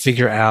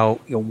figure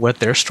out what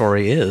their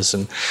story is.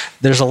 And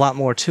there's a lot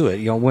more to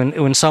it.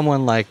 When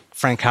someone like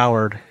Frank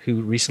Howard,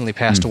 who recently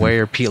passed away,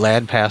 or Pete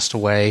Ladd passed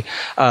away,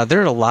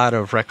 there are a lot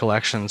of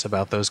recollections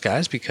about those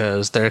guys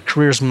because their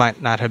careers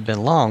might not have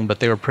been long, but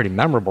they were pretty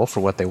memorable for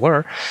what they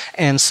were.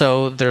 And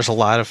so there's a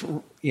lot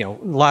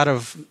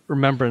of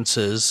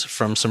remembrances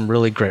from some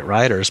really great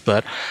writers.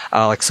 But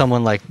like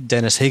someone like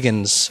Dennis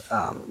Higgins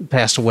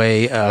passed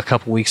away a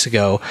couple weeks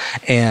ago,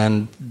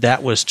 and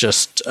that was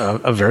just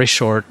a very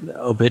short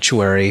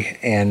obituary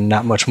and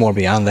not much more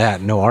beyond that.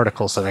 No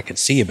articles that I could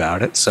see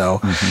about it. So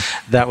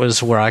that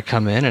was where I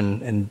come in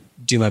and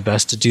do my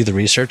best to do the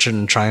research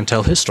and try and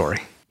tell his story.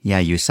 Yeah,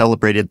 you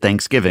celebrated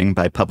Thanksgiving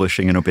by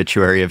publishing an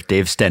obituary of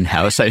Dave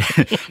Stenhouse.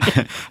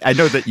 I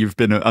know that you've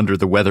been under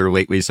the weather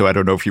lately, so I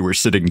don't know if you were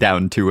sitting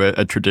down to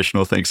a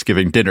traditional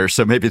Thanksgiving dinner.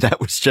 So maybe that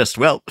was just,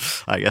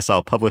 I guess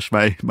I'll publish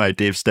my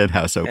Dave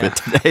Stenhouse obit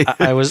today.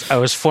 I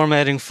was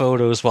formatting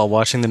photos while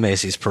watching the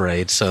Macy's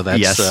parade, so that's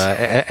yes.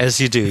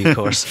 As you do, of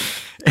course.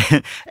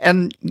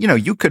 And,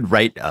 you could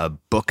write a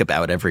book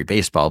about every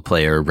baseball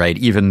player, right?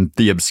 Even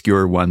the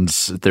obscure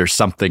ones, there's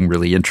something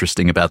really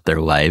interesting about their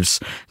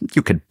lives.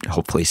 You could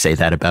hopefully say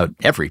that about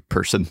every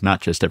person, not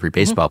just every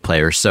baseball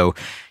player. So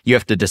you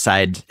have to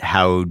decide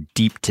how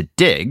deep to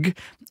dig.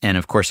 And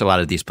of course, a lot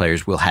of these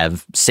players will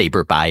have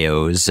Sabre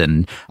bios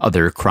and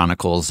other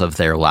chronicles of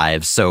their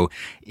lives. So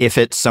if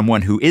it's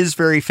someone who is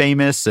very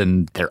famous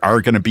and there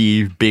are going to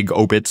be big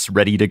obits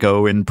ready to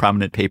go in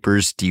prominent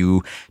papers, do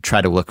you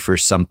try to look for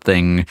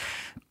something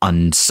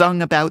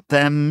unsung about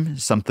them,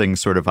 something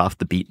sort of off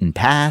the beaten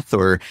path?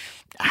 Or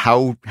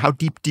how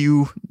deep do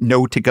you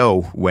know to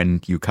go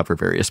when you cover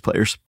various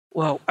players?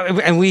 Well,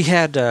 and we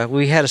had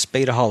a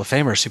spate of Hall of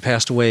Famers who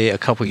passed away a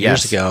couple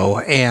years ago,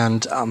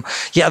 and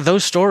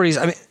those stories.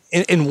 I mean,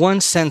 in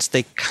one sense,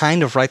 they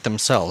kind of write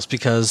themselves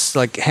because,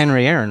 like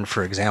Henry Aaron,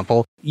 for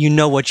example,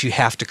 what you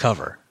have to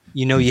cover.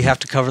 You have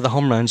to cover the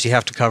home runs. You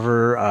have to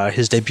cover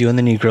his debut in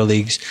the Negro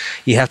Leagues.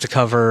 You have to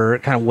cover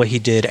kind of what he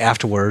did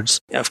afterwards.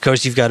 Of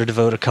course, you've got to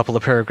devote a couple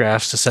of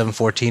paragraphs to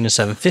 714 and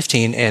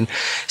 715. And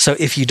so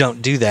if you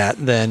don't do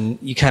that, then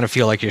you kind of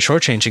feel like you're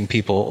shortchanging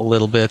people a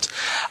little bit.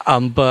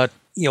 But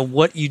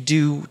what you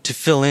do to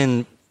fill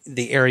in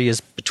the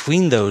areas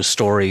between those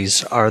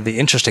stories are the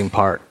interesting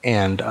part.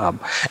 And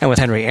with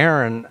Henry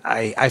Aaron,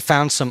 I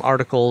found some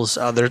articles.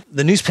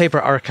 The newspaper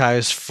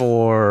archives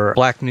for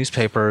black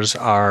newspapers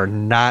are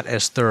not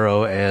as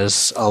thorough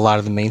as a lot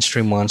of the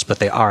mainstream ones, but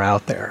they are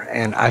out there.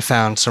 And I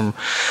found some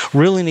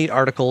really neat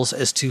articles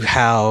as to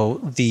how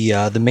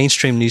the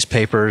mainstream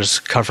newspapers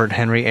covered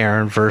Henry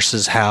Aaron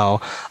versus how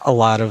a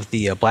lot of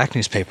the black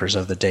newspapers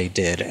of the day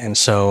did. And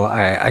so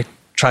I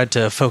tried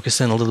to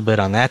focus in a little bit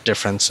on that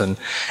difference and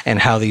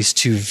how these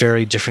two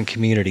very different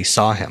communities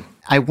saw him.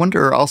 I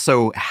wonder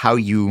also how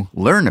you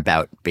learn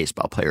about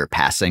baseball player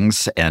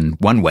passings. And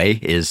one way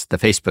is the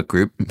Facebook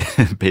group,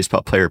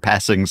 Baseball Player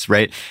Passings,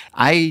 right?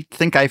 I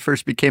think I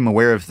first became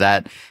aware of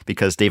that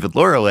because David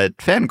Laurel at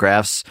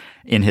Fangraphs,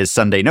 in his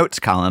Sunday Notes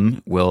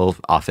column, will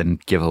often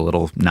give a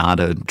little nod,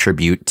 a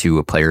tribute to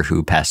a player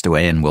who passed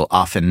away, and will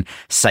often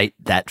cite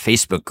that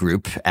Facebook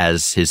group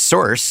as his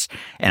source.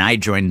 And I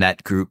joined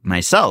that group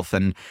myself.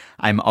 And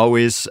I'm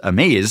always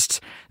amazed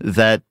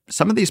that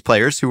some of these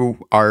players who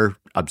are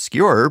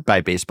obscure by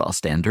baseball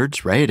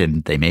standards, right?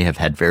 And they may have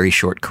had very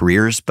short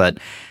careers, but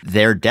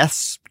their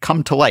deaths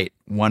come to light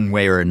one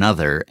way or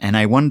another. And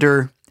I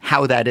wonder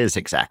how that is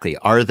exactly.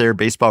 Are there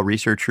baseball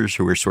researchers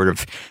who are sort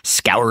of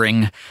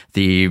scouring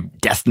the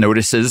death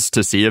notices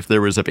to see if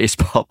there was a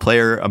baseball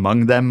player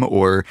among them,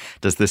 or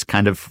does this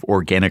kind of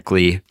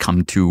organically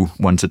come to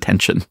one's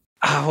attention?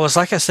 Well, it's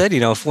like I said,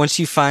 if once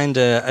you find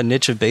a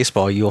niche of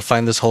baseball, you'll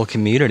find this whole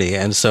community.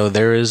 And so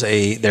there is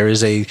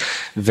a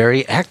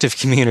very active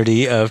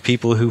community of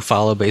people who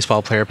follow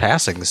baseball player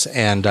passings.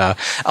 And a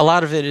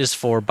lot of it is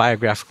for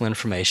biographical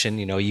information.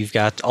 You've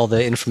got all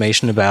the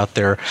information about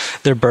their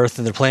birth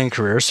and their playing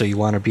career, so you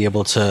want to be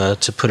able to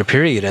put a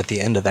period at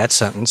the end of that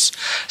sentence.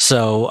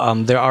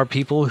 So there are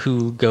people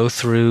who go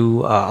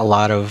through a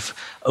lot of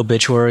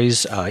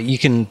obituaries.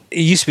 It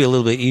used to be a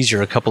little bit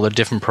easier. A couple of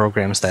different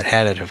programs that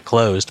had it have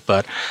closed,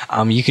 but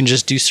you can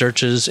just do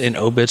searches in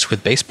obits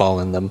with baseball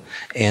in them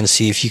and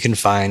see if you can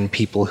find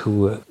people who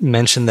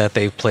mention that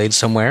they've played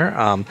somewhere.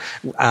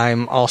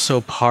 I'm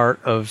also part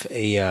of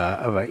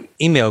an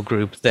email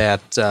group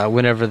that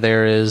whenever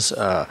there is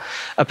a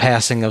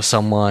passing of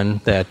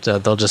someone, that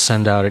they'll just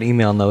send out an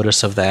email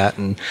notice of that,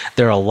 and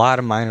there are a lot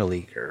of minor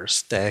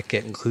leaguers that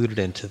get included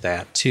into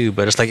that too.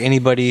 But it's like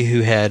anybody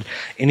who had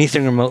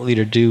anything remotely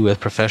to do with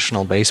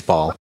professional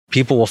baseball,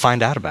 people will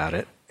find out about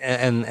it.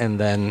 And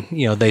then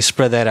they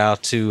spread that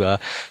out to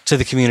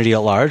the community at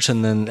large,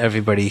 and then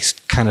everybody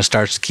kind of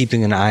starts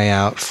keeping an eye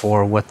out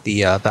for what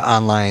the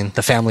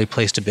family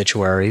placed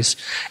obituaries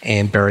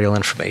and burial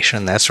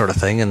information, that sort of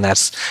thing, and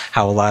that's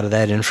how a lot of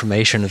that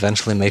information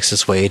eventually makes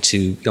its way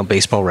to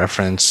Baseball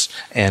Reference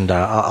and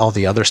all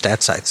the other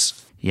stat sites.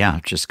 Yeah,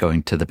 just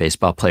going to the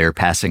baseball player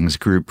passings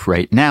group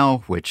right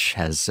now, which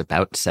has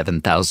about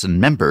 7,000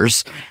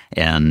 members,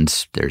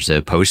 and there's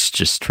a post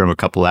just from a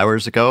couple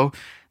hours ago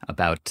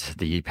about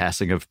the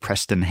passing of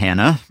Preston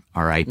Hanna,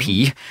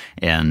 R.I.P.,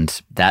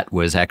 and that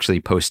was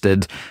actually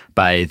posted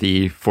by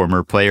the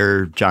former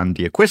player John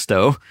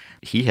D'Acquisto.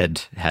 He had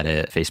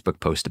a Facebook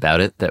post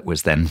about it that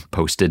was then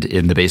posted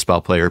in the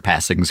baseball player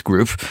passings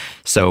group.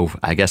 So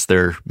I guess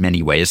there are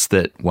many ways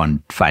that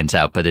one finds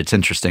out, but it's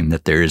interesting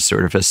that there is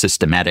sort of a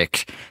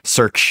systematic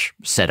search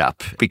set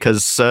up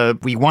because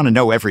we want to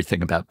know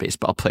everything about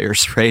baseball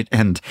players, right?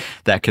 And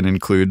that can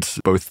include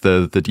both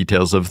the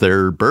details of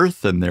their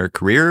birth and their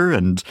career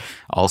and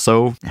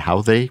also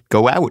how they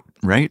go out,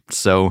 right?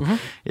 So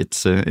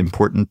it's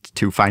important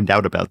to find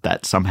out about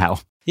that somehow.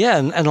 Yeah,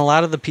 and a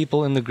lot of the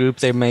people in the group,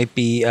 they might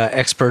be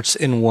experts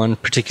in one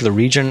particular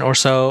region or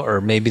so, or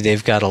maybe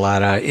they've got a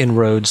lot of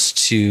inroads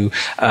to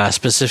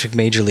specific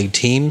major league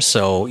teams.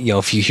 So,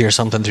 if you hear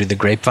something through the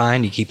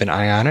grapevine, you keep an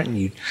eye on it and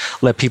you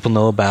let people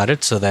know about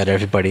it so that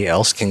everybody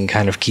else can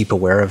kind of keep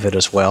aware of it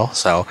as well.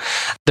 So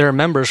there are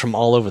members from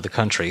all over the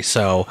country.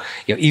 So,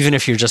 even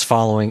if you're just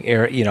following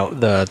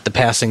the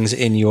passings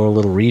in your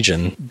little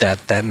region,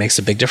 that makes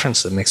a big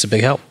difference. That makes a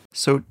big help.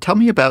 So tell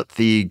me about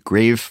the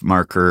grave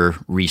marker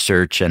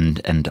research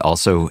and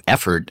also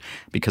effort,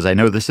 because I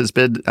know this has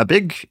been a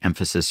big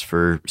emphasis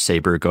for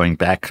SABR going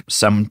back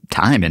some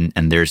time. And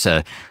there's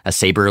a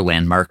SABR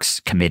Landmarks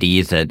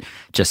Committee that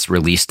just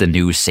released a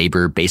new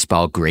SABR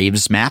baseball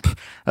graves map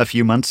a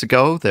few months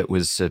ago that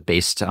was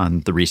based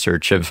on the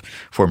research of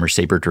former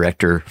SABR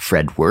director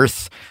Fred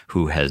Worth,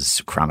 who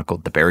has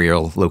chronicled the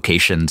burial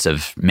locations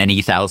of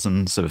many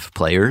thousands of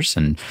players.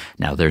 And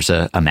now there's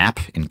a map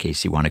in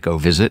case you want to go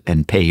visit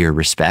and pay your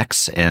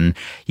respects. And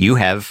you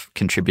have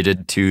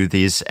contributed to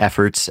these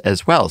efforts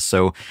as well.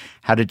 So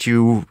how did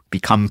you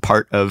become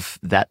part of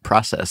that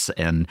process,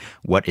 and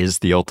what is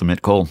the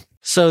ultimate goal?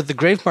 So the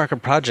grave marker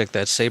project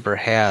that SABR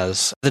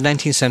has, the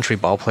 19th century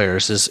ball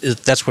players, is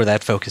that's where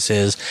that focus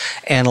is.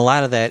 And a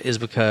lot of that is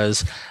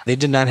because they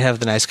did not have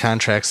the nice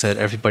contracts that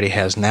everybody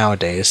has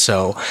nowadays.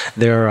 So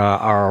there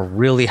are a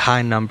really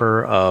high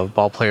number of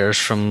ball players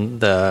from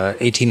the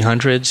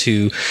 1800s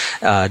who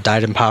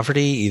died in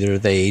poverty. Either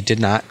they did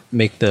not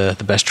make the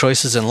best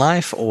choices in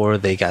life, or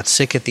they got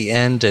sick at the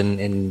end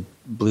and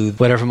blew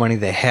whatever money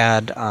they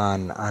had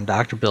on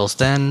doctor bills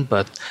then,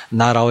 but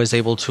not always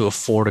able to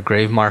afford a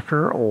grave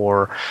marker,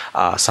 or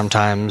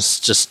sometimes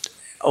just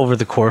over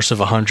the course of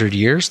 100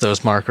 years,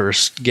 those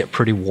markers get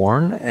pretty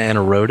worn and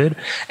eroded,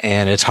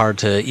 and it's hard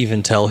to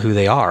even tell who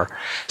they are.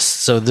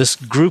 So this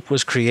group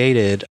was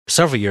created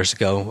several years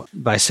ago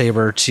by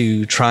SABR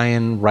to try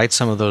and right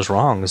some of those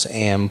wrongs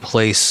and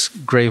place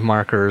grave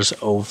markers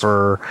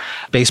over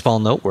baseball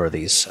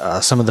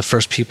noteworthies. Some of the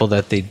first people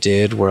that they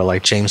did were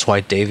like James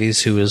White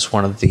Davies, who is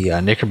one of the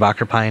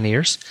Knickerbocker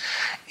pioneers,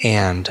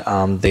 and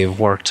they've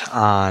worked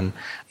on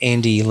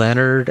Andy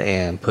Leonard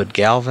and Pud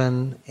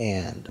Galvin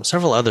and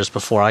several others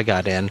before I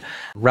got in.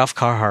 Ralph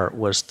Carhart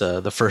was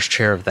the first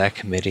chair of that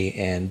committee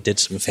and did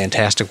some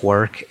fantastic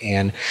work.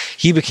 And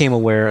he became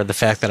aware of the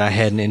fact that I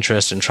had an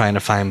interest in trying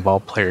to find ball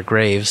player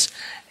graves.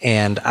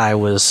 And I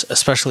was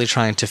especially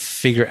trying to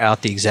figure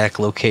out the exact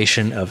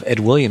location of Ed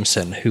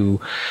Williamson, who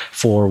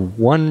for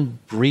one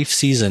brief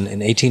season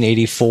in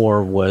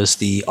 1884 was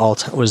the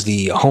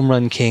home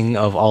run king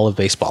of all of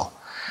baseball.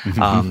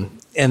 Mm-hmm.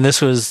 And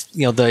this was,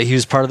 he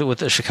was part of it with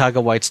the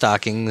Chicago White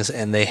Stockings,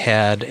 and they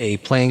had a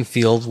playing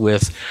field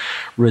with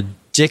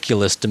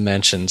ridiculous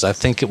dimensions. I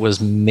think it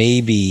was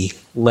maybe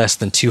less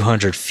than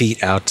 200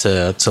 feet out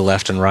to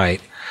left and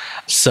right.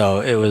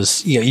 So it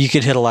was, you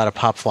could hit a lot of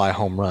pop fly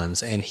home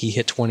runs, and he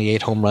hit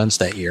 28 home runs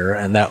that year,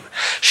 and that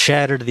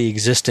shattered the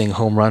existing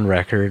home run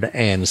record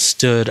and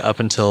stood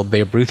up until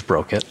Babe Ruth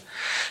broke it.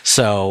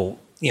 So,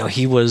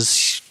 he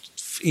was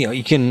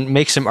you can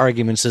make some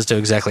arguments as to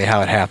exactly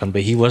how it happened,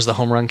 but he was the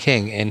home run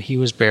king, and he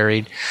was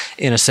buried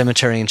in a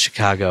cemetery in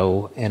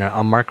Chicago in a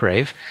unmarked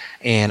grave.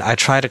 And I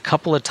tried a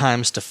couple of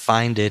times to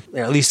find it, or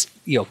at least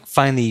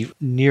find the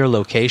near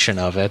location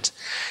of it.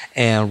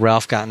 And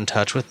Ralph got in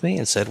touch with me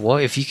and said, well,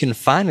 if you can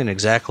find an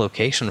exact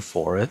location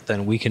for it,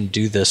 then we can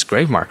do this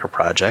grave marker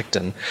project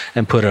and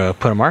put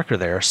a marker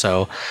there.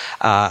 So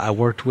I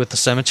worked with the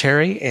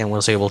cemetery and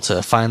was able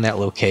to find that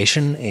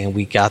location, and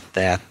we got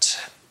that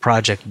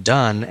project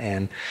done.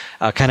 And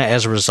kind of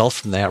as a result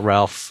from that,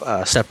 Ralph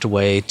stepped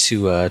away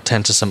to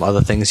attend to some other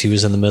things. He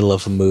was in the middle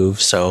of a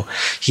move, so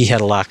he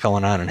had a lot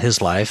going on in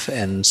his life,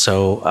 and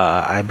so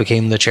I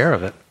became the chair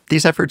of it.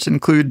 These efforts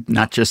include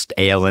not just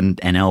AL and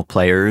NL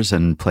players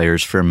and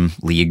players from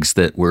leagues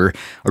that were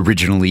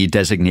originally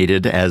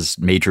designated as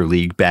Major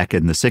League back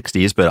in the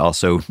 60s, but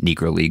also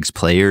Negro Leagues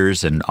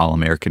players and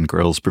All-American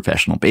Girls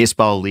Professional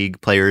Baseball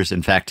League players.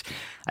 In fact,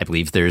 I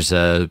believe there's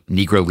a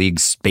Negro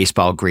Leagues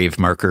baseball grave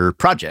marker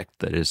project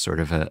that is sort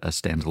of a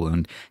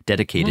standalone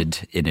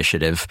dedicated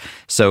initiative.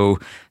 So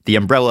the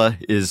umbrella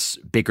is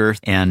bigger,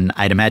 and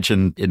I'd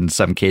imagine in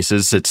some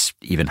cases it's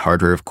even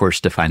harder, of course,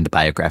 to find the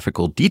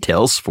biographical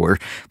details for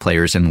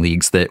players in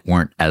leagues that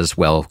weren't as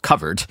well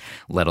covered,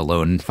 let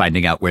alone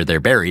finding out where they're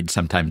buried.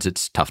 Sometimes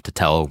it's tough to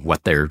tell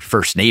what their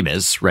first name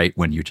is, right,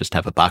 when you just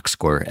have a box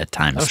score at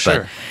times. Oh,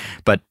 sure.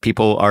 But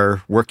people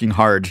are working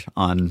hard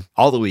on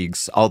all the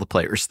leagues, all the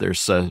players.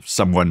 There's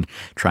someone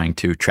trying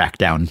to track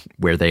down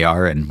where they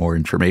are and more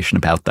information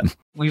about them.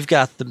 We've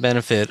got the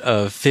benefit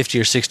of 50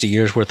 or 60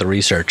 years worth of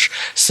research.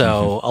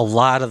 So a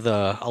lot of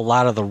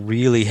the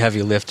really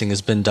heavy lifting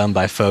has been done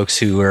by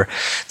folks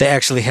they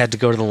actually had to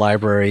go to the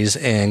libraries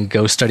and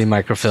go study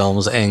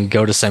microfilms and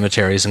go to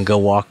cemeteries and go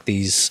walk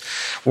these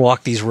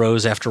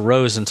rows after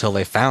rows until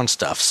they found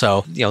stuff.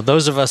 So,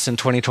 those of us in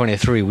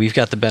 2023, we've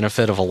got the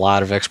benefit of a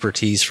lot of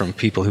expertise from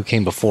people who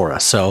came before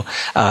us. So,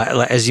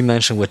 as you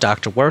mentioned with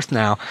Dr. Worth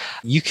now,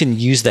 you can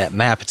use that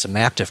map. It's a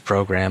MapDiff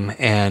program,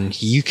 and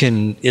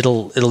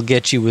it'll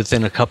get you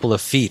within a couple of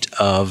feet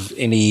of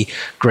any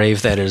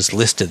grave that is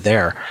listed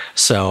there.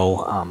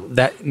 So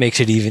that makes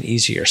it even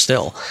easier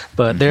still.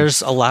 But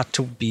there's a lot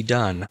to be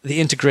done.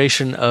 The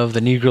integration of the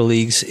Negro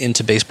Leagues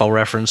into Baseball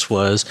Reference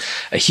was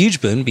a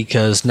huge boon,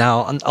 because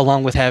now,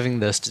 along with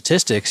having the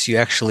statistics, you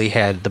actually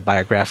had the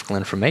biographical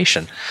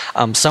information.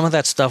 Some of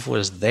that stuff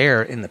was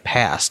there in the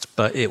past,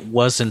 but it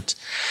wasn't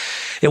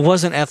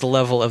at the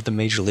level of the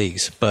major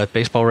leagues. But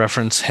Baseball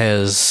Reference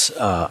has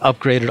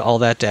upgraded all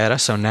that data,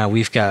 so now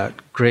we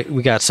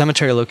got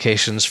cemetery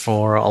locations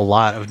for a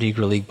lot of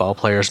Negro League ball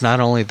players, not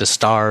only the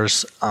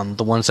stars,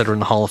 the ones that are in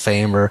the Hall of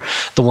Fame or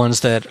the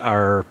ones that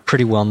are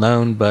pretty well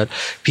known, but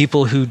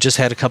people who just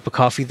had a cup of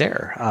coffee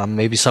there.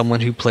 Maybe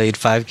someone who played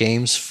 5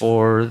 games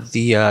for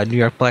the New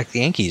York Black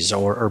Yankees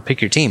or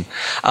pick your team.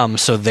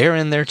 So they're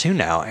in there too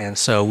now, and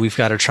so we've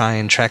got to try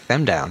and track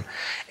them down.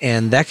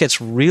 And that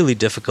gets really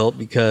difficult,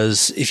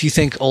 because if you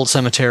think old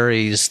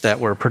cemeteries that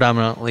were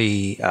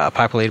predominantly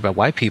populated by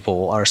white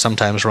people are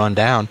sometimes run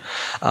down,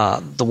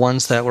 the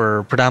ones that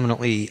were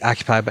predominantly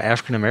occupied by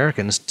African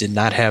Americans did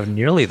not have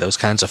nearly those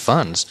kinds of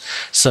funds.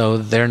 So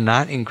they're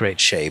not in great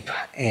shape.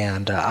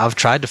 And I've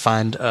tried to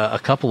find a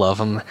couple of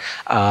them,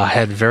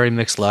 had very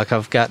mixed luck.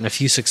 I've gotten a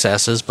few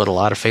successes, but a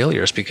lot of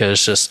failures,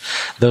 because just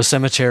those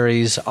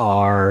cemeteries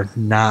are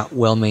not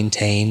well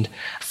maintained.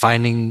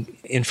 Finding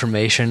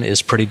information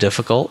is pretty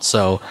difficult.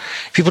 So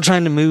people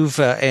trying to move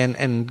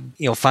and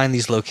find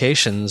these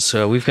locations,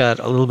 we've got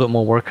a little bit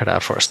more work cut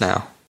out for us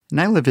now. And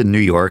I live in New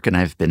York, and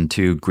I've been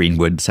to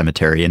Greenwood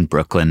Cemetery in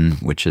Brooklyn,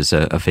 which is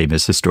a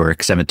famous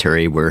historic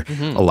cemetery where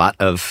a lot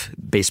of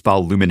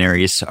baseball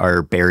luminaries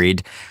are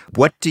buried.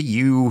 What do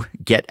you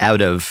get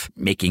out of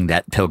making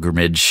that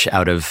pilgrimage,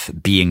 out of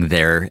being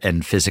there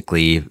and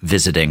physically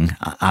visiting?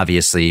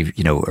 Obviously,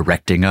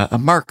 erecting a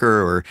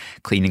marker or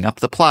cleaning up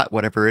the plot,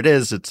 whatever it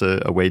is, it's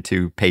a way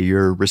to pay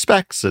your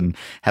respects and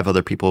have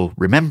other people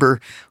remember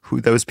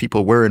who those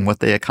people were and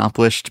what they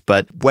accomplished.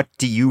 But what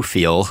do you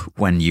feel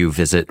when you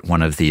visit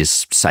one of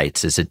these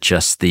sites? Is it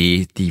just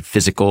the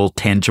physical,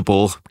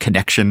 tangible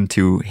connection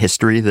to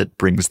history that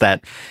brings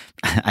that,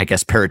 I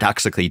guess,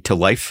 paradoxically to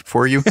life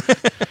for you?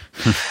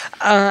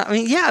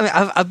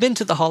 I've been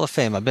to the Hall of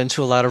Fame. I've been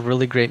to a lot of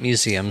really great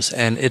museums,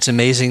 and it's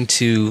amazing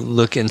to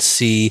look and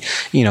see,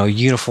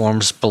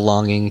 uniforms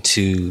belonging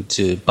to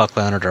Buck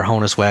Leonard or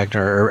Honus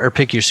Wagner or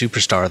pick your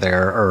superstar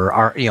there, or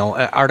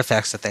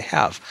artifacts that they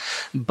have.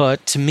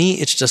 But to me,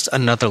 it's just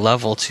another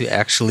level to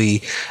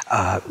actually,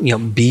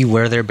 be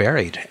where they're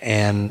buried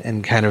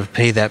and kind of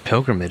pay that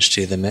pilgrimage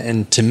to them.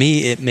 And to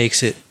me, it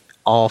makes it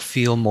all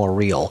feel more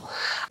real.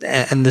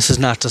 And this is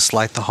not to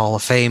slight the Hall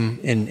of Fame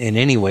in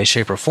any way,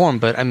 shape, or form,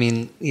 but I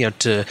mean,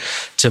 to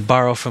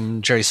borrow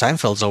from Jerry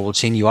Seinfeld's old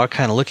routine, you are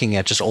kind of looking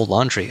at just old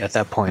laundry at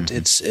that point.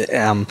 It's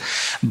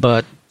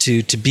but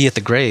to be at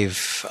the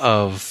grave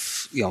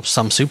of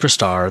some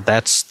superstar,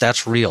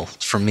 that's real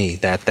for me.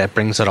 That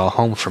brings it all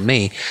home for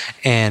me,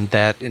 and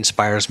that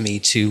inspires me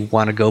to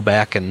want to go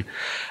back and,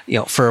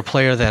 for a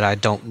player that I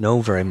don't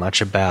know very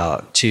much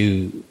about,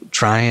 to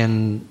try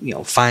and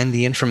find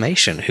the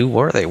information. Who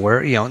were they?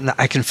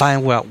 I can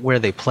find out where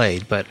they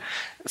played, but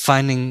if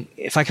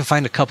I can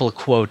find a couple of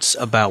quotes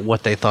about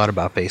what they thought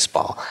about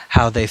baseball,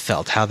 how they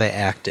felt, how they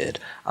acted,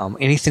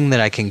 anything that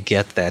I can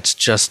get that's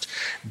just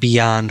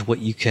beyond what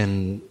you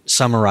can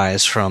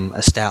summarize from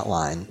a stat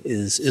line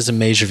is a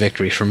major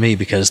victory for me,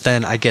 because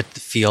then I get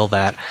to feel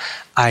that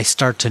I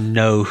start to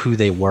know who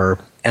they were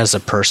as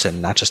a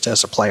person, not just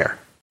as a player.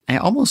 I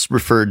almost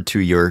referred to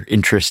your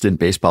interest in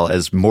baseball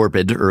as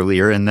morbid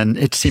earlier, and then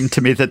it seemed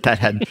to me that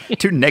had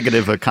too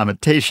negative a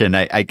connotation.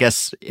 I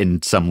guess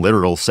in some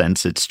literal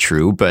sense it's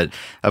true, but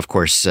of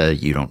course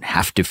you don't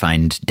have to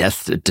find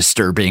death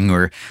disturbing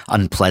or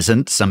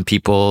unpleasant. Some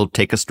people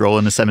take a stroll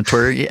in a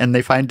cemetery and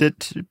they find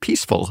it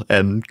peaceful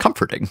and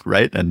comforting,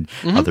 right? And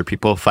other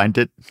people find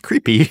it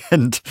creepy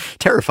and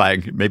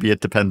terrifying. Maybe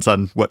it depends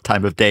on what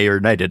time of day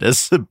or night it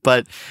is.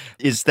 But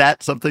is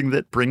that something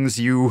that brings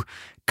you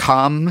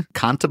calm,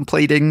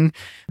 contemplating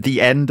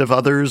the end of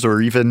others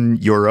or even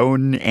your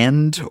own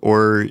end?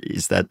 Or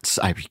is that,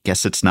 I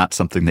guess it's not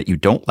something that you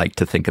don't like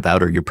to think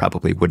about, or you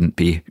probably wouldn't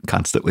be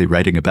constantly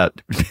writing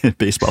about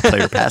baseball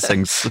player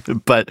passings.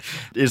 But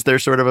is there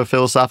sort of a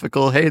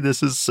philosophical, hey,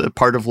 this is a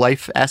part of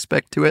life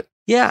aspect to it?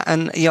 Yeah,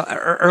 and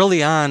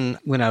early on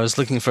when I was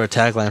looking for a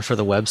tagline for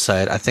the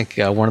website, I think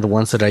one of the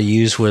ones that I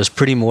used was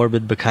pretty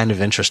morbid but kind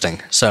of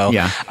interesting. So,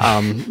 yeah.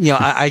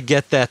 I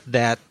get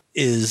that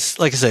is,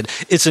 like I said,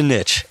 it's a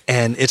niche,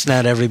 and it's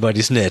not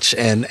everybody's niche,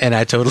 and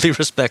I totally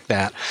respect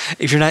that.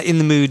 If you're not in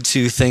the mood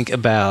to think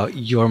about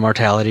your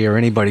mortality or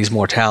anybody's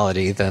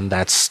mortality, then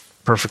that's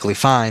perfectly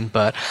fine.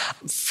 But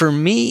for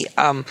me,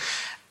 like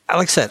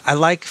I said, I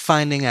like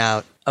finding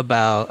out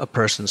about a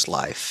person's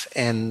life.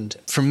 And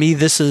for me,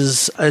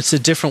 it's a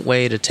different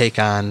way to take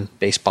on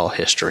baseball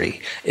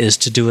history, is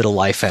to do it a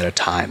life at a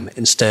time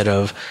instead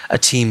of a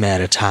team at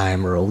a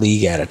time or a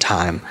league at a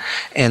time.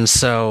 And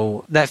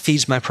so that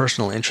feeds my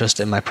personal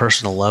interest and my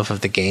personal love of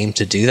the game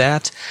to do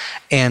that.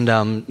 And,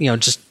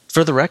 just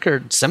for the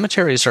record,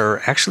 cemeteries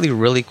are actually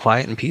really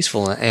quiet and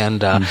peaceful.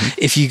 And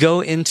if you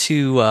go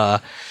into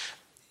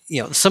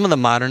some of the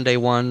modern day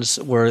ones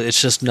where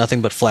it's just nothing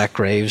but flat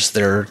graves,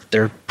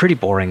 they're pretty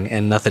boring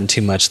and nothing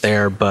too much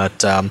there.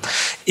 But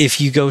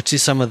if you go to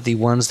some of the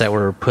ones that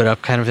were put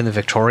up kind of in the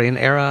Victorian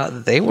era,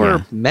 they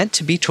were meant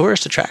to be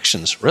tourist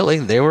attractions. Really,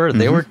 they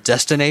were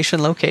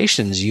destination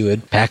locations. You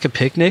would pack a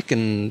picnic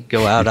and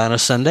go out on a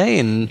Sunday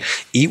and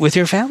eat with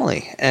your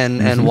family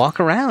and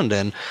walk around.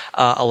 And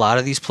a lot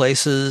of these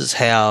places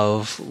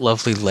have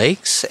lovely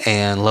lakes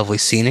and lovely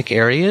scenic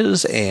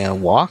areas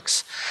and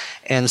walks.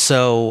 And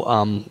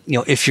so,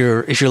 if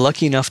you're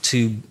lucky enough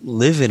to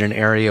live in an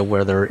area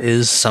where there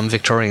is some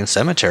Victorian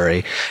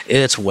cemetery,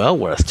 it's well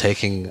worth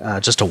taking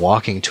just a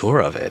walking tour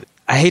of it.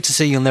 I hate to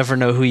say you'll never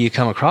know who you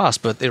come across,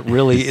 but it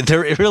really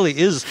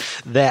is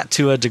that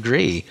to a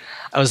degree.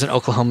 I was in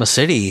Oklahoma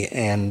City,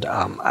 and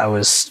I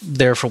was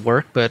there for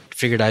work, but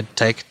figured I'd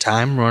take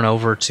time, run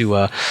over to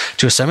a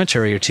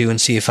cemetery or two and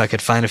see if I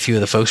could find a few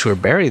of the folks who were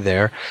buried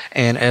there.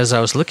 And as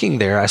I was looking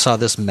there, I saw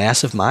this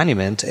massive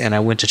monument, and I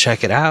went to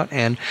check it out,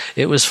 and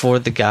it was for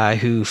the guy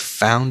who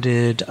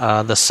founded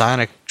the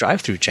Sonic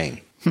drive-through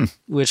chain.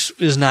 Which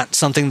is not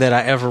something that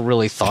I ever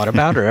really thought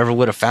about or ever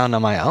would have found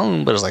on my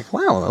own. But I was like,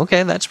 wow,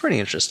 okay, that's pretty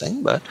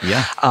interesting. But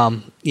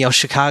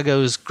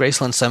Chicago's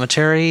Graceland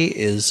Cemetery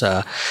is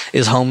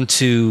home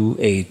to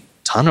a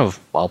ton of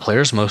ball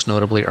players, most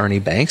notably Ernie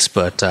Banks.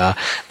 But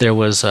there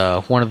was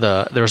there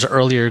was an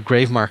earlier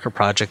grave marker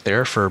project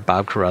there for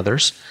Bob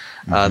Carruthers.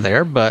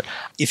 There, but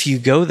if you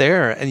go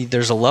there, and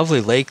there's a lovely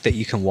lake that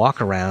you can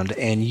walk around,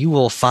 and you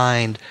will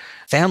find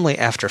family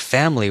after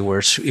family, where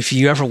if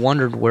you ever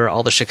wondered where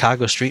all the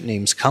Chicago street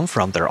names come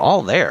from, they're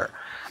all there.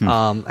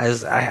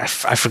 As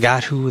I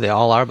forgot who they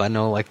all are, but I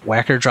know like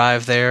Wacker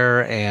Drive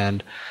there,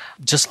 and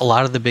just a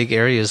lot of the big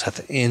areas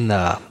in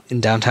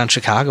downtown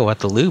Chicago at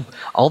the Loop.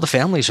 All the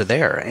families are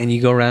there, and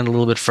you go around a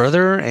little bit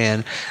further,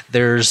 and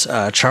there's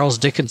Charles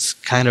Dickens'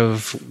 kind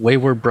of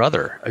wayward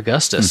brother,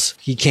 Augustus.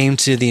 He came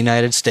to the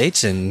United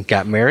States and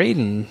got married,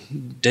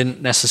 and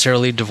didn't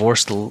necessarily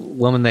divorce the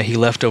woman that he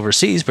left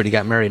overseas, but he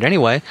got married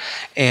anyway,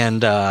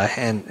 and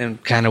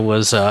kind of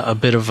was a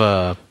bit of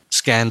a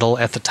scandal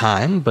at the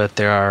time. But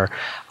there are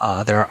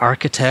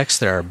architects,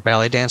 there are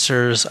ballet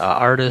dancers,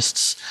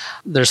 artists.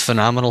 There's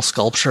phenomenal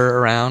sculpture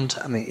around.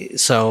 I mean,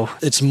 so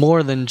it's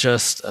more than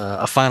just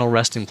a final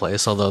resting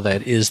place, although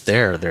that is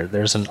there.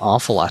 There's an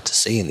awful lot to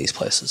see in these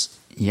places.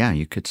 Yeah,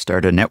 you could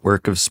start a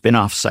network of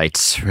spin-off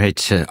sites,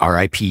 right?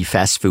 RIP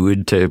fast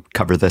food to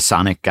cover the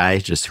Sonic guy,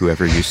 just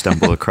whoever you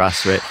stumble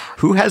across, right?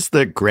 Who has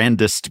the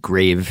grandest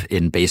grave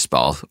in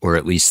baseball, or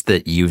at least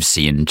that you've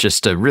seen?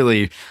 Just a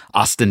really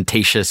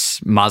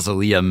ostentatious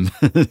mausoleum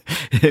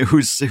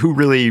who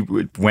really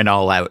went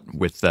all out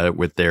with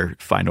their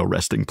final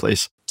resting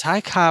place.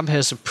 Ty Cobb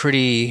has a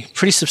pretty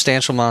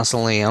substantial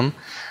mausoleum.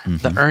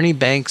 The Ernie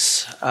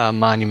Banks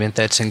monument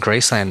that's in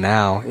Graceland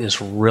now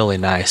is really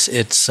nice.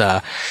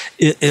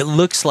 It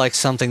looks like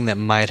something that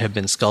might have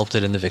been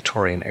sculpted in the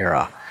Victorian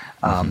era.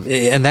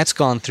 And that's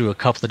gone through a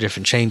couple of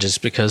different changes,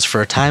 because for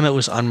a time it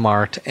was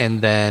unmarked, and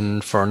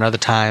then for another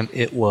time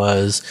it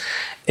was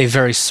a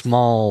very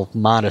small,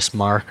 modest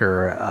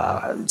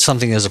marker,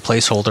 something as a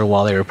placeholder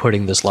while they were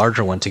putting this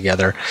larger one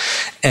together.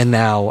 And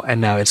now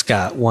it's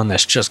got one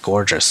that's just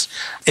gorgeous.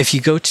 If you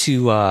go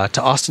to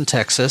Austin,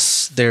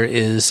 Texas, there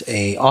is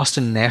a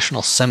Austin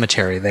National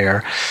Cemetery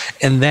there,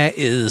 and that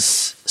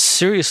is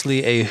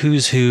seriously a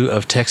who's who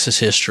of Texas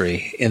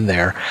history in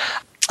there.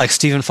 Like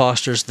Stephen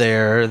Foster's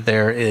there.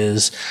 There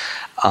is,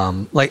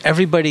 like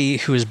everybody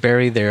who is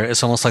buried there,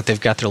 it's almost like they've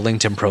got their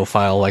LinkedIn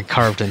profile like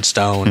carved in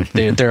stone.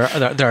 There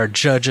are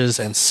judges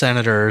and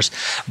senators,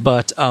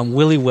 but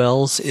Willie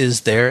Wells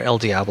is there, El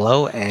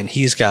Diablo, and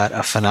he's got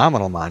a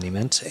phenomenal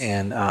monument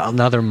and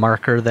another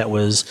marker that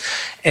was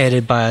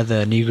added by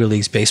the Negro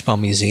Leagues Baseball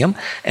Museum.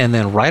 And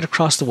then right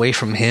across the way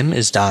from him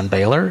is Don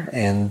Baylor,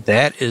 and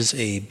that is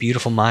a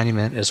beautiful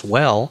monument as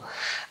well.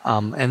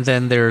 And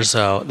then there's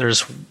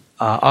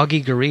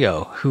Augie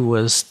Gurriel, who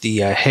was the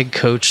head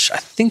coach, I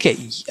think,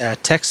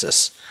 at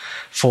Texas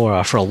for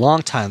a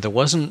long time.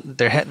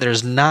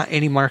 There's not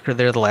any marker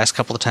there the last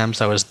couple of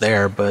times I was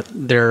there, but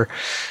they're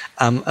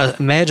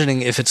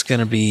imagining if it's going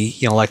to be,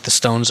 like the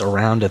stones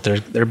around it,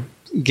 they're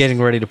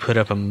getting ready to put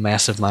up a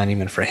massive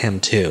monument for him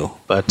too.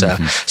 But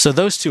so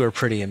those two are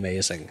pretty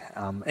amazing,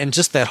 and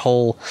just that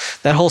whole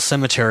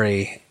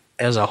cemetery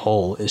as a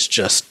whole is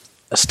just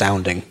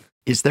astounding.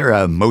 Is there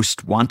a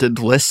most wanted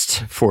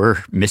list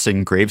for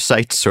missing grave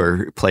sites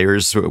or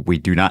players we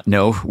do not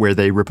know where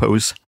they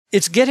repose?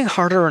 It's getting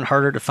harder and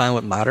harder to find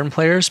with modern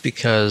players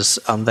because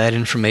that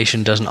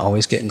information doesn't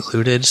always get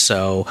included.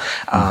 So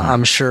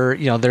I'm sure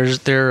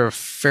there are a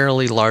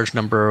fairly large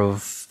number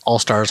of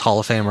All-Stars, Hall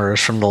of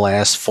Famers from the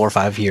last 4 or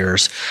 5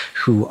 years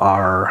who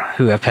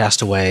have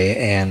passed away,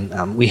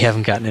 and we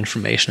haven't gotten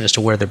information as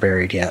to where they're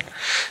buried yet.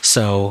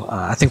 So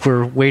I think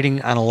we're waiting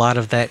on a lot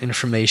of that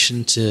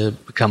information to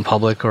become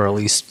public, or at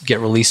least get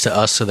released to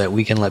us so that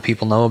we can let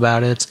people know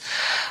about it.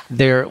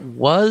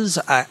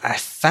 I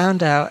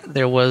found out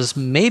there was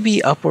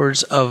maybe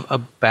upwards of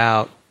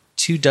about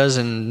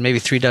 24, maybe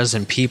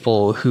 36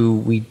 people who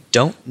we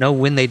don't know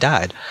when they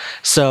died.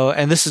 So,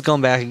 and this is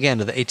going back again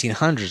to the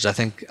 1800s. I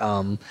think,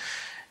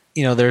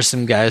 there's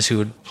some guys who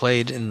had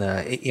played in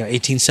the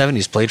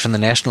 1870s, played from the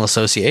National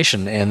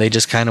Association, and they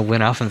just kind of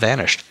went off and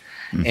vanished.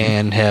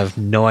 And have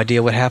no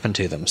idea what happened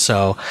to them.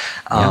 So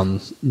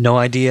no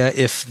idea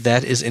if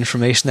that is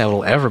information that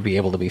will ever be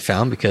able to be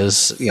found,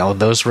 because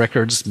those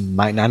records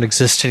might not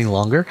exist any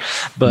longer.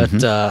 But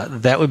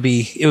it would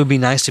be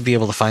nice to be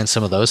able to find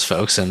some of those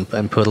folks and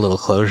put a little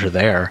closure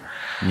there.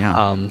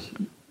 There's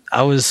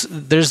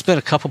been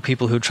a couple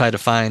people who tried to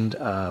find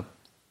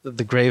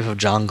the grave of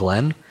John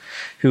Glenn,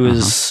 who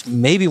is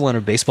maybe one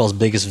of baseball's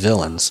biggest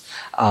villains.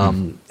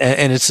 And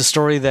it's a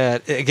story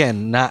that,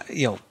 again, not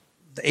the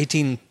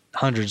 1800s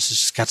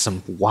just got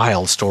some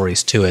wild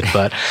stories to it,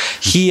 but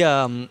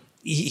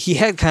he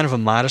had kind of a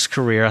modest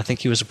career. I think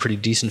he was a pretty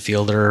decent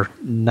fielder,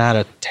 not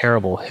a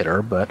terrible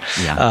hitter, but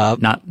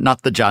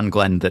not the John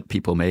Glenn that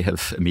people may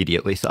have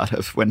immediately thought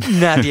of when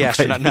not the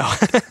astronaut. No,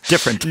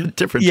 different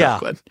John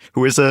Glenn,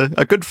 who is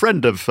a good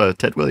friend of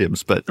Ted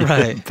Williams, but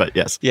right. But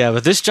yes,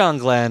 but this John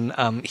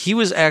Glenn, he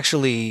was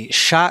actually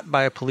shot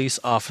by a police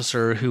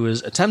officer who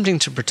was attempting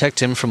to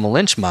protect him from a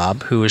lynch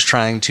mob who was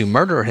trying to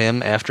murder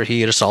him after he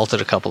had assaulted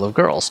a couple of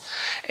girls,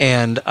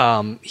 and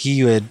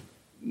he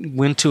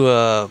went to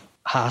a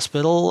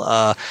hospital.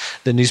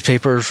 The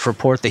newspapers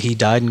report that he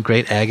died in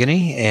great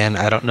agony, and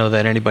I don't know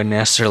that anybody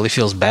necessarily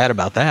feels bad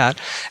about that,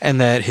 and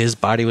that his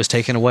body was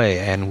taken away,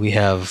 and we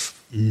have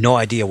no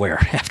idea where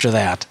after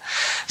that.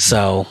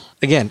 So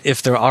again,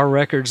 if there are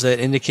records that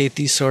indicate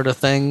these sort of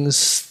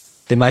things,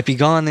 they might be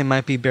gone. They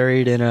might be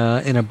buried in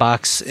a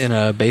box in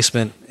a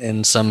basement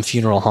in some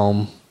funeral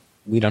home.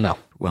 We don't know.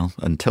 Well,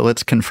 until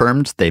it's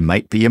confirmed, they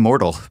might be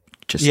immortal.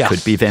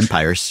 Could be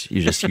vampires.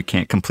 You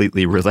can't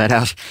completely rule that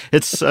out.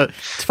 It's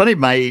funny.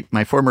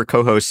 My former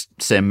co-host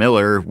Sam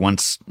Miller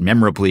once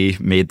memorably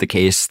made the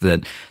case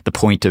that the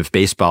point of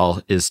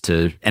baseball is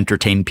to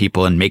entertain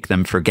people and make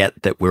them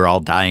forget that we're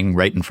all dying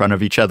right in front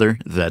of each other.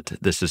 That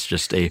this is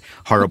just a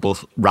horrible,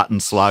 rotten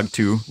slog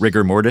to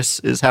rigor mortis,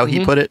 is how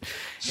he put it.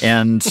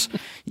 And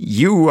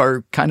you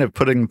are kind of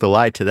putting the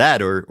lie to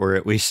that, or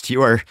at least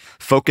you are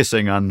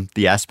focusing on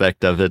the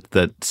aspect of it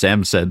that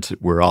Sam said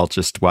we're all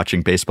just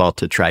watching baseball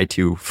to try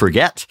to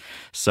forget.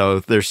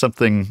 So there's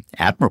something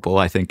admirable,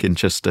 I think, in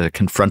just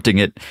confronting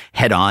it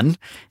head on,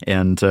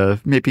 and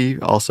maybe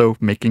also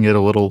making it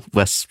a little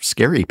less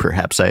scary,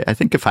 perhaps. I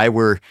think if I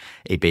were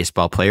a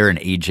baseball player, an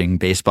aging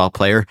baseball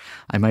player,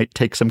 I might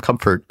take some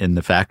comfort in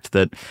the fact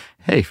that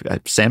hey,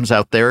 Sam's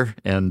out there,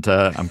 and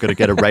I'm going to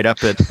get a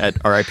write-up at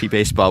RIP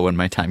Baseball when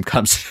my time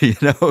comes.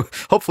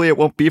 Hopefully it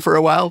won't be for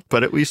a while,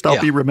 but at least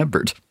I'll be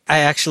remembered. I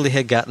actually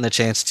had gotten the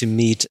chance to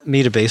meet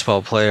a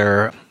baseball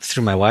player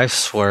through my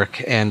wife's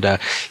work, and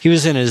he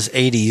was in his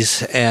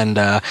 80s, and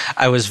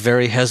I was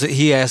very hesitant.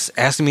 He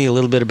asked me a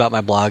little bit about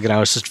my blog, and I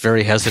was just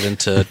very hesitant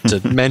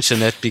to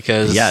mention it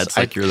because it's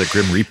like you're the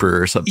Grim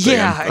Reaper or something.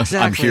 Yeah, exactly.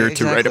 I'm here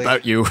to write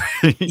about you.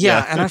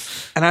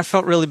 And I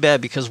felt really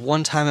bad because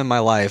one time in my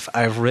life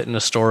I've written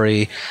a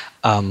story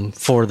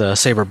for the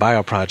Saber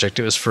Bio project.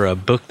 It was for a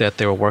book that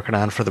they were working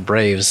on for the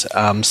Braves.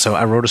 So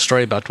I wrote a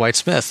story about Dwight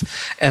Smith,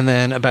 and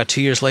then about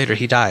 2 years later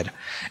he died.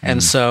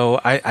 And so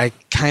I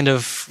kind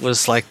of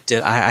was like,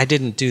 I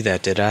didn't do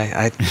that, did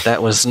I?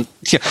 That wasn't.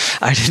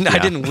 I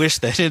didn't wish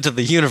that into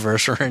the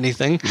universe or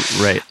anything.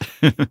 Right.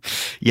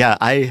 Yeah,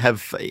 I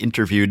have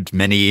interviewed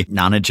many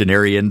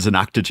nonagenarians and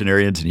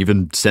octogenarians and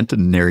even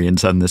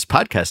centenarians on this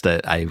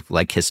podcast. I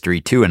like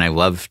history too, and I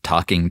love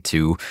talking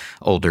to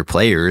older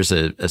players,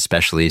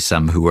 especially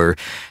some who are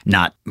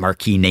not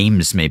marquee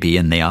names maybe,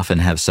 and they often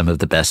have some of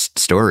the best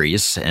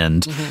stories.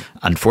 And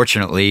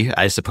unfortunately,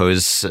 I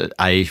suppose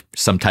I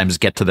sometimes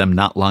get to them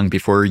not long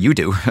before you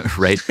do,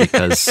 right?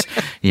 Because,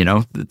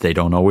 they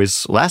don't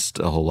always last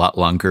a whole lot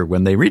longer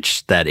when they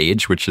reach that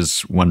age, which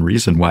is one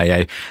reason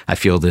why I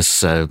feel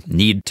this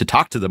need to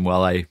talk to them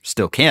while I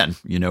still can.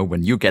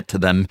 When you get to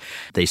them,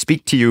 they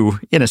speak to you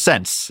in a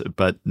sense,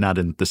 but not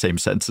in the same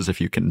sense as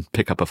if you can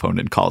pick up a phone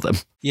and call them.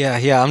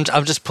 Yeah. I'm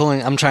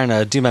trying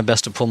to do my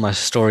best to pull my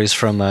stories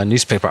from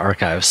newspaper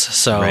archives.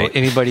 So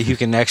anybody who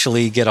can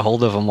actually get a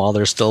hold of them while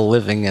they're still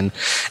living and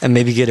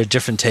maybe get a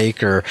different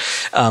take, or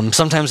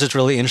sometimes it's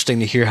really interesting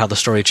to hear how the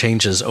story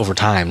changes over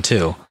time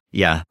too.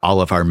 Yeah,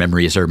 all of our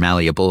memories are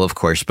malleable, of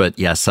course, but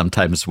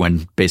sometimes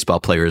when baseball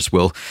players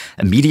will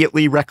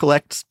immediately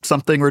recollect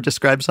something or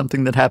describe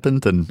something that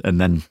happened, and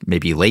then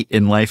maybe late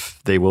in life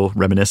they will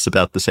reminisce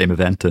about the same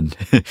event, and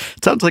it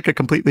sounds like a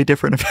completely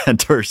different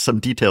event, or some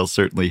details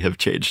certainly have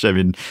changed. I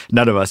mean,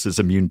 none of us is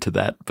immune to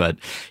that, but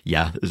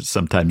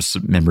sometimes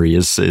memory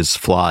is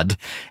flawed.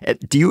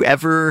 Do you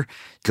ever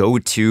go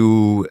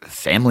to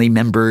family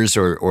members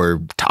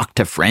or talk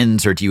to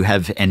friends, or do you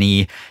have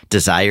any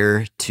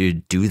desire to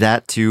do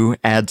that, to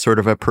add sort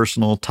of a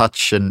personal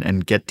touch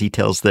and get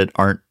details that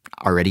aren't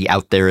already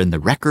out there in the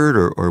record,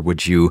 or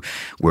would you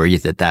worry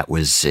that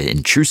was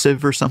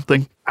intrusive or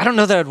something? I don't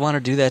know that I'd want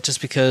to do that,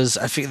 just because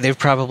I think they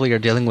probably are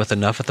dealing with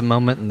enough at the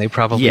moment, and they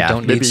probably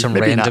don't need some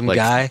random not,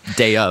 guy.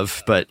 Day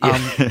of, but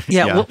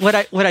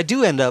What I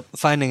do end up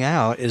finding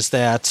out is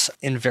that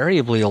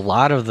invariably a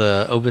lot of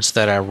the obits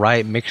that I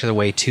write make their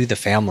way to the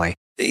family.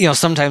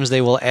 Sometimes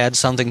they will add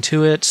something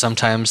to it.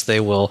 Sometimes they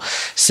will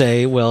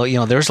say, well,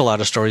 there's a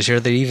lot of stories here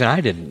that even I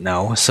didn't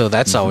know. So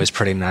that's always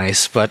pretty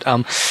nice. But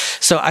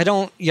so I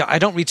don't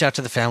reach out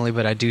to the family,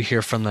 but I do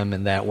hear from them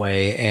in that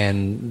way,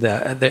 and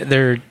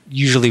they're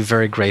usually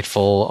very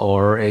grateful.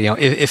 Or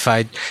if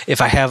I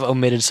have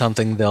omitted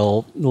something,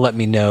 they'll let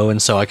me know, and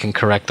so I can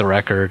correct the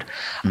record.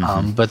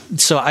 But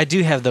so I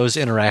do have those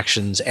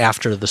interactions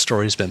after the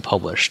story's been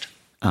published.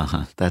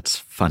 That's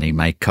funny.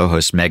 My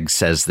co-host Meg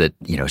says that,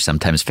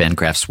 sometimes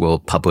Fangraphs will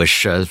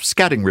publish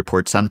scouting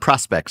reports on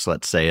prospects,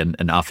 let's say,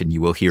 and often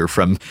you will hear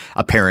from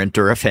a parent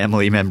or a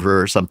family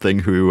member or something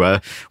who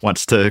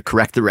wants to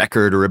correct the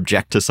record or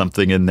object to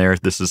something in there.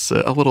 This is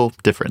a little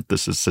different.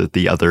 This is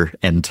the other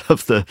end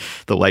of the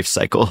life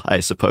cycle, I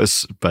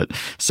suppose, but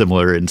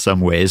similar in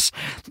some ways.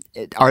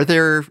 Are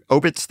there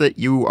obits that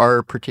you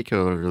are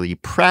particularly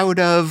proud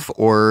of,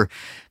 or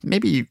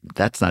maybe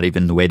that's not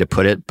even the way to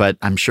put it, but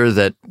I'm sure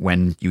that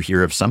when you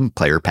hear of some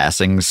player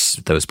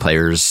passings, those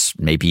players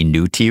may be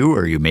new to you,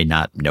 or you may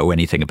not know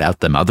anything about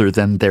them other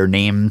than their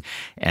name.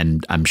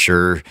 And I'm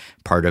sure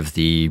part of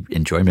the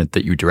enjoyment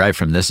that you derive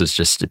from this is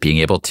just being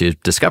able to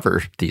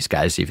discover these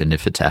guys, even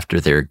if it's after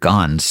they're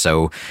gone.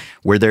 So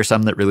were there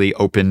some that really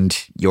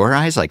opened your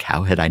eyes? Like,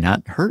 how had I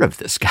not heard of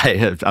this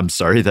guy? I'm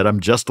sorry that I'm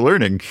just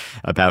learning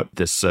about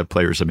this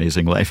player's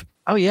amazing life.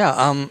 Oh,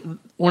 yeah.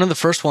 One of the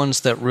first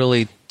ones that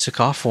really took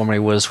off for me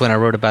was when I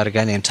wrote about a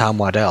guy named Tom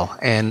Waddell.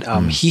 And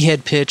he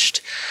had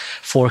pitched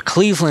for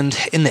Cleveland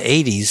in the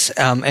 80s.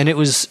 And it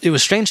was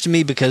strange to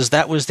me because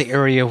that was the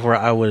area where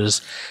I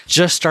was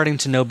just starting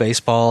to know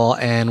baseball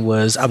and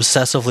was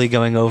obsessively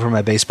going over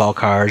my baseball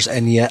cards.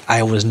 And yet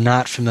I was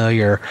not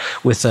familiar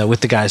with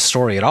the guy's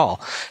story at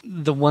all.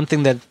 The one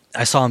thing that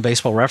I saw in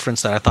Baseball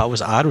Reference that I thought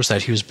was odd was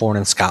that he was born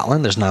in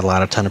Scotland. There's not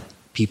a ton of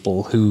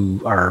people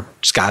who are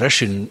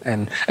Scottish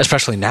and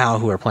especially now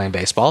who are playing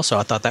baseball. So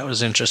I thought that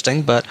was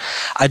interesting, but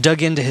I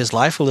dug into his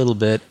life a little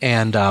bit,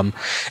 and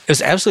it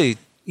was absolutely,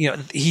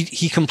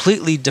 he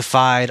completely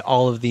defied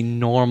all of the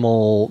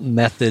normal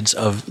methods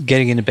of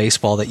getting into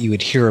baseball that you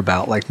would hear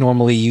about. Like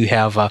normally you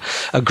have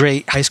a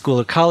great high school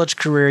or college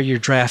career, you're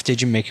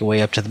drafted, you make your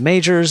way up to the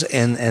majors,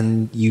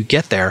 and you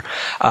get there.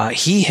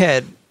 He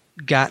had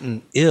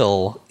gotten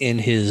ill in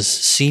his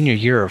senior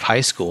year of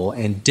high school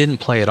and didn't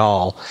play at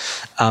all.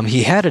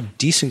 He had a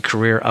decent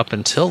career up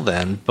until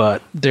then,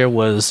 but there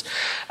was,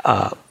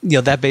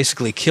 that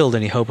basically killed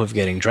any hope of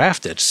getting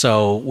drafted.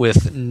 So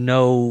with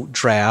no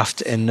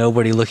draft and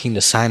nobody looking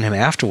to sign him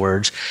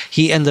afterwards,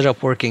 he ended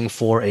up working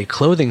for a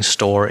clothing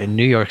store in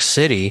New York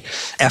City.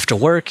 After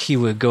work, he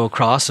would go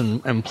across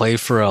and play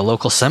for a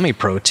local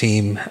semi-pro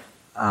team,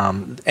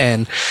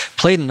 and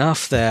played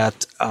enough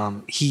that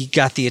he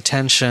got the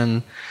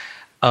attention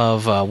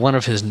of one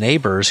of his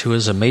neighbors who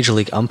is a major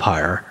league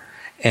umpire,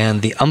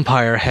 and the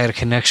umpire had a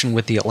connection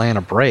with the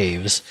Atlanta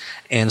Braves,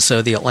 and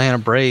so the Atlanta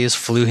Braves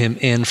flew him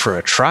in for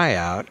a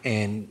tryout,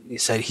 and he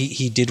said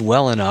he did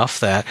well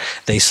enough that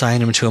they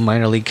signed him to a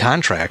minor league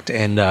contract,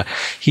 and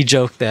he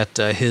joked that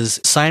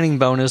his signing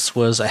bonus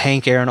was a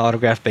Hank Aaron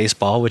autographed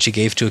baseball, which he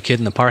gave to a kid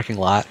in the parking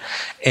lot,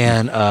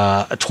 and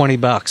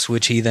 $20,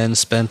 which he then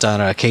spent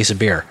on a case of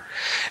beer.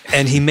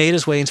 And he made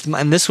his way into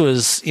and this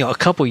was, a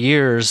couple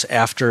years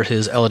after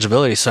his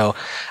eligibility. So,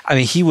 I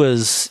mean, he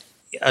was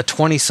a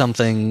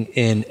 20-something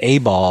in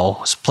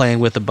A-ball, playing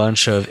with a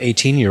bunch of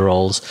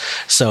 18-year-olds.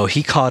 So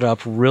he caught up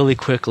really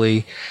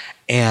quickly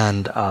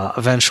and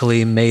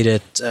eventually made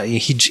it.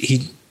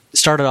 He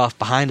started off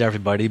behind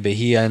everybody, but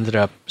he ended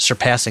up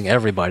surpassing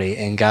everybody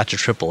and got to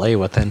AAA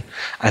within,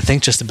 I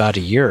think, just about a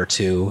year or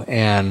two.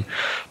 And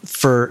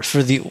for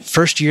the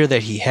first year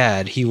that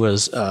he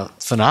was a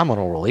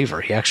phenomenal reliever.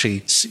 He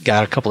actually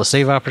got a couple of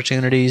save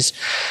opportunities,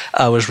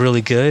 was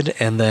really good,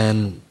 and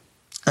then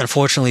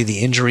unfortunately the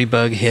injury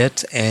bug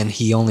hit, and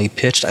he only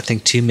pitched, I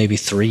think, 2, maybe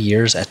 3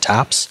 years at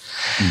tops.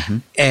 Mm-hmm.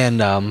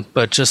 And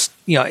but just,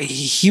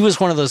 he was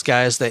one of those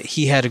guys that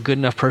he had a good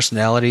enough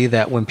personality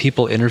that when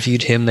people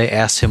interviewed him, they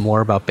asked him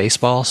more about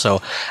baseball.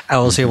 So I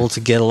was able to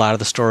get a lot of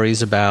the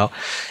stories about,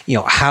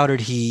 how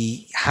did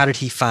he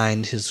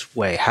find his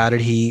way?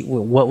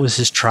 What was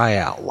his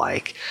tryout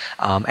like?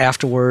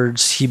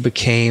 Afterwards, he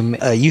became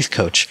a youth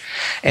coach.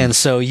 And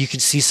so you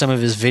could see some of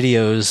his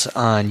videos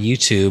on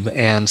YouTube.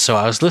 And so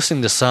I was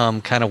listening to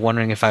some, kind of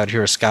wondering if I would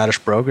hear a Scottish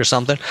brogue or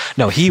something.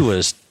 No, he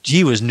was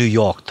New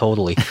York,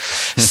 totally.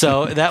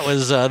 So that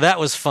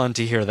was fun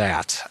to hear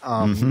that.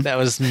 That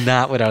was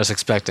not what I was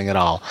expecting at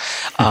all.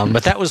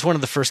 But that was one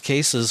of the first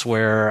cases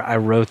where I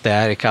wrote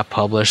that. It got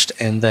published,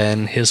 and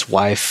then his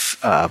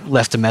wife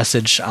left a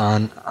message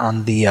on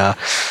the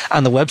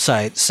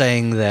website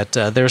saying that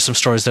there are some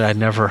stories that I'd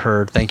never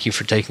heard. Thank you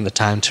for taking the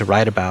time to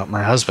write about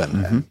my husband.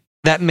 Mm-hmm.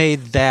 That made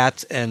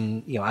that,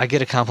 and I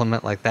get a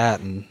compliment like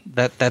that, and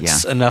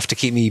that's enough to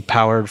keep me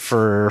powered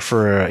for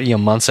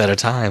months at a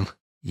time.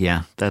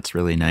 Yeah, that's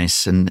really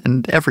nice.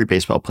 And every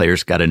baseball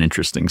player's got an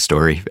interesting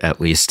story,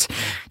 at least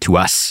to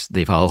us.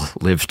 They've all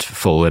lived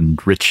full and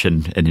rich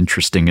and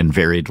interesting and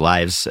varied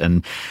lives.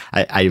 And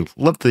I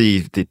love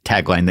the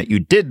tagline that you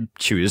did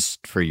choose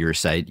for your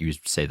site. You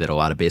say that a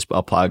lot of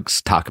baseball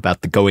blogs talk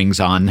about the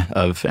goings-on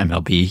of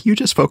MLB. You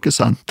just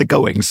focus on the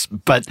goings.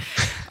 But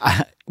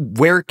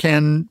where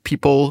can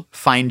people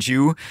find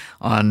you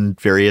on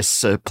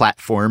various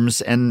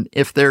platforms? And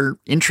if they're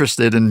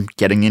interested in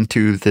getting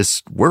into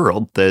this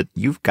world that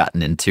you've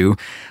gotten into,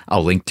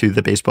 I'll link to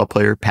the Baseball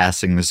Player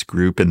Passings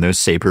group and those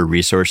Sabre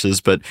resources.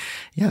 But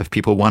yeah, if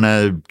people want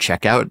to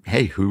check out,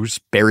 hey, who's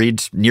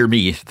buried near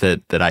me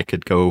that I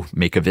could go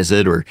make a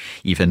visit or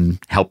even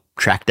help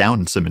track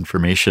down some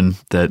information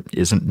that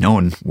isn't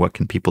known, what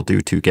can people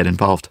do to get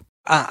involved?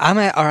 I'm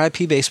at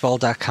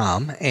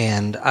ripbaseball.com,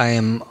 and I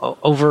am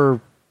over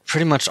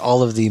pretty much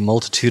all of the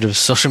multitude of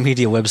social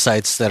media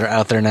websites that are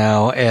out there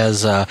now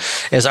as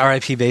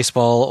RIP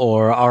Baseball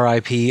or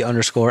RIP_MLB.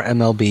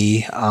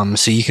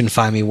 So you can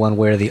find me one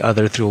way or the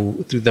other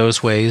through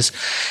those ways.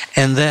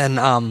 And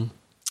then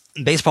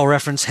Baseball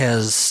Reference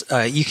has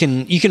you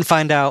can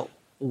find out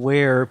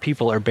where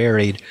people are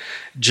buried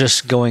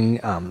just going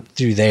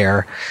through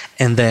there.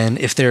 And then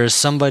if there's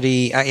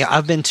somebody,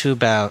 I've been to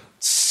about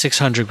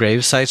 600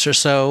 grave sites or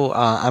so.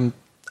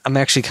 I'm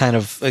actually kind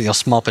of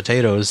small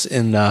potatoes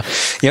in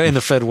in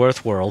the Fred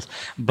Worth world,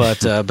 but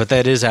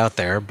that is out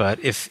there. But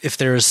if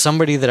there is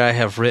somebody that I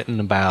have written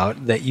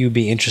about that you'd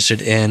be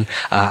interested in,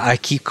 I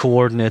keep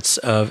coordinates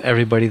of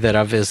everybody that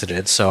I've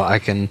visited, so I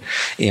can,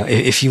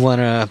 if you want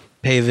to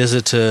pay a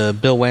visit to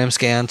Bill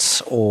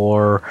Wamsgantz,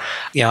 or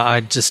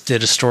I just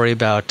did a story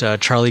about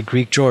Charlie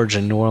Greek George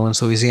in New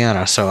Orleans,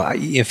 Louisiana. So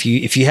if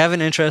you have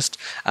an interest,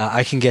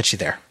 I can get you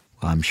there.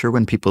 Well, I'm sure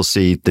when people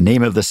see the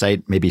name of the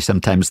site, maybe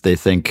sometimes they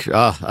think,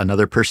 oh,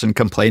 another person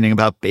complaining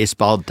about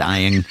baseball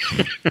dying.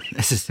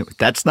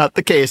 That's not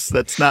the case.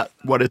 That's not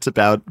what it's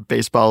about.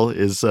 Baseball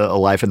is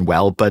alive and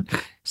well, but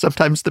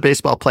sometimes the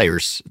baseball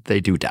players, they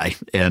do die.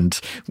 And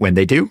when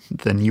they do,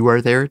 then you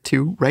are there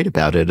to write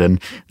about it.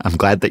 And I'm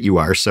glad that you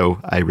are.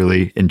 So I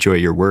really enjoy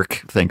your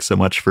work. Thanks so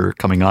much for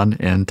coming on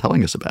and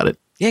telling us about it.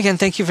 Yeah, again,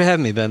 thank you for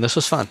having me, Ben. This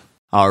was fun.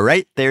 All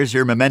right, there's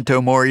your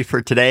memento mori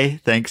for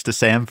today. Thanks to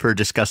Sam for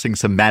discussing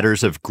some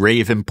matters of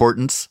grave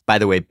importance. By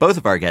the way, both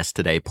of our guests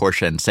today,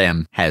 Portia and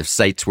Sam, have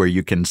sites where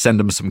you can send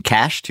them some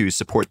cash to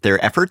support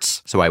their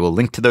efforts. So I will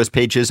link to those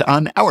pages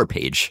on our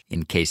page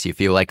in case you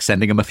feel like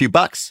sending them a few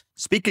bucks.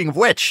 Speaking of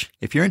which,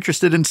 if you're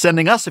interested in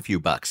sending us a few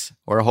bucks,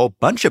 or a whole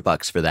bunch of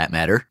bucks for that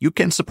matter, you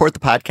can support the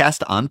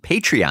podcast on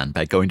Patreon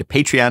by going to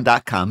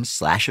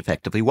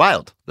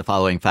patreon.com/effectivelywild. The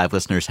following 5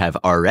 listeners have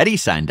already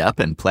signed up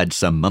and pledged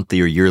some monthly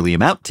or yearly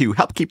amount to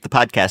help keep the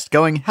podcast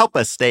going, help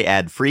us stay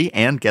ad-free,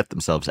 and get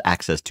themselves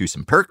access to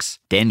some perks.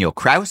 Daniel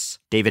Kraus,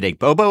 David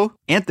Egbobo,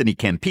 Anthony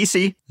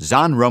Campisi,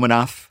 Zan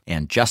Romanoff,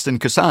 and Justin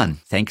Kusan.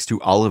 Thanks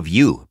to all of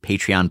you.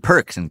 Patreon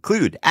perks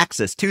include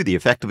access to the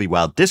Effectively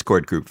Wild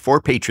Discord group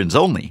for patrons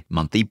only,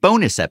 monthly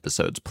bonus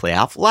episodes,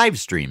 playoff live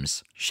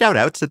streams,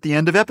 shout-outs at the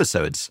end of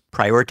episodes,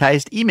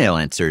 prioritized email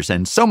answers,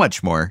 and so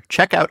much more.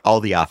 Check out all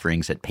the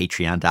offerings at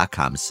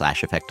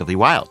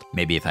patreon.com/effectivelywild.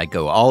 Maybe if I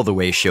go all the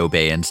way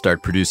Shobae and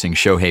start producing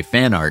Shohei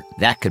fan art,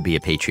 that could be a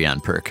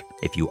Patreon perk.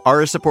 If you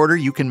are a supporter,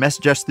 you can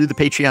message us through the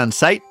Patreon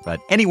site, but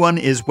anyone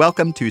is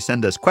welcome to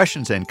send us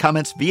questions and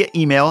comments via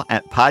email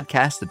at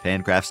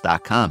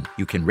podcast@fangraphs.com.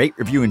 You can rate,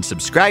 review, and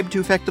subscribe to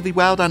Effectively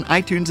Wild on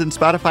iTunes and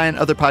Spotify and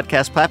other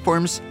podcast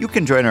platforms. You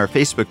can join our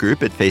Facebook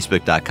group at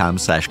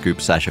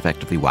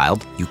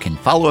facebook.com/group/effectivelywild. You can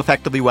follow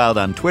Effectively Wild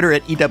on Twitter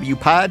at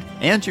EWPod,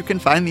 and you can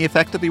find the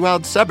Effectively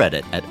Wild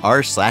subreddit at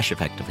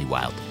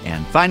r/effectivelywild.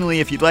 And finally,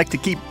 if you'd like to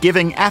keep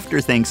giving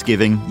after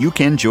Thanksgiving, you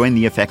can join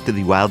the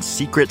Effectively Wild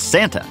Secret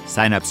Santa.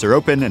 Sign-ups are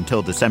open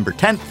until December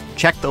 10th.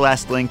 Check the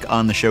last link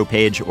on the show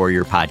page or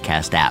your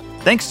podcast app.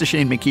 Thanks to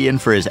Shane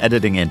McKeon for his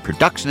editing and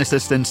production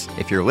assistance.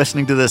 If you're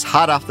listening to this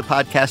hot off the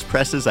podcast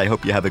presses, I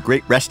hope you have a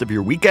great rest of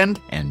your weekend.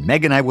 And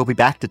Meg and I will be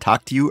back to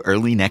talk to you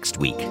early next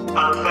week.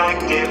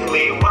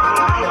 Effectively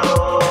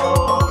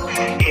Wild.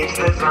 It's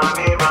the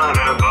zombie runner.